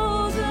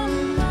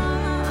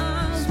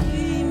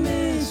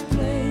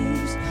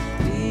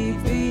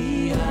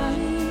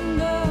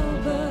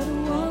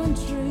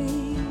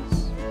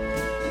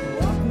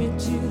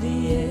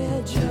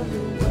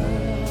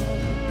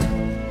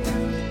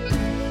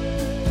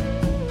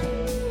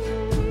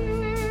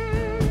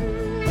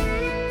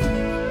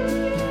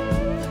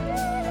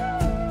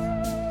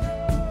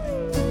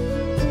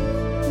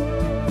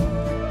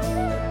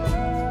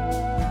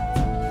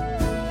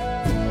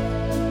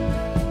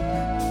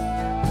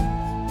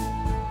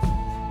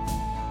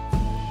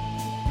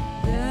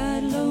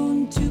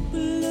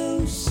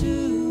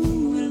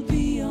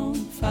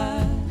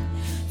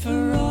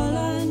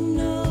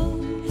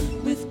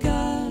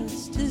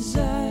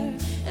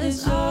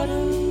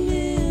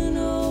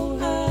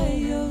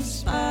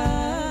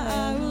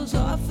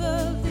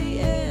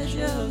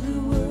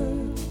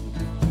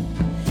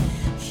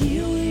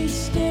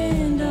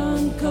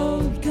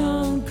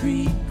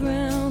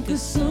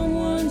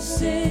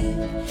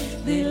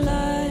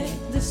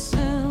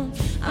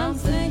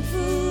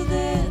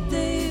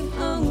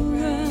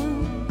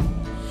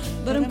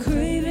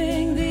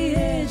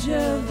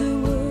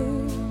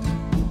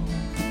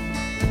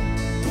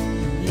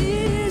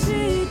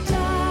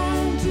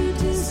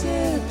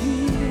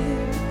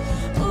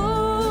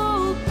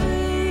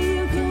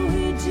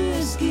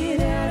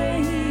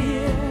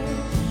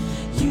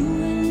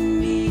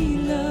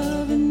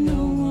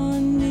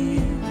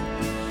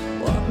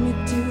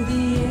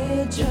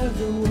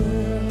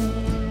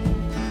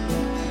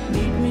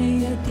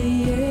 at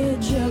the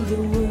edge of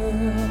the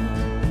world.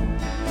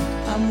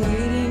 I'm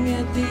waiting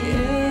at the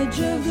edge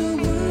of the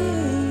world.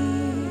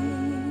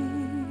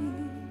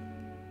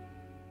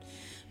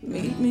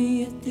 Meet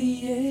me at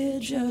the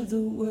edge of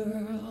the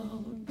world.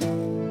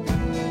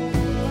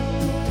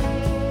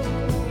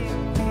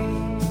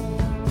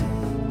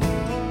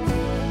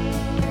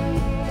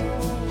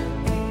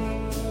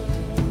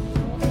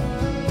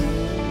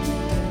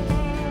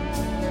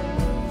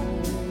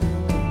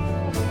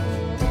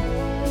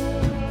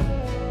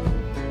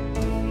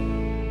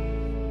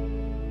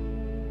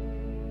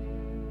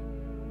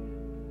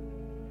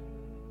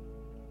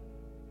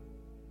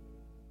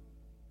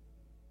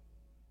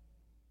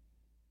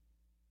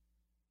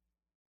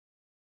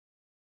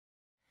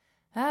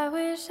 I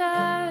wish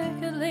I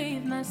could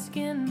leave my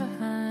skin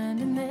behind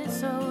in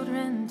this old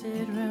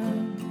rented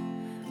room,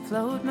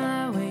 float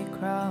my way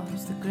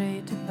across the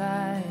great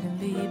divide and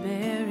be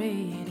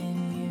buried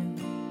in you.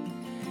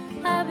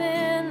 I've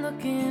been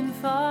looking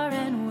far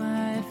and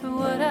wide for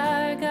what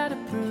I gotta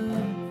prove,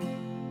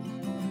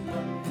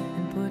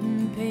 and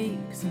putting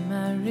peaks in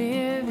my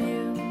rear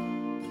view.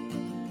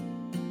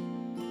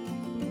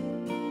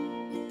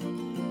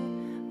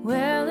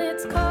 Well,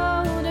 it's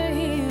colder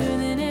here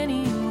than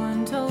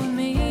anyone told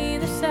me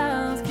the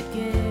South could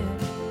get,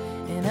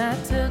 and I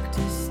took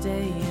to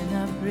staying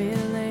up real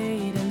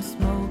late and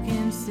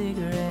smoking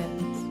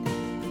cigarettes.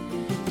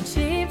 The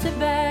cheap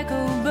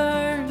tobacco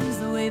burns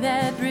the way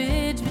that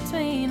bridge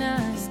between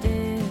us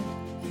did,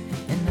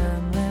 and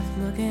I'm left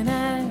looking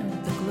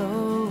at the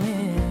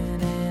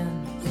glowing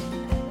ends.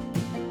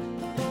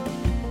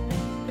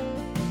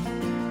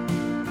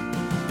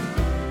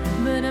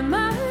 But am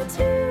I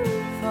too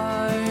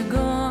far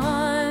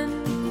gone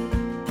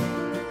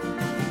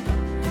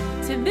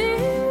to be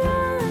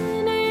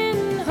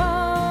running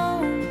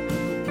home?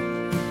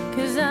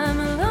 'Cause I'm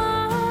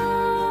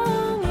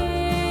longing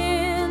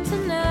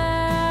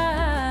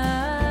tonight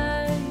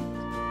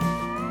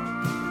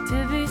to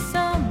be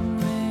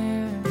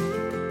somewhere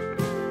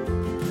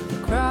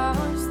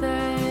across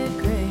that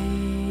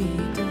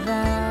great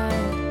divide.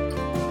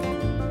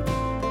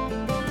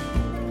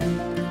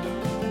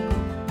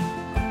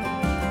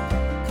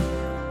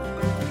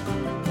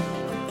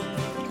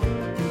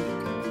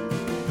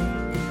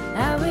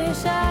 I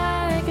wish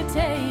I could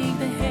take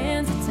the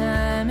hands of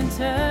time and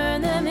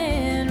turn them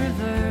in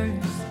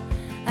reverse.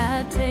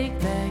 I'd take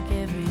back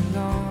every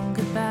long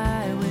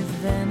goodbye with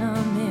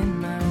venom in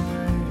my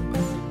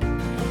words.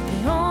 The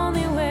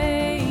only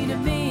way to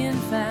being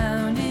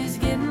found is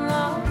getting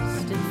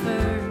lost at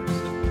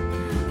first,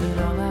 but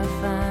all I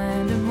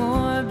find are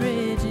more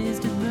bridges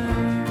to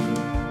burn.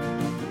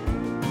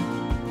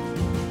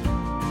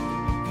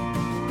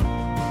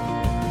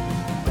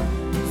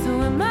 So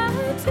am I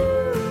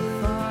too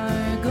far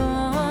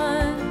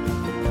gone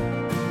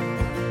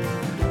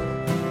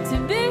to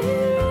be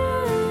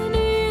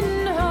running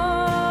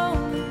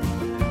home?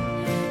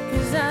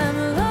 'Cause I'm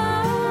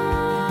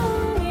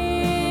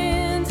longing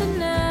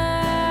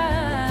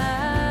tonight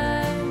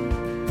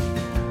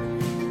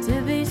to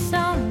be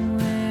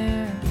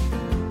somewhere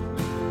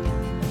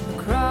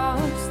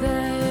across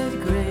that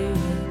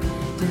great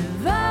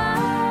divide.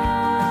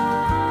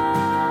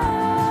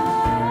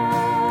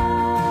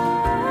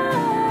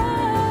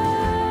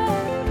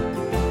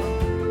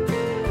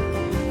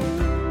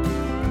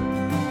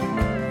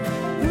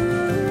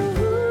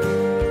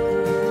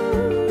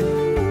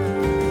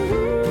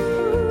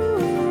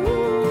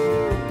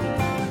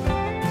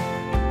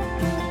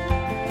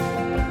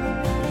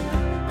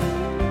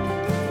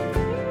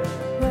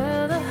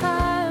 Well, the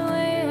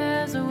highway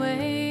has a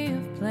way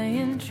of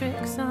playing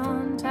tricks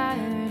on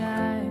tired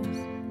eyes.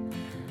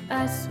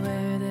 I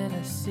swear that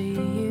I see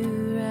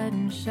you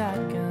riding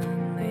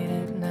shotgun late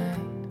at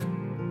night.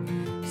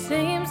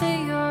 Seems that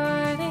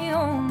you're the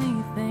only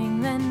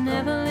thing that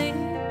never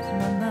leaves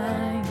my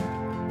mind,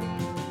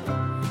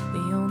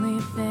 the only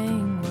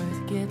thing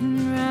worth getting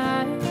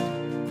right.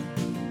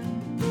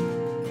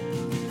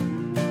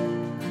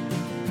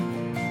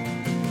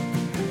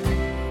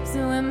 So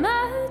am I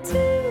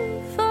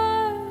too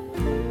far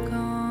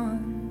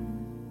gone?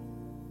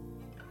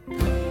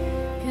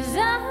 'Cause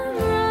I'm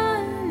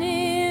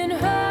running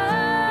home.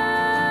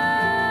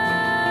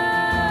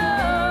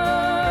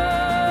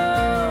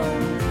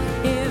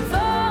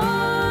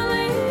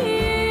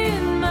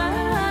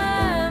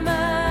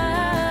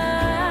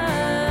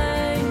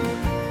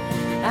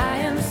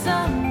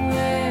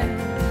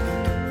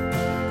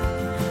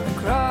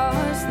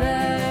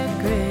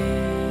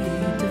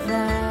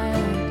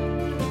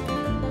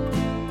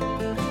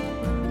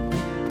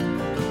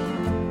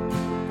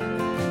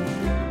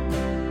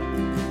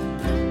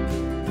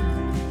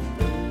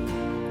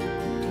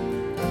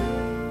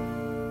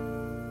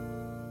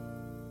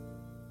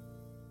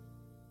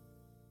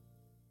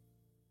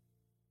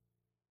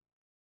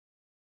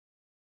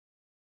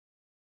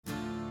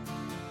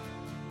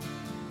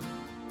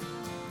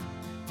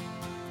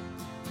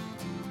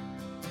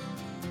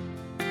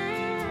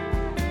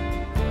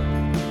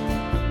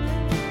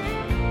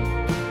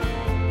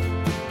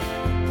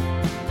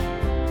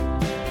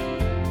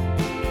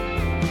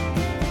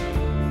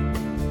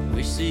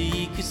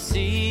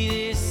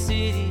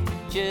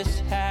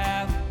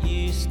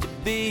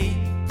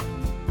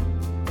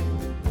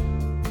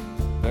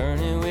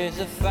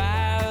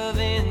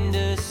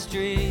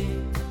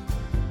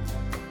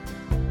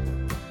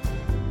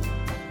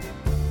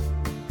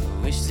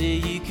 say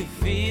you could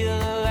feel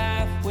the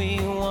life we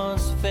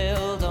once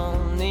felt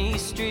on these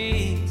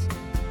streets,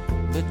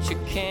 but you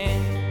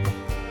can't.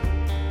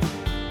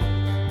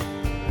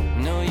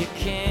 No, you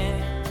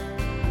can't.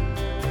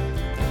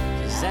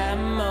 'Cause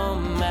I'm on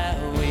my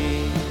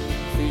way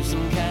through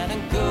some kind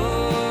of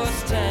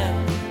ghost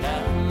town.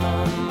 I'm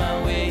on my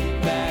way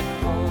back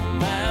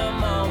home.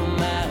 I'm on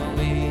my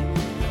way.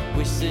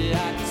 Wish that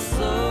I could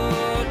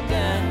slow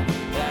down.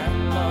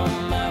 I'm on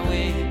my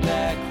way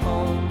back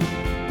home.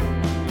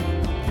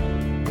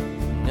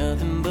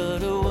 Nothing but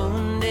a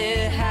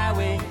wounded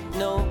highway,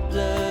 no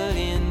blood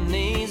in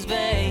these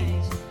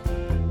veins.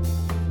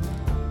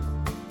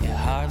 You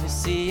hardly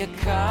see a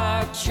car,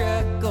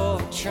 truck, or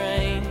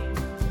train.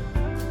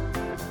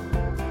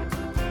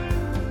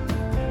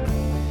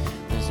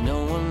 There's no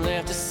one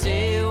left to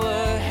say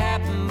what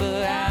happened,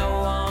 but I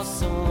want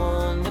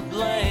someone to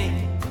blame.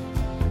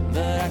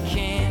 But I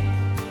can't.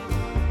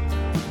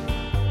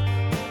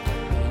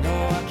 No,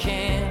 I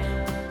can't.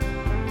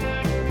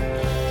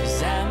 'Cause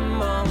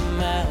I'm on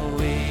my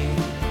way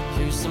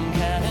through some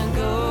kind of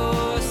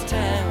ghost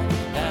town.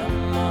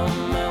 I'm on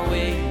my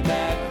way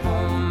back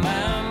home.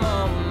 I'm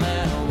on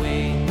my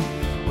way.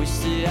 Wish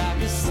that I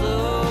could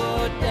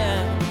slow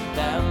down.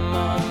 I'm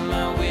on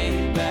my way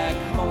back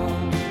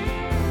home.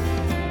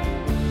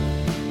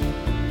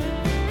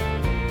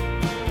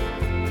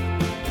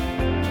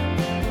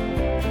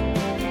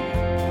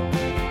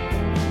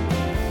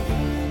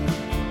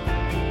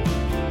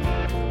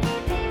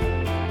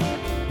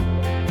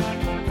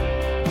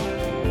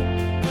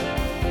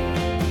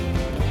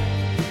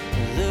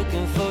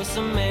 Looking for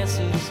some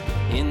answers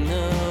in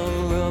the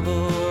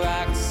rubble,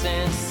 rocks,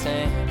 and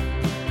sand.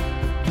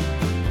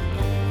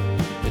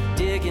 But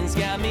digging's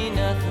got me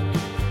nothing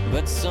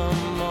but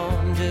some more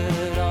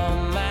dirt on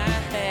my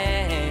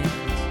hands.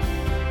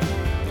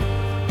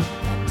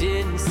 I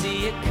didn't see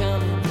it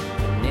coming,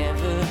 I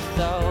never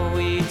thought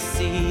we'd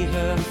see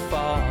her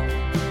fall.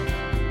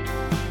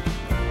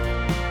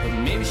 But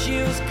maybe she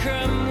was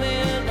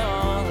crumbling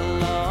all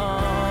along.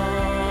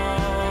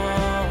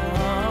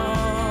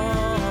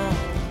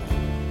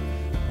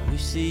 I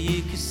wish that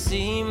you could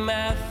see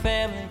my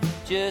family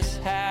just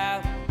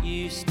how it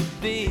used to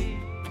be.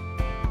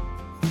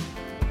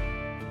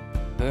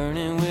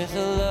 Burning with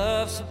a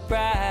love so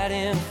bright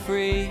and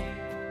free.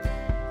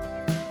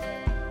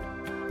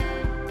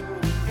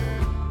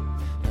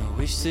 I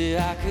wish that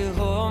I could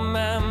hold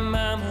my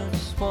mama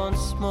just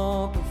once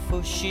more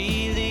before she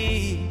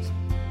leaves.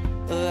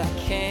 But I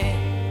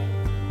can't.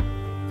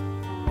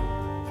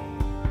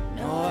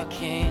 No, I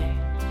can't.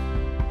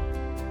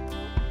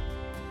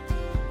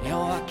 No,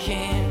 I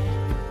can't.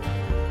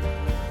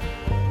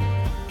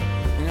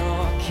 No,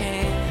 I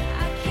can't.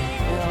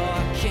 No,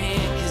 I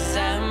can't. 'Cause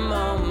I'm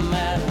on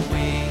my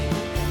way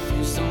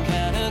through some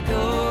kind of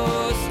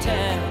ghost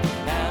town.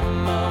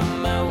 I'm on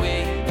my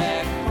way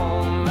back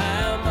home.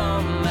 I'm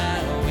on my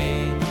way.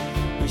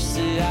 Wish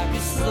that I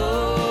could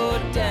slow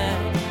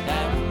down.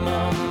 I'm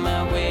on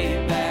my way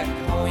back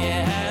home.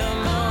 Yeah,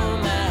 I'm on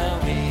my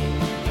way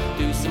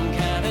through some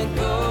kind of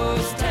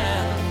ghost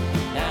town.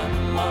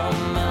 I'm on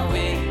my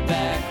way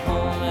back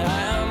home.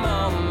 I'm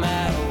on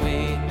my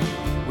way.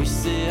 Wish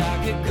that I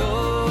could go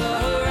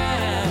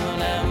around.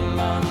 I'm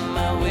on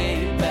my way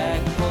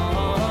back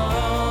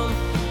home.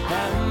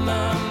 I'm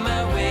on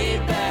my way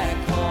back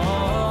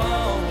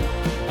home.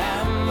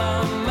 I'm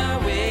on my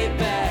way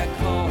back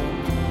home.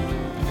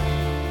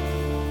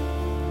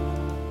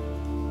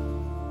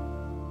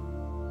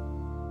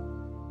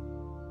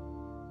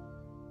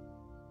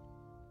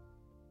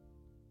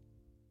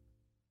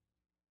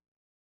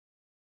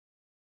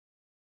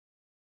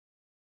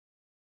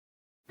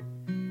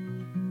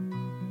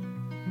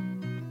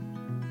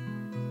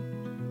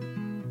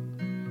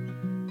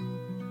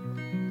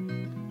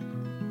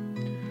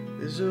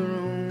 There's a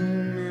room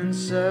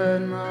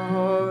inside my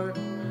heart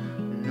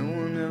where no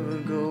one ever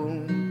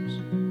goes.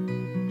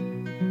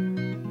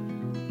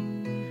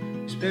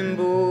 It's been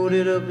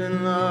boarded up and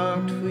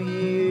locked for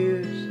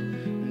years,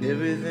 and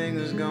everything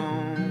is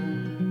gone.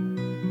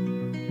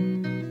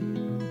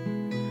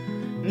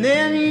 And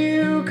then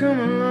you come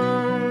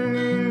along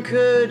and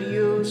cut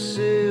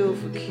yourself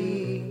a key.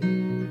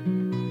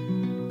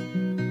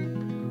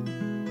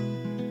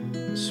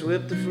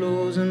 Swept the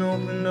floors and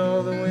opened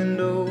all the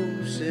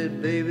windows,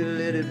 said, baby,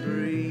 let it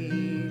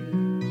breathe.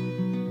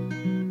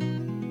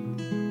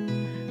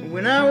 And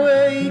when I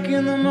wake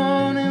in the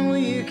morning,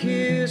 will you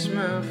kiss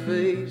my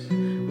face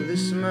with a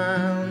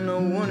smile no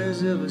one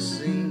has ever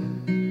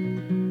seen?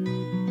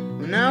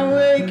 When I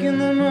wake in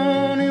the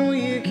morning,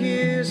 will you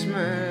kiss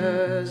my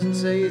eyes and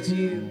say it's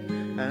you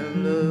I've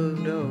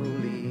loved all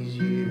these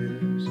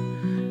years?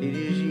 It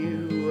is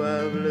you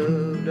I've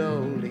loved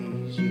all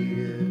these years.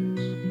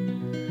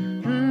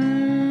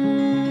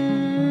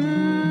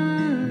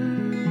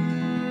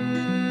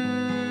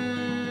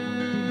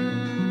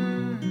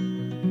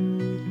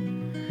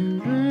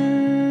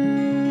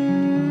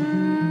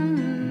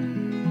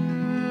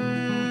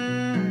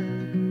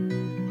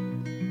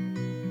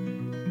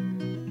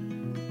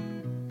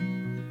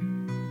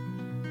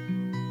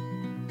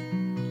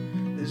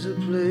 There's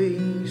a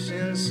place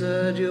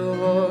inside your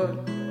heart,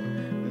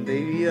 and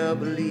baby, I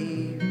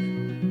believe.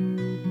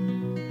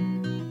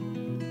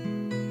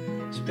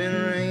 It's been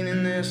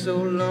raining there so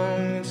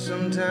long, and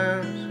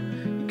sometimes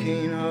you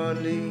can't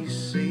hardly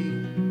see.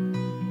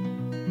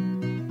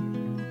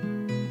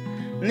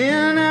 And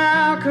then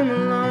I'll come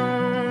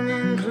along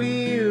and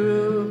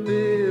clear up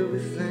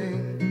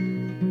everything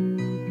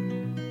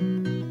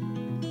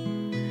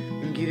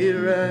and get it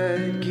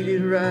right, get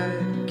it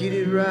right, get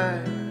it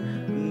right.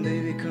 And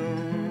baby,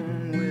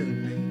 come with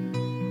me.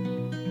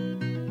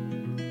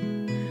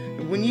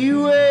 And when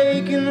you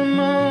wake in the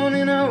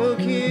morning, I will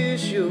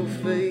kiss your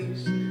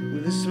face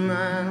with a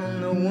smile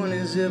no one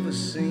has ever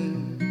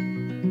seen.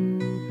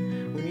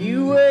 When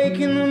you wake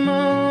in the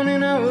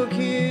morning, I will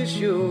kiss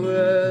your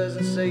eyes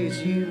and say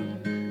it's you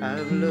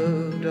I've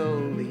loved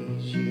all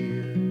these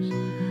years.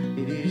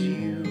 It is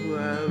you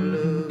I've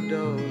loved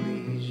all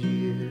these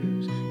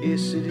years.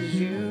 Yes, it is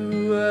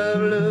you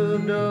I've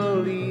loved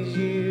all these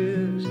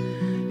years.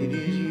 It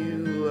is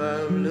you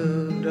I've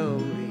loved all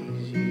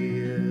these years.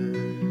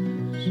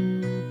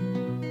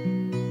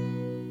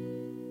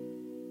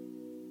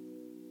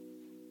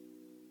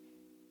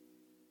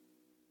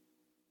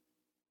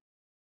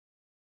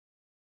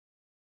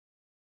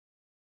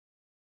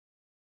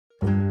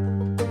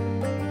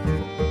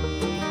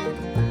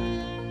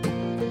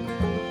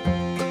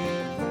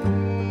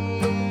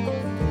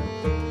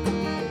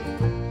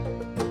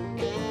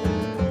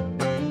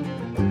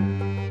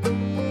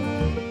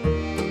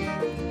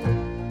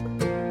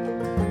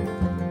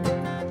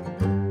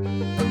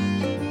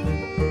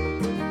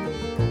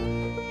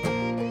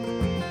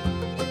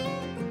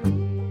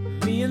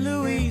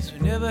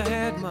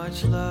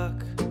 Much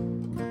luck.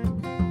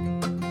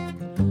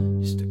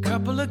 Just a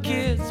couple of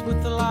kids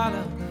with a lot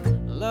of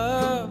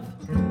love.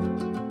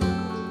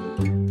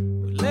 We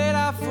laid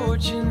our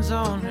fortunes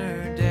on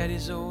her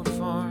daddy's old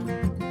farm.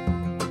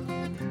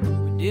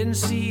 We didn't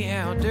see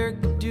how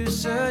dirt could do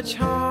such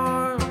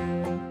harm.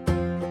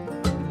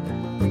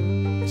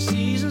 The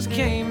seasons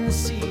came, the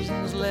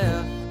seasons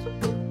left.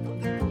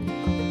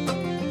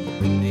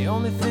 The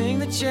only thing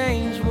that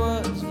changed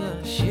was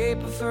the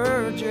shape of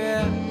her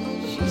dress.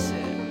 She said,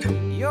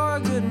 "You're a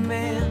good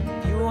man,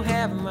 you won't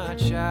have my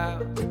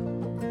child,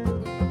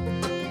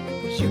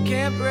 but you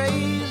can't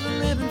raise a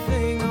living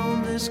thing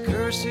on this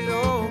cursed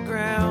old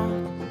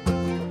ground."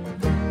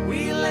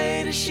 We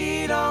laid a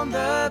sheet on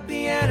the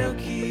piano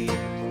key,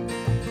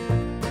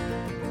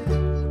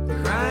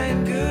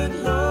 crying, "Good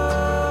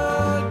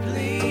Lord,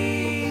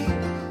 please,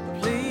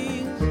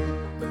 please."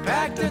 We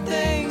packed our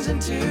things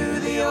into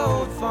the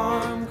old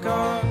farm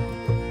car,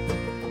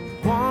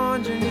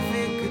 wondering if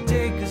it could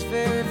take us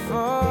very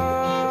far.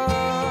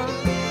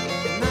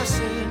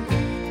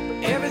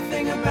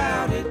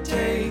 About it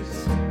takes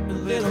a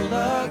little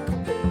luck.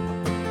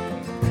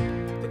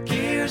 The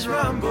gears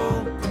rumble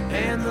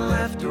and the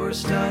left door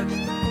stuck.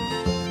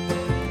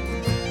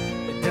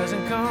 It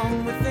doesn't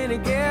come with any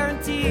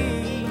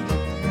guarantee,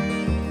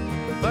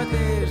 but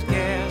there's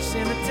gas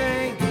in the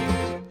tank.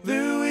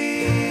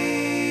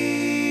 Louise,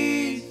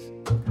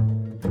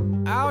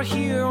 out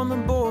here on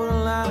the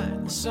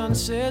borderline, the sun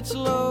sets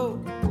low,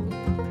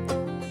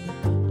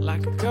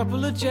 like a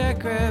couple of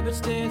jackrabbits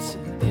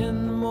dancing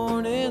in the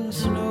morning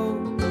snow.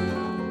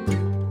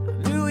 I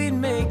knew we'd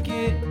make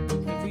it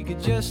if we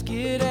could just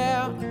get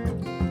out.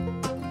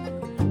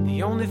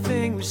 The only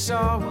thing we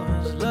saw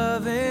was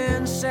love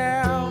and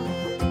sound.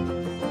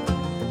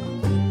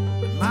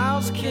 The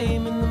miles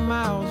came and the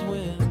miles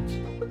went.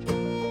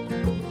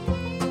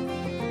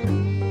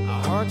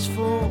 Our hearts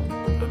full,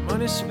 our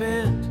money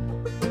spent.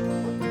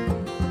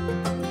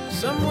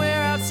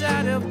 Somewhere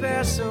outside El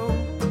Paso,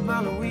 my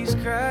Louise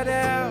cried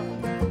out.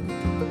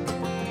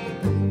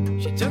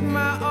 She took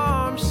my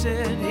arm,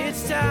 said,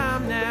 "It's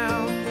time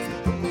now."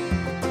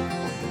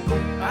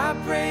 I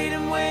prayed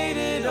and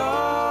waited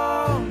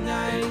all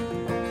night.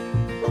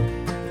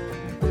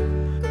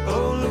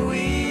 "Oh,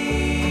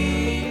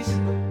 Louise,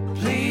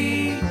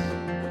 please,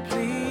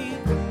 please."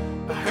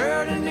 I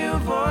heard a new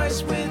voice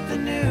with a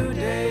new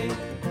day.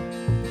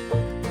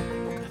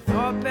 I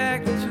thought back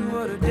to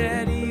what her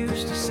daddy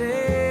used to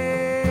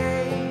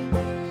say.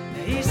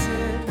 He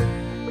said,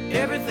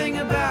 "Everything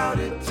about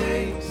it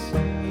takes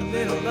a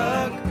little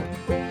luck.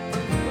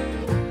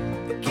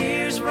 The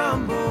gears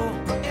rumble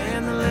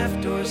and the left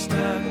door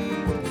stuck.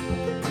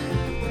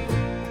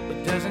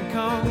 It doesn't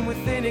come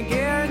with any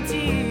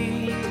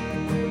guarantee,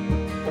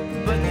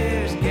 but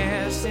there's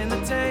gas in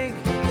the tank."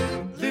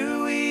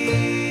 Louise,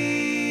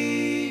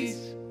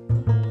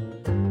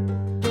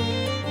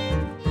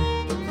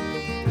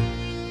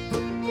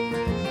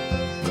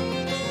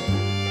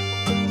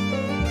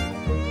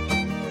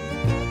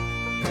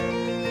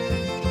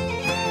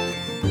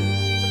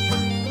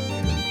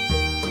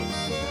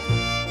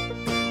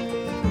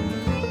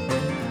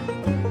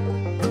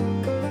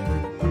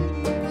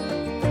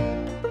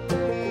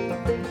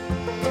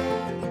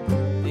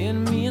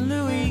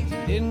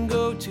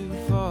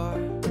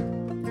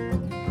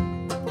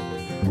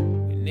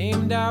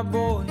 our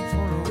boy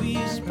for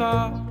Louise's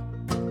pa.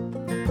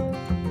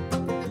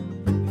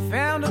 We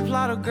found a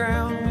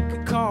battleground we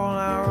could call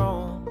our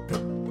own.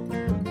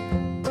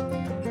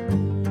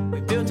 We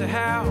built a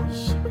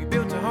house, we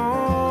built a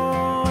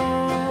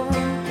home,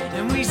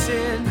 and we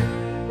said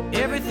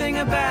everything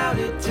about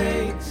it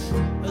takes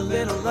a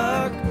little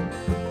luck.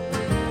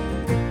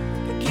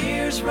 The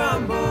gears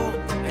rumble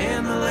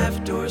and the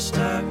left door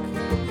stuck.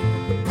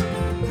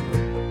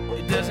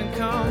 It doesn't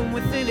come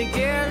with any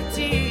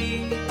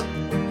guarantee,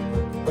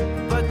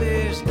 but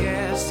there's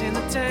gas in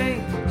the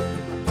tank.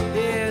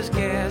 There's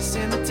gas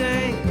in the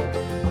tank.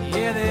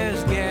 Yeah,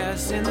 there's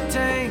gas in the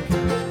tank.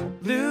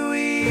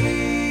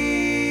 Louise.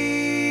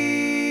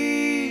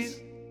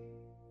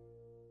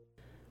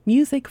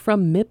 Music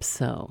from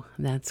Mipso,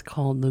 that's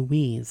called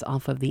Louise,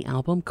 off of the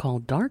album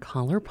called Dark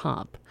Holler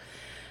Pop.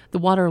 The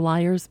Water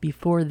Liars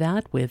before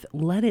that with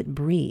Let It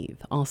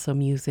Breathe. Also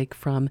music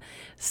from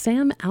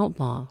Sam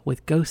Outlaw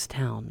with Ghost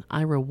Town.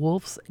 Ira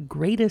Wolf's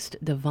Greatest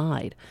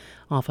Divide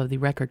off of the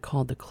record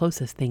called The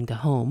Closest Thing to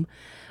Home.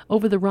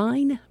 Over the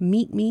Rhine,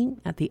 Meet Me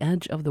at the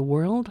Edge of the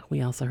World.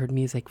 We also heard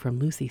music from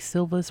Lucy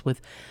Silvas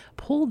with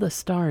Pull the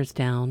Stars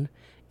Down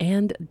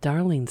and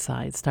Darling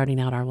Side,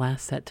 starting out our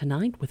last set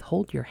tonight with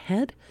Hold Your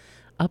Head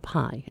Up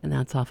High, and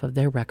that's off of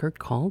their record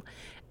called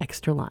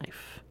Extra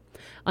Life.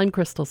 I'm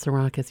Crystal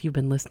Sarakas. You've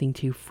been listening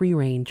to Free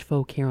Range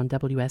Folk here on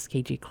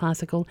WSKG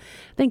Classical.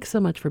 Thanks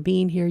so much for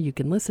being here. You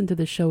can listen to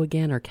the show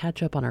again or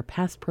catch up on our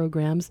past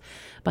programs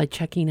by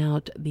checking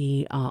out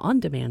the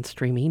on-demand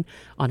streaming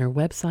on our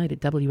website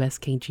at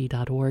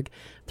wskg.org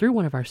through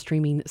one of our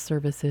streaming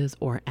services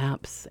or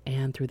apps,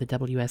 and through the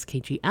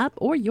WSKG app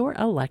or your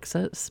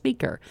Alexa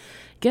speaker.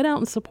 Get out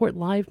and support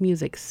live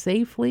music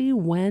safely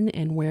when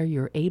and where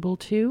you're able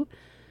to.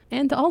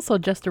 And also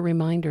just a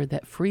reminder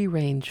that Free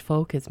Range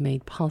Folk is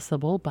made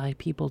possible by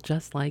people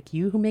just like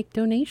you who make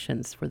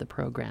donations for the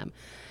program.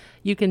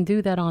 You can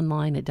do that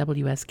online at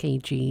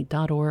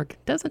wskg.org.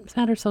 Doesn't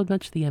matter so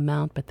much the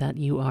amount, but that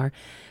you are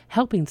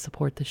helping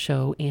support the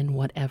show in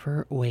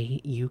whatever way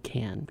you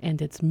can.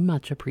 And it's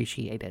much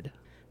appreciated.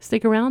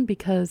 Stick around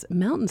because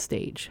Mountain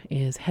Stage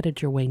is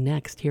headed your way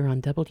next here on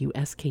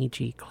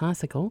WSKG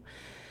Classical.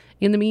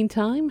 In the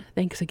meantime,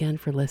 thanks again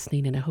for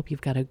listening, and I hope you've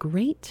got a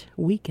great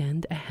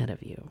weekend ahead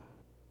of you.